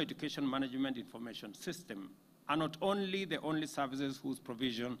National Education Management Information System are not only the only services whose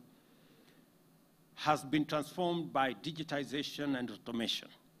provision has been transformed by digitization and automation.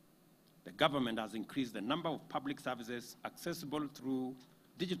 The government has increased the number of public services accessible through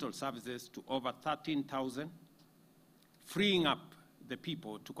digital services to over 13,000, freeing up the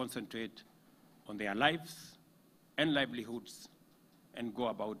people to concentrate on their lives and livelihoods and go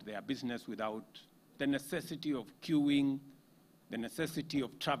about their business without the necessity of queuing, the necessity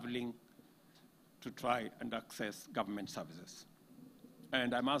of traveling to try and access government services.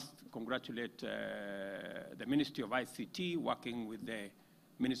 And I must congratulate the Ministry of ICT working with the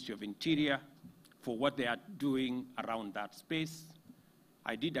Ministry of Interior for what they are doing around that space.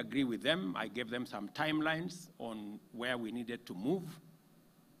 I did agree with them. I gave them some timelines on where we needed to move.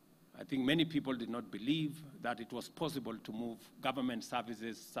 I think many people did not believe that it was possible to move government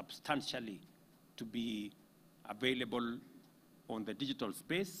services substantially to be available on the digital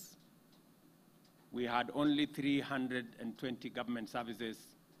space. We had only 320 government services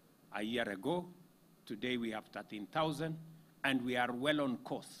a year ago. Today we have 13,000, and we are well on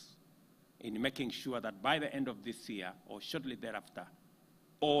course in making sure that by the end of this year or shortly thereafter,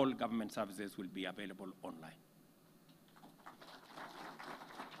 all government services will be available online.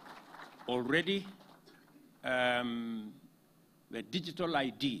 Already, the digital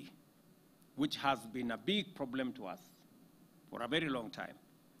ID, which has been a big problem to us for a very long time,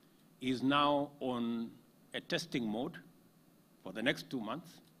 is now on a testing mode for the next 2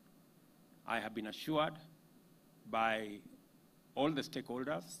 months. I have been assured by all the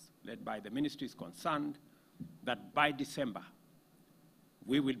stakeholders, led by the ministries concerned, that by December,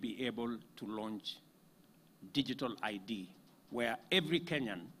 we will be able to launch digital ID, where every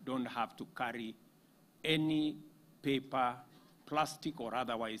Kenyan don't have to carry any paper, plastic or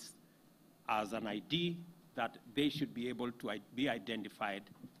otherwise, as an ID, that they should be able to be identified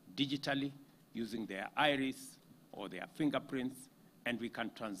digitally using their iris or their fingerprints, and we can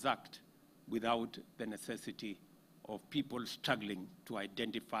transact without the necessity of people struggling to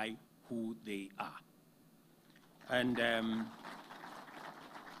identify who they are. And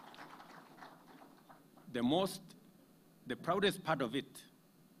the proudest part of it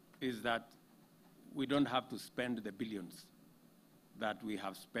is that we don't have to spend the billions that we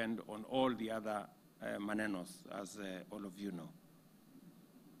have spent on all the other manenos, as all of you know.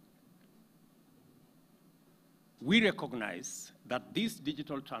 We recognize that this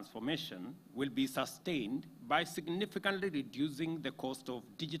digital transformation will be sustained by significantly reducing the cost of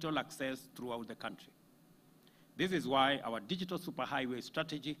digital access throughout the country. This is why our digital superhighway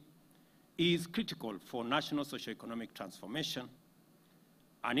strategy is critical for national socioeconomic transformation.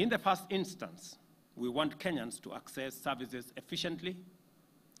 And in the first instance, we want Kenyans to access services efficiently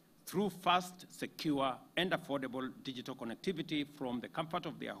through fast, secure, and affordable digital connectivity from the comfort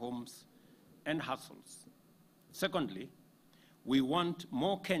of their homes and hustles. Secondly, we want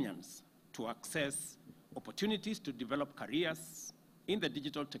more Kenyans to access opportunities to develop careers in the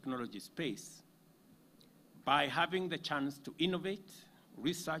digital technology space by having the chance to innovate,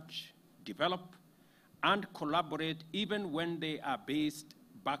 research, develop, and collaborate even when they are based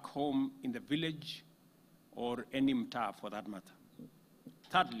back home in the village or any mtaa for that matter.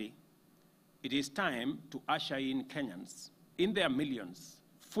 Thirdly, it is time to usher in Kenyans in their millions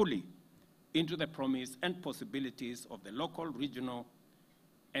fully into the promise and possibilities of the local, regional,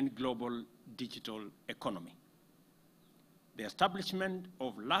 and global digital economy. The establishment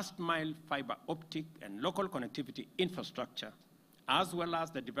of last-mile fiber optic and local connectivity infrastructure, as well as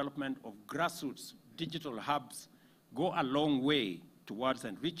the development of grassroots digital hubs, go a long way towards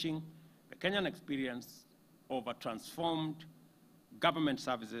enriching the Kenyan experience of a transformed government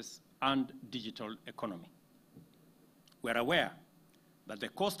services and digital economy. We're aware that the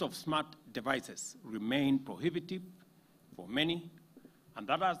cost of smart devices remain prohibitive for many, and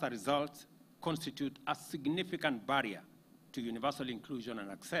that as a result constitute a significant barrier to universal inclusion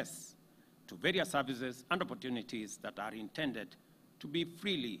and access to various services and opportunities that are intended to be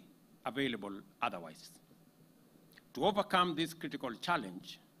freely available otherwise. To overcome this critical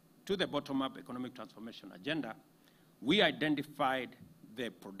challenge to the bottom-up economic transformation agenda, we identified the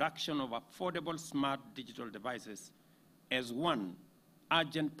production of affordable smart digital devices as one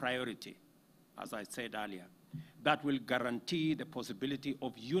urgent priority, as I said earlier, that will guarantee the possibility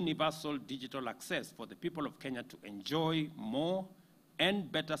of universal digital access for the people of Kenya to enjoy more and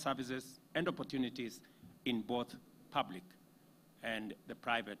better services and opportunities in both public and the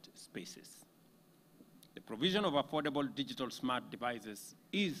private spaces. The provision of affordable digital smart devices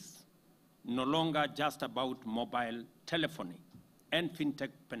is no longer just about mobile telephony and fintech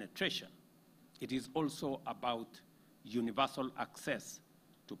penetration. It is also about universal access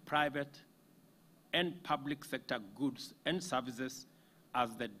to private and public sector goods and services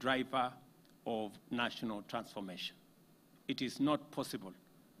as the driver of national transformation. It is not possible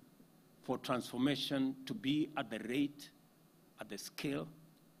for transformation to be at the rate, at the scale,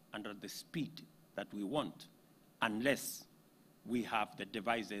 and at the speed that we want unless we have the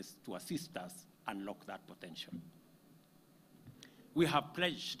devices to assist us unlock that potential. We have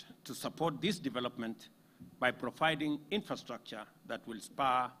pledged to support this development by providing infrastructure that will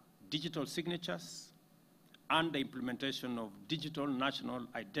spur digital signatures and the implementation of digital national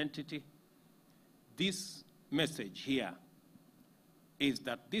identity. This message here is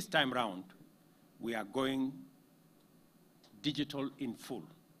that this time round, we are going digital in full,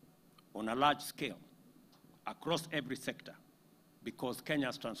 on a large scale, across every sector, because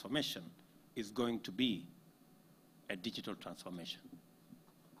Kenya's transformation is going to be a digital transformation.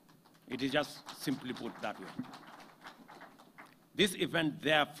 It is just simply put that way. This event,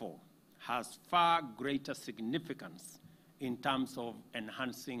 therefore, has far greater significance in terms of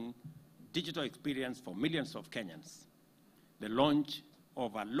enhancing digital experience for millions of Kenyans. The launch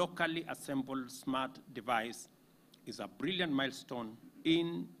of a locally assembled smart device is a brilliant milestone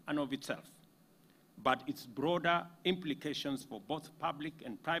in and of itself, but its broader implications for both public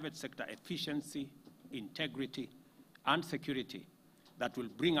and private sector efficiency, integrity, and security that will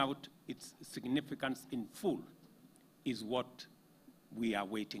bring out its significance in full is what we are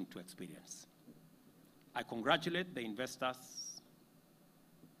waiting to experience. I congratulate the investors,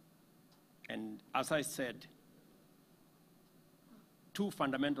 and as I said, two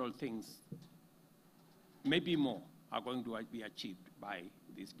fundamental things, maybe more, are going to be achieved by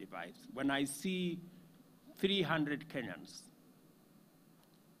this device. When I see 300 Kenyans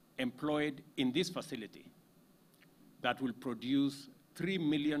employed in this facility that will produce 3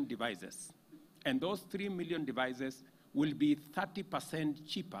 million devices, and those 3 million devices will be 30%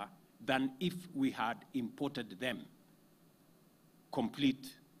 cheaper than if we had imported them complete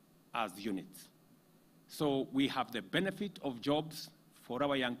as units. So we have the benefit of jobs for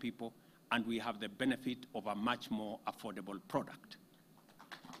our young people, and we have the benefit of a much more affordable product.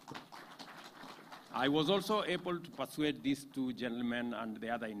 I was also able to persuade these two gentlemen and the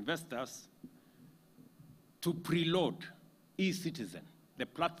other investors to preload eCitizen, the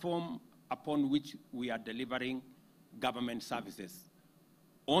platform upon which we are delivering government services,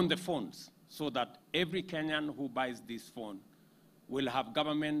 on the phones, so that every Kenyan who buys this phone will have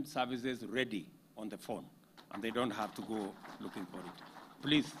government services ready on the phone, and they don't have to go looking for it.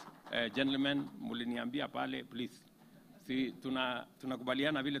 Please, gentlemen, muliniambia pale, please. Si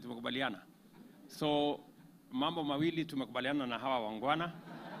tunakubaliana vile tumekubaliana. So mambo mawili tumekubaliana na hawa wangwana.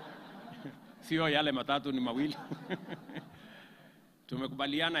 Sio yale matatu, ni mawili.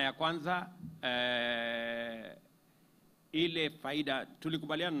 Tumekubaliana ya kwanza, ile faida,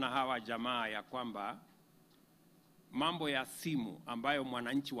 tulikubaliana na hawa jamaa ya kwamba mambo ya simu ambayo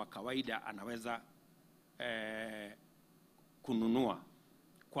mwananchi wa kawaida anaweza kununua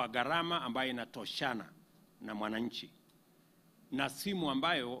kwa gharama ambayo inatoshana na mwananchi, na simu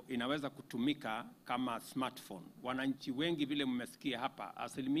ambayo inaweza kutumika kama smartphone. Wananchi wengi vile mmesikia hapa,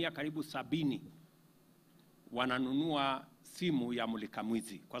 asilimia karibu 70 wananunua simu ya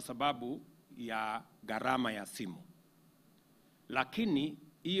mulikamwizi kwa sababu ya gharama ya simu. Lakini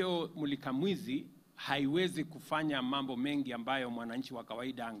hiyo mulikamwizi haiwezi kufanya mambo mengi ambayo mwananchi wa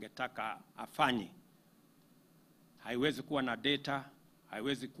kawaida angetaka afanye. Haiwezi kuwa na data,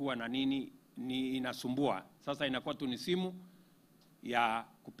 haiwezi kuwa na nini, ni inasumbua. Sasa inakuwa tu ni simu ya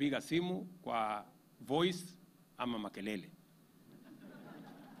kupiga simu kwa voice ama makelele.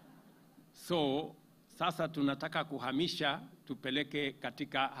 So sasa tunataka kuhamisha, tupeleke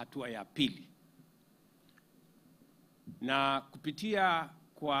katika hatua ya pili. Na kupitia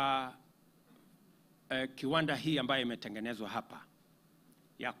kwa kiwanda hii ambayo imetengenezwa hapa,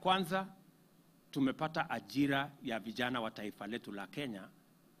 ya kwanza tumepata ajira ya vijana wa taifa letu la Kenya,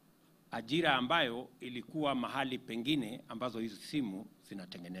 ajira ambayo ilikuwa mahali pengine ambazo hizi simu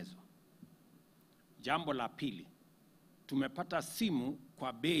zinatengenezwa. Jambo la pili, tumepata simu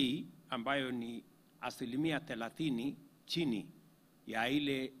kwa bei ambayo ni 30% chini ya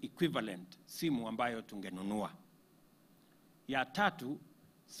ile equivalent simu ambayo tungenunua. Ya tatu,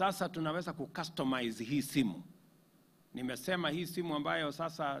 sasa tunaweza kucustomize hii simu. Nimesema hii simu ambayo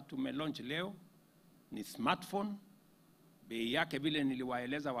sasa tumelaunch leo ni smartphone. Bei yake vile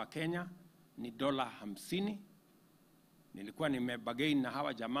niliwaeleza wa Kenya ni $50. Nilikuwa nimebagain na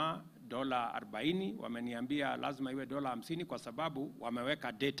hawa jamaa dola 40, wameniambia lazima iwe dola 50 kwa sababu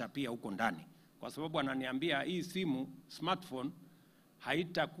wameweka data pia huko ndani. Kwa sababu wananiambia hii simu smartphone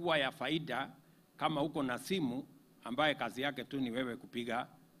haitakuwa ya faida kama uko na simu ambaye kazi yake tu ni wewe kupiga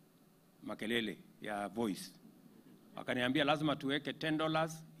makelele ya voice. Wakaniambia lazima tuweke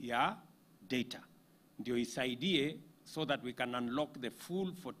 $10 ya data ndio isaidie, so that we can unlock the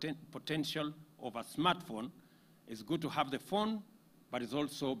full potential of a smartphone. It's good to have the phone, but it's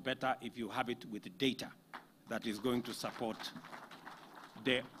also better if you have it with data that is going to support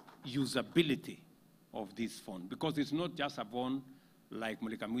the usability of this phone, because it's not just a phone like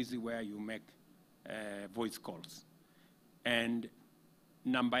Mulikamwizi where you make voice calls. And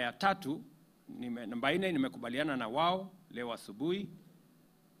namba ya 3, namba 4 nimekubaliana na wao leo asubuhi,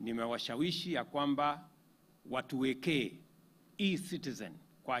 nimewashawishi ya kwamba watuwekee e-citizen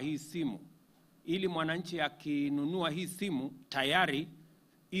kwa hii simu, ili mwananchi akinunua hii simu tayari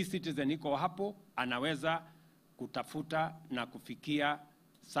e-citizen iko hapo, anaweza kutafuta na kufikia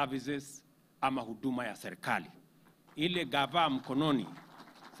services ama huduma ya serikali. Ile gava mkononi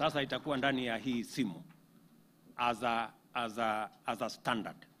sasa itakuwa ndani ya hii simu as a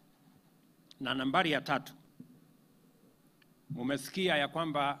standard. Na nambari ya 3, mumesikia ya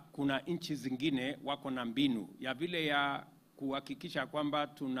kwamba kuna nchi zingine wako na mbinu ya vile ya kuhakikisha kwamba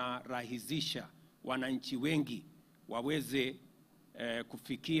tunarahisisha wananchi wengi waweze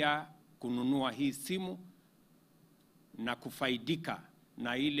kufikia kununua hii simu na kufaidika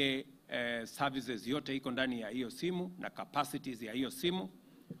na ile services yote iko ndani ya hiyo simu na capacities ya hiyo simu.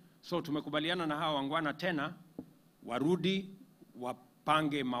 So tumekubaliana na hawa wangwana tena warudi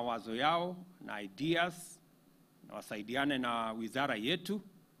wapange mawazo yao na ideas na wasaidiane na wizara yetu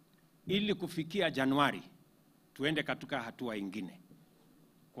ili kufikia Januari tuende katika hatua ingine.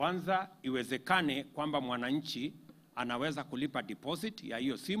 Kwanza iwezekane kwamba mwananchi anaweza kulipa deposit ya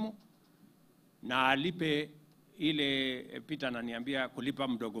hiyo simu na alipe ile Peter ananiambia kulipa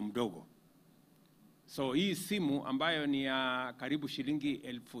mdogo mdogo. So hii simu ambayo ni ya karibu shilingi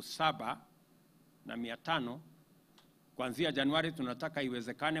 7,500 kuanzia Januari tunataka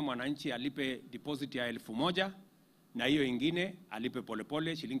iwezekane mwananchi alipe deposit ya 1,000 na hiyo ingine alipe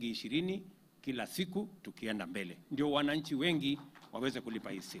polepole shilingi 20 kila siku tukienda mbele. Ndio wananchi wengi waweze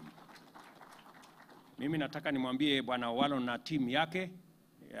kulipa hii simu. Mimi nataka nimwambie Bwana Owalo na timu yake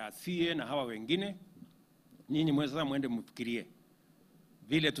ya CA na hawa wengine, nyinyi mweza mwende mfikirie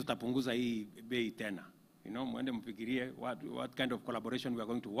vile tutapunguza hii bei tena. Mwende mfikirie what kind of collaboration we are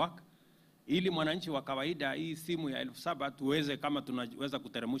going to work, ili mwananchi wa kawaida hii simu ya 7,000 tuweze, kama tunaweza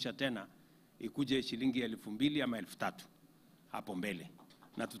kuteremusha tena ikuje shilingi 2,000 ama 3,000 hapo mbele,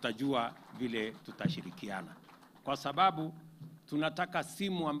 na tutajua vile tutashirikiana, kwa sababu tunataka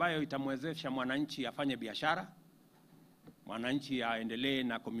simu ambayo itamwezesha mwananchi afanye biashara, mwananchi aendelee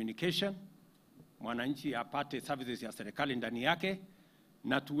na communication, mwananchi apate services ya serikali ndani yake,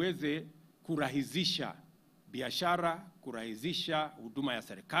 na tuweze kurahisisha biashara, kurahisisha huduma ya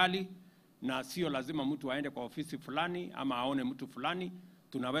serikali, na sio lazima mtu aende kwa ofisi fulani ama aone mtu fulani.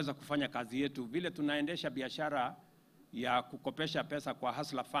 Tunaweza kufanya kazi yetu vile tunaendesha biashara ya kukopesha pesa kwa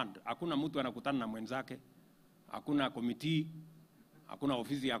Hustler Fund. Hakuna mtu anakutana na mwenzake, hakuna committee, hakuna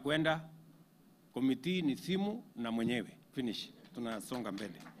ofisi ya kwenda. Committee ni simu na mwenyewe. Finish. Tunasonga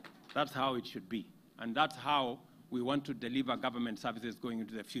mbele. That's how it should be. And that's how we want to deliver government services going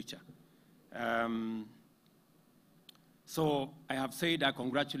into the future. So I have said I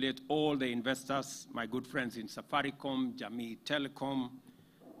congratulate all the investors, my good friends in Safaricom, Jamii Telecom,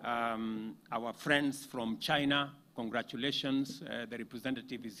 our friends from China. Congratulations, the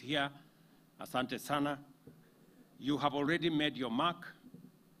representative is here. Asante sana. You have already made your mark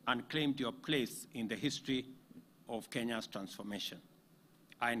and claimed your place in the history of Kenya's transformation.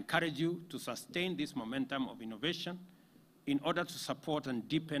 I encourage you to sustain this momentum of innovation in order to support and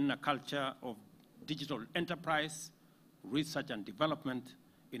deepen a culture of digital enterprise, research and development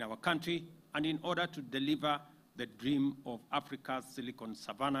in our country, and in order to deliver the dream of Africa's Silicon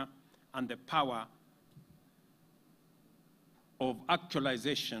Savannah and the power of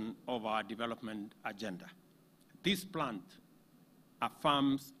actualization of our development agenda. This plant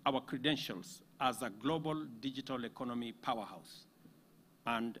affirms our credentials as a global digital economy powerhouse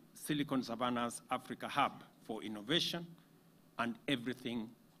and Silicon Savannah's Africa hub for innovation and everything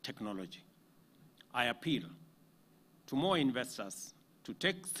technology. I appeal to more investors to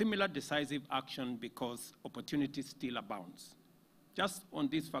take similar decisive action because opportunity still abounds. Just on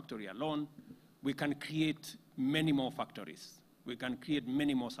this factory alone, we can create many more factories. We can create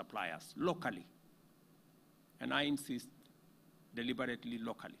many more suppliers locally. And I insist, deliberately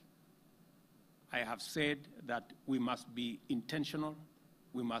locally. I have said that we must be intentional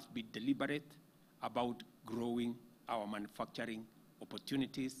we must be deliberate about growing our manufacturing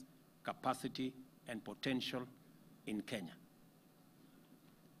opportunities, capacity, and potential in Kenya.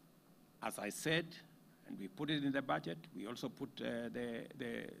 As I said, and we put it in the budget, we also put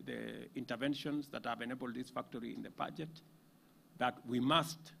the interventions that have enabled this factory in the budget, that we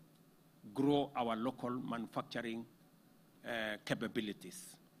must grow our local manufacturing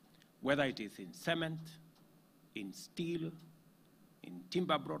capabilities, whether it is in cement, in steel, in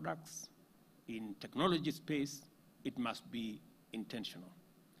timber products, in technology space, it must be intentional.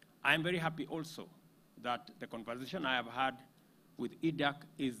 I am very happy also that the conversation I have had with IDAC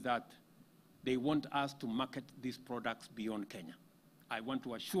is that they want us to market these products beyond Kenya. I want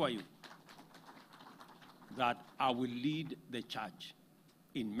to assure you that I will lead the charge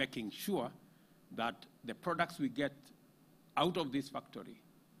in making sure that the products we get out of this factory,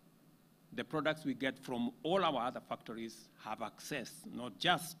 the products we get from all our other factories, have access not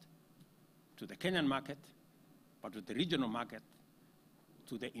just to the Kenyan market, but to the regional market,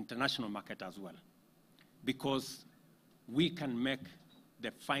 to the international market as well. Because we can make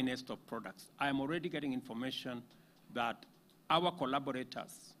the finest of products. I am already getting information that our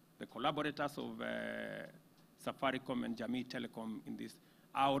collaborators, the collaborators of Safaricom and Jamii Telecom in this,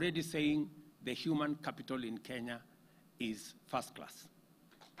 are already saying the human capital in Kenya is first class.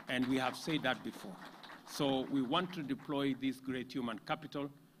 And we have said that before. So we want to deploy this great human capital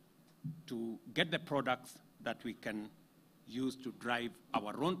to get the products that we can use to drive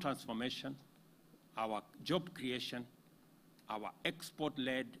our own transformation, our job creation, our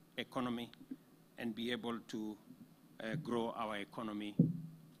export-led economy, and be able to grow our economy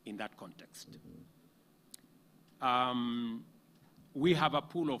in that context. We have a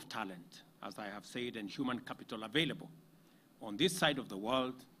pool of talent, as I have said, and human capital available on this side of the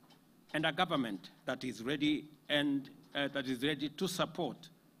world, and a government that is ready and that is ready to support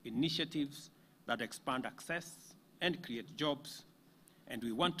initiatives that expand access and create jobs. And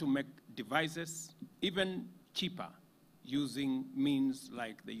we want to make devices even cheaper using means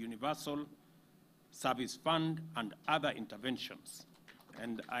like the Universal Service Fund and other interventions.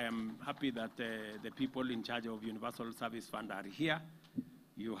 And I am happy that the people in charge of Universal Service Fund are here.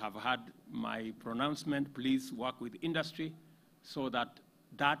 You have heard my pronouncement. Please work with industry so that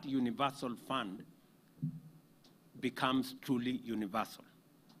that universal fund becomes truly universal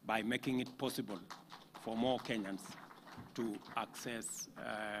by making it possible for more Kenyans to access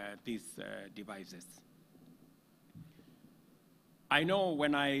these devices. I know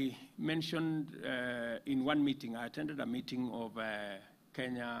when I mentioned in one meeting, I attended a meeting of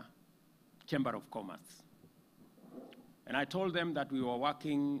Kenya Chamber of Commerce. And I told them that we were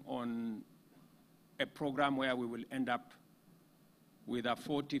working on a program where we will end up with a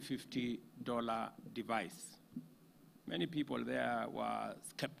 $40, $50 device. Many people there were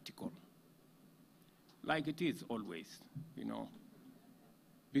skeptical, like it is always, you know,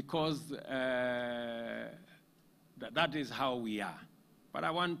 because that is how we are. But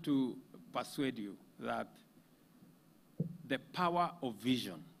I want to persuade you that the power of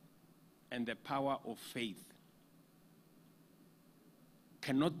vision and the power of faith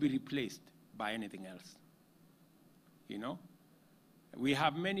cannot be replaced by anything else. You know, we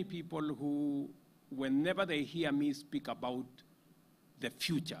have many people who, whenever they hear me speak about the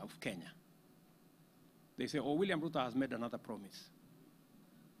future of Kenya, they say, oh, William Ruto has made another promise.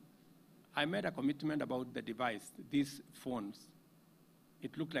 I made a commitment about the device, these phones.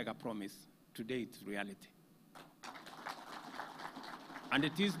 It looked like a promise. Today it's reality. And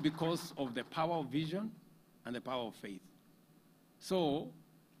it is because of the power of vision and the power of faith. So,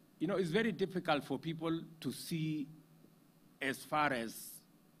 you know, it's very difficult for people to see as far as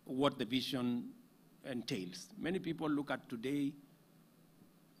what the vision entails. Many people look at today,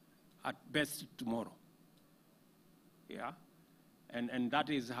 at best tomorrow. Yeah? And that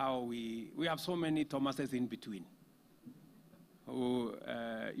is how we have so many Thomases in between. Who,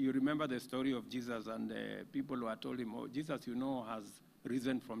 you remember the story of Jesus and the people who had told him, oh, Jesus, you know, has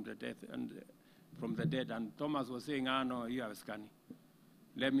risen from the death and from the dead. And Thomas was saying, ah, no, you have scani.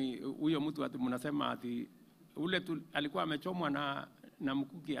 Let me, huyo mtu ati munasema ati ule tu alikuwa amechomwa na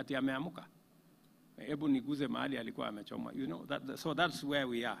mkuki ati ameamuka. Ebu niguze mahali alikuwa amechomwa. You know, so that's where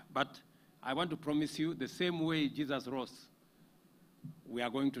we are. But I want to promise you, the same way Jesus rose, we are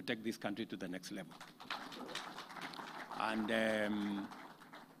going to take this country to the next level. And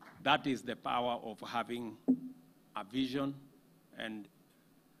that is the power of having a vision and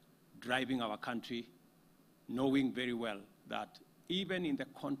driving our country, knowing very well that even in the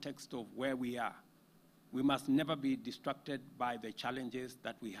context of where we are, we must never be distracted by the challenges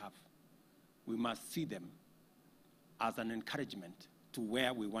that we have. We must see them as an encouragement to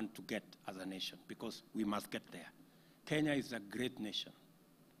where we want to get as a nation, because we must get there. Kenya is a great nation.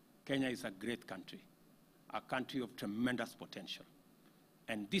 Kenya is a great country, a country of tremendous potential.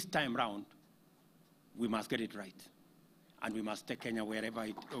 And this time round, we must get it right. And we must take Kenya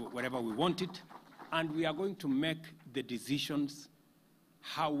wherever we want it. And we are going to make the decisions,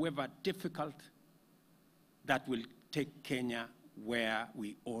 however difficult, that will take Kenya where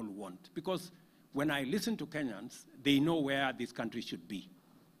we all want. Because when I listen to Kenyans, they know where this country should be.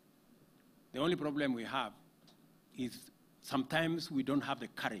 The only problem we have is sometimes we don't have the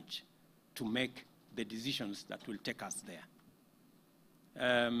courage to make the decisions that will take us there.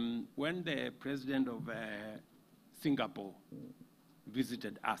 When the president of Singapore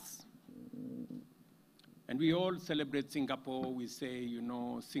visited us, and we all celebrate Singapore, we say, you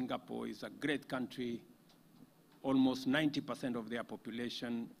know, Singapore is a great country, almost 90% of their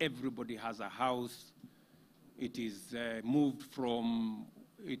population, everybody has a house. It is moved from,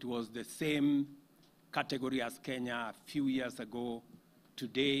 it was the same category as Kenya a few years ago.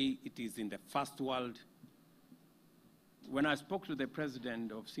 Today, it is in the first world. When I spoke to the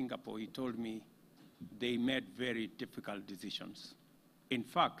president of Singapore, he told me they made very difficult decisions. In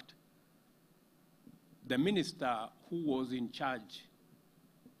fact, the minister who was in charge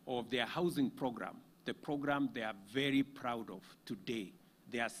of their housing program, the program they are very proud of today,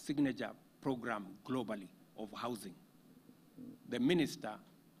 their signature program globally of housing, the minister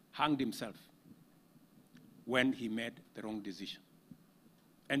hanged himself when he made the wrong decision.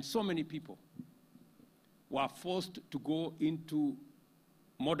 And so many people were forced to go into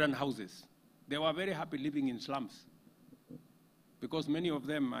modern houses. They were very happy living in slums, because many of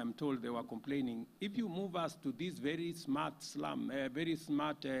them, I'm told, they were complaining, if you move us to these very smart slum, very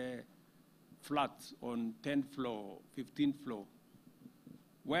smart flats on 10th floor, 15th floor,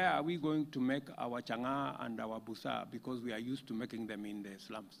 where are we going to make our changa and our busa, because we are used to making them in the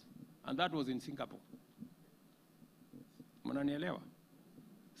slums? And that was in Singapore. Mnanielewa?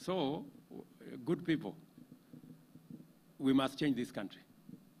 So, good people, we must change this country.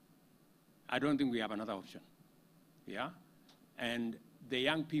 I don't think we have another option. Yeah? And the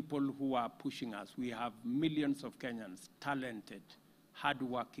young people who are pushing us, we have millions of Kenyans, talented,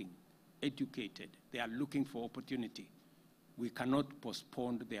 hardworking, educated. They are looking for opportunity. We cannot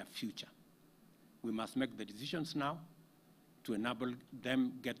postpone their future. We must make the decisions now to enable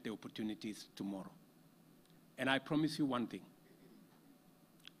them get the opportunities tomorrow. And I promise you one thing.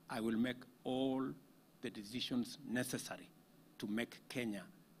 I will make all the decisions necessary to make Kenya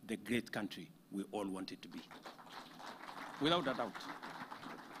the great country we all want it to be. Without a doubt.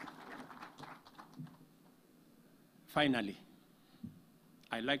 Finally,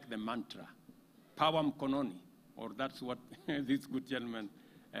 I like the mantra, power mkononi, or that's what this good gentleman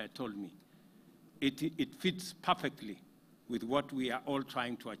told me. It fits perfectly with what we are all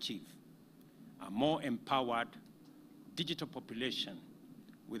trying to achieve, a more empowered digital population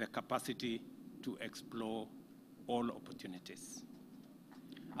with a capacity to explore all opportunities.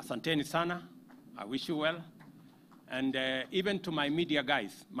 Asanteni sana, I wish you well. And even to my media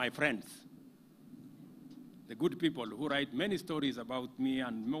guys, my friends, the good people who write many stories about me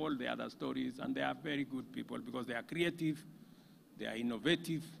and all the other stories, and they are very good people because they are creative, they are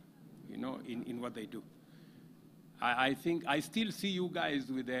innovative, you know, in what they do. I think I still see you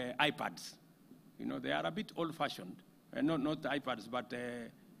guys with the iPads. You know, they are a bit old-fashioned. Not iPads, but,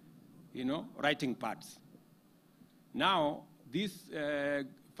 you know, writing pads. Now, this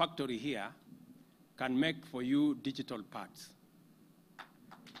factory here can make for you digital pads.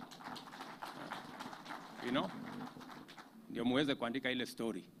 You know? Ndio muweze kuandika ile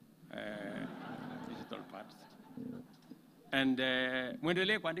story. Digital pads. And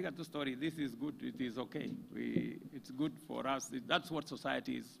muendelee kuandika tu story. This is good. It is okay. It's good for us. That's what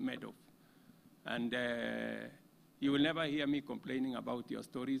society is made of. And you will never hear me complaining about your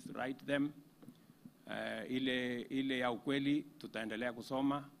stories. Write them. Ile ya ukweli tutaendelea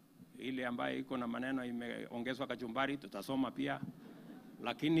kusoma. Ile ambayo iko na maneno imeongezwa kachumbari tutasoma pia.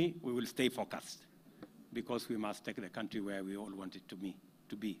 Lakini we will stay focused because we must take the country where we all want it to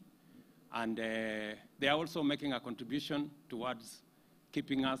be. And they are also making a contribution towards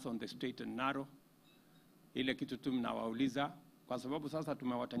keeping us on the straight and narrow. Ile kitu tu mnawauliza, kwa sababu sasa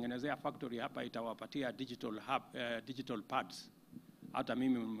tumewatengenezea factory hapa itawapatia digital pads. Hata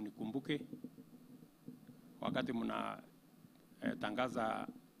mimi mnikumbuke wakati mna tangaza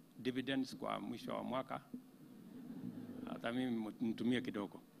dividends kwa mwisho wa mwaka. Hata mimi mtumie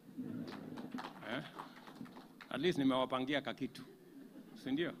kidogo. At least nimewapangia kakitu.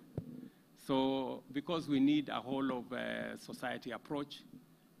 Si ndio? So, because we need a whole of society approach,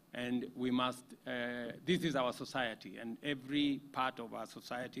 And we must, this is our society, and every part of our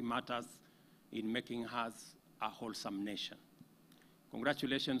society matters in making us a wholesome nation.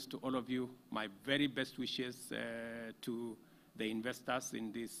 Congratulations to all of you. My very best wishes to the investors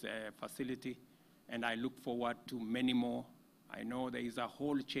in this facility, and I look forward to many more. I know there is a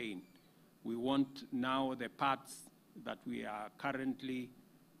whole chain. We want now the parts that we are currently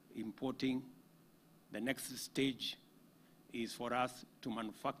importing. The next stage is for us to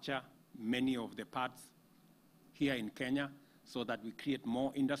manufacture many of the parts here in Kenya so that we create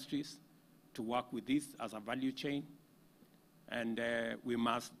more industries to work with this as a value chain. And we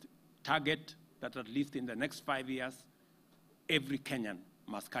must target that at least in the next 5 years, every Kenyan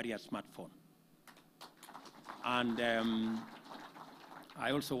must carry a smartphone. And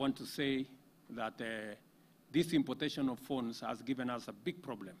I also want to say that this importation of phones has given us a big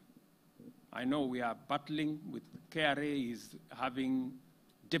problem. I know we are battling with KRA is having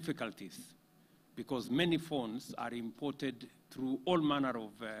difficulties because many phones are imported through all manner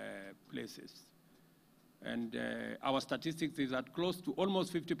of places. And our statistics is that close to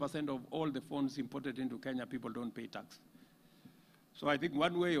almost 50% of all the phones imported into Kenya, people don't pay tax. So I think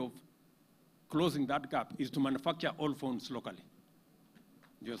one way of closing that gap is to manufacture all phones locally.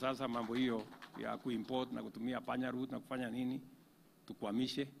 Ndio sasa mambo hiyo ya kuimport na kutumia panya route na kufanya nini,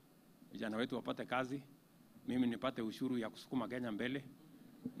 tukwamishe, vijana wetu wapate kazi, mimi nipate ushuru ya kusukuma Kenya mbele,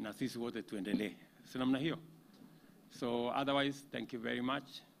 na sisi wote tuendelee. Si namna hiyo? So otherwise, thank you very much.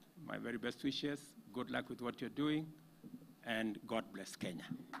 My very best wishes. Good luck with what you're doing, and God bless Kenya.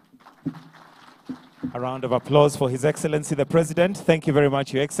 A round of applause for His Excellency the President. Thank you very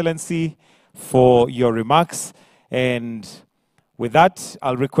much, Your Excellency, for your remarks. And with that,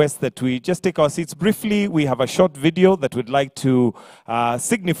 I'll request that we just take our seats briefly. We have a short video that we'd like to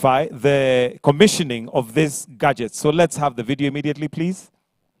signify the commissioning of this gadget. So let's have the video immediately, please.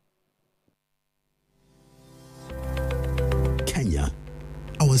 Kenya,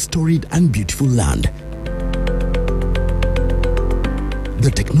 our storied and beautiful land.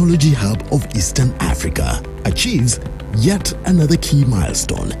 The technology hub of Eastern Africa achieves yet another key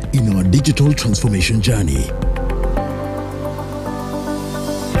milestone in our digital transformation journey.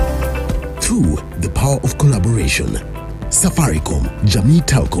 Through the power of collaboration, Safaricom, Jamii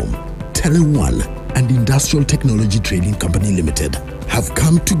Telcom, Tele1, and Industrial Technology Trading Company Limited have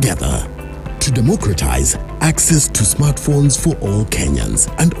come together to democratize access to smartphones for all Kenyans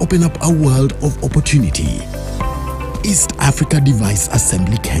and open up a world of opportunity. East Africa Device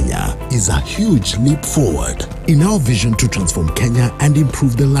Assembly Kenya is a huge leap forward in our vision to transform Kenya and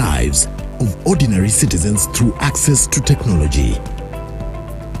improve the lives of ordinary citizens through access to technology.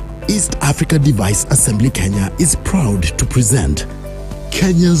 East Africa Device Assembly Kenya is proud to present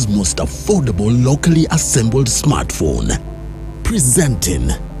Kenya's most affordable locally assembled smartphone,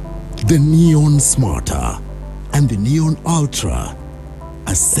 presenting the Neon Smarter and the Neon Ultra,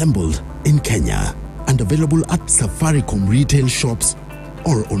 assembled in Kenya and available at Safaricom retail shops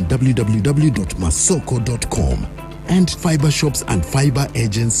or on www.masoko.com and fiber shops and fiber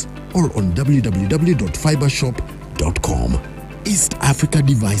agents or on www.fibershop.com. East Africa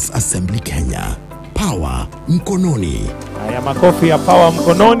Device Assembly Kenya. Power mkononi. Haya makofi ya power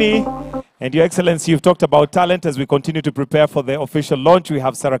mkononi. And Your Excellency, you've talked about talent as we continue to prepare for the official launch. We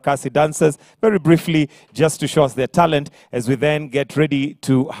have Sarakasi dancers, very briefly, just to show us their talent as we then get ready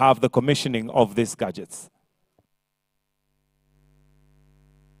to have the commissioning of these gadgets.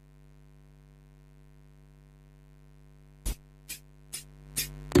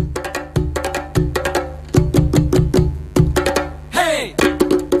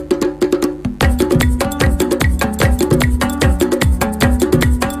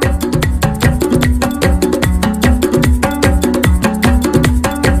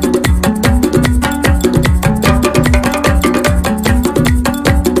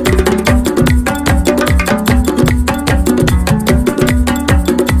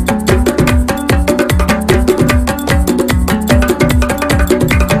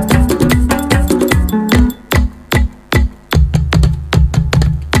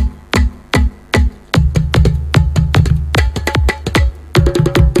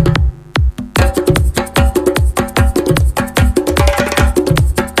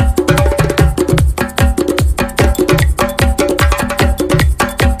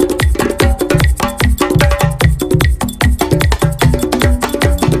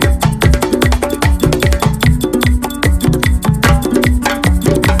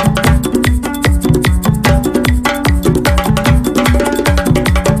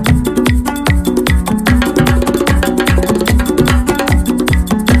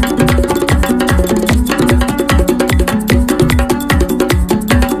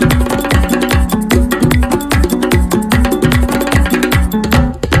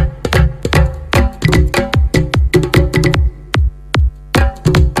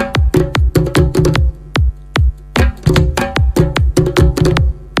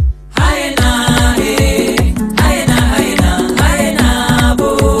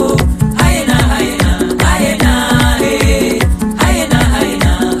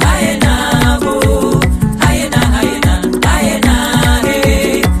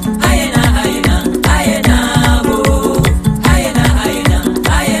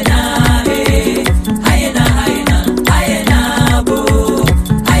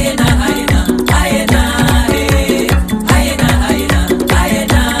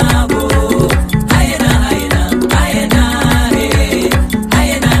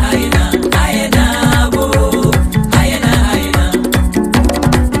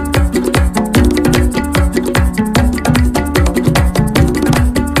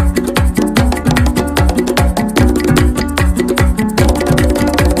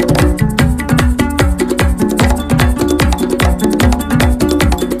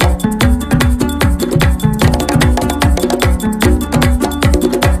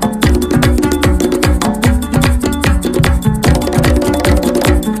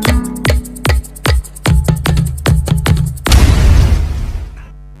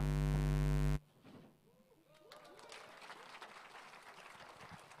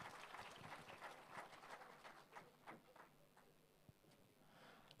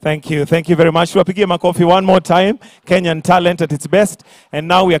 Thank you. Thank you very much. Tuwapigie makofi one more time. Kenyan talent at its best. And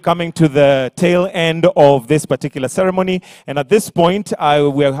now we are coming to the tail end of this particular ceremony. And at this point,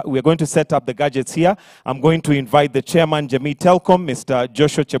 we are going to set up the gadgets here. I'm going to invite the chairman, Jamii Telcom, Mr.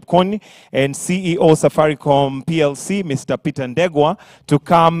 Joshua Chepkoni, and CEO Safaricom PLC, Mr. Peter Ndegwa, to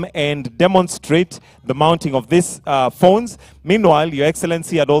come and demonstrate the mounting of these phones. Meanwhile, Your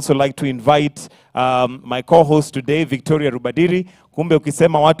Excellency, I'd also like to invite my co-host today, Victoria Rubadiri. Kumbe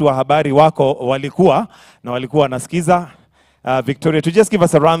ukisema watu wa habari wako walikuwa wanasikiza. Victoria, to just give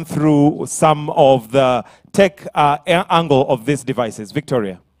us a run through some of the tech angle of these devices.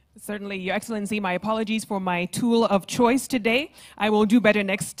 Victoria. Certainly, Your Excellency, my apologies for my tool of choice today. I will do better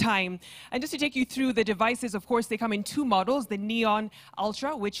next time. And just to take you through the devices, of course, they come in two models. The Neon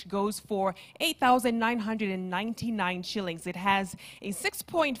Ultra, which goes for 8,999 shillings. It has a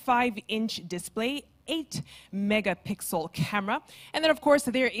 6.5-inch display, 8-megapixel camera. And then, of course,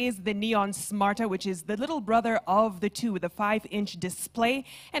 there is the Neon Smarter, which is the little brother of the two, with a 5-inch display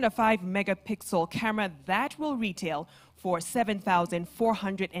and a 5-megapixel camera. That will retail for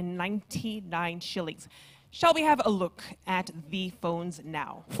 7,499 shillings. Shall we have a look at the phones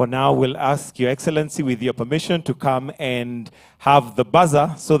now? For now, we'll ask Your Excellency, with your permission, to come and have the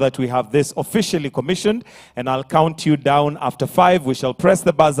buzzer so that we have this officially commissioned. And I'll count you down after 5. We shall press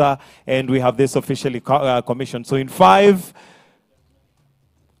the buzzer and we have this officially commissioned. So in 5,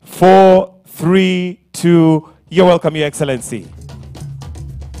 4, 3, 2, you're welcome, Your Excellency.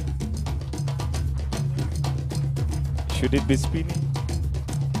 Should it be spinning?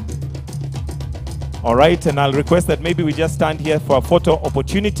 All right, and I'll request that maybe we just stand here for a photo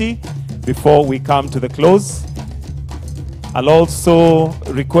opportunity before we come to the close. I'll also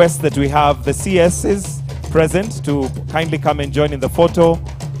request that we have the CSs present to kindly come and join in the photo.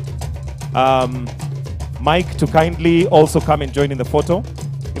 Mike to kindly also come and join in the photo.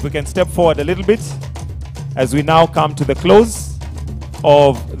 If we can step forward a little bit as we now come to the close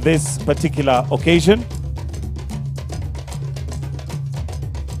of this particular occasion.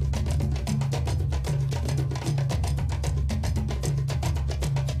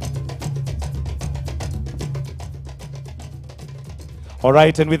 All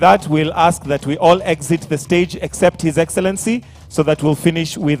right, and with that, we'll ask that we all exit the stage except His Excellency, so that we'll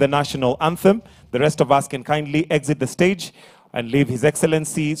finish with the national anthem. The rest of us can kindly exit the stage and leave His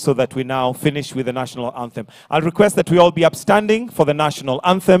Excellency so that we now finish with the national anthem. I'll request that we all be upstanding for the national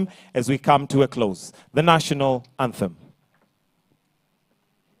anthem as we come to a close. The national anthem.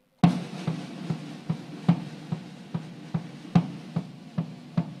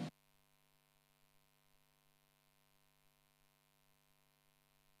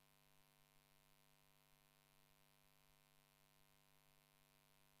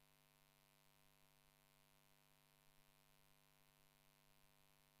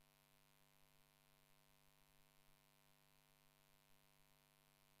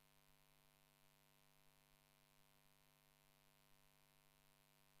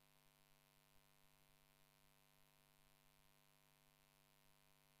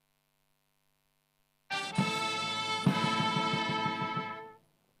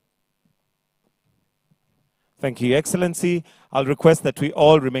 Thank you, Your Excellency. I'll request that we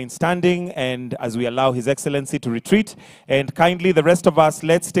all remain standing and as we allow His Excellency to retreat. And kindly, the rest of us,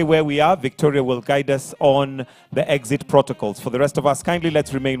 let's stay where we are. Victoria will guide us on the exit protocols. For the rest of us, kindly,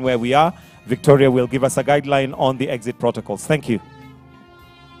 let's remain where we are. Victoria will give us a guideline on the exit protocols. Thank you.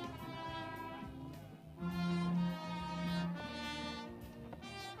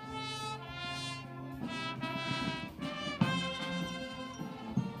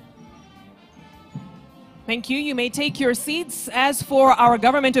 Thank you. You may take your seats. As for our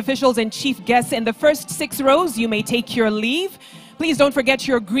government officials and chief guests in the first 6 rows, you may take your leave. Please don't forget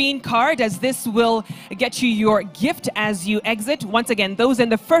your green card, as this will get you your gift as you exit. Once again, those in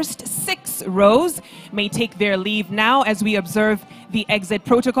the first 6 rows may take their leave now as we observe the exit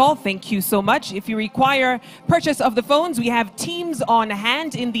protocol. Thank you so much. If you require purchase of the phones, we have teams on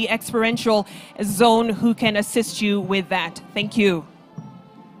hand in the experiential zone who can assist you with that. Thank you.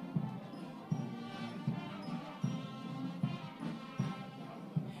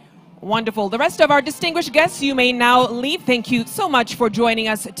 Wonderful. The rest of our distinguished guests, you may now leave. Thank you so much for joining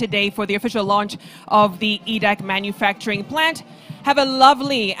us today for the official launch of the EDAC manufacturing plant. Have a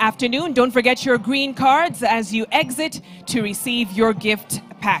lovely afternoon. Don't forget your green cards as you exit to receive your gift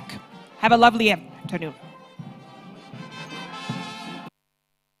pack. Have a lovely afternoon.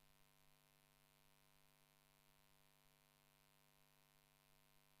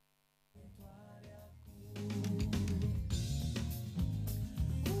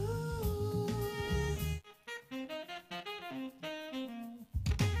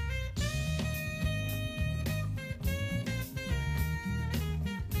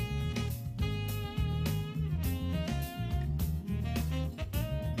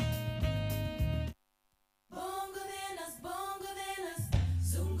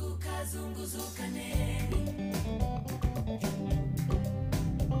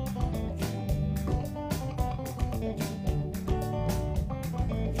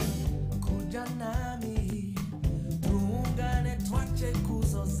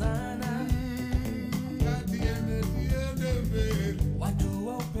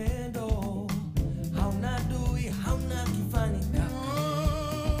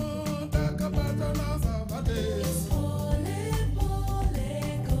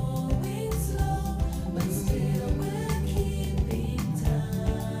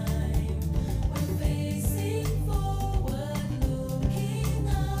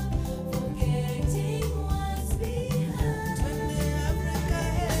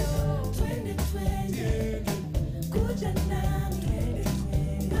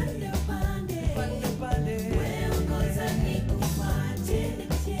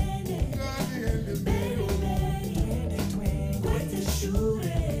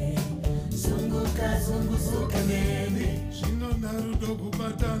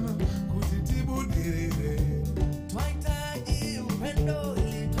 kupatana kuti tibudirire. Twahitaji upendo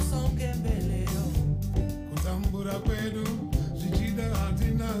ili tusonge mbele. Kutambura kwetu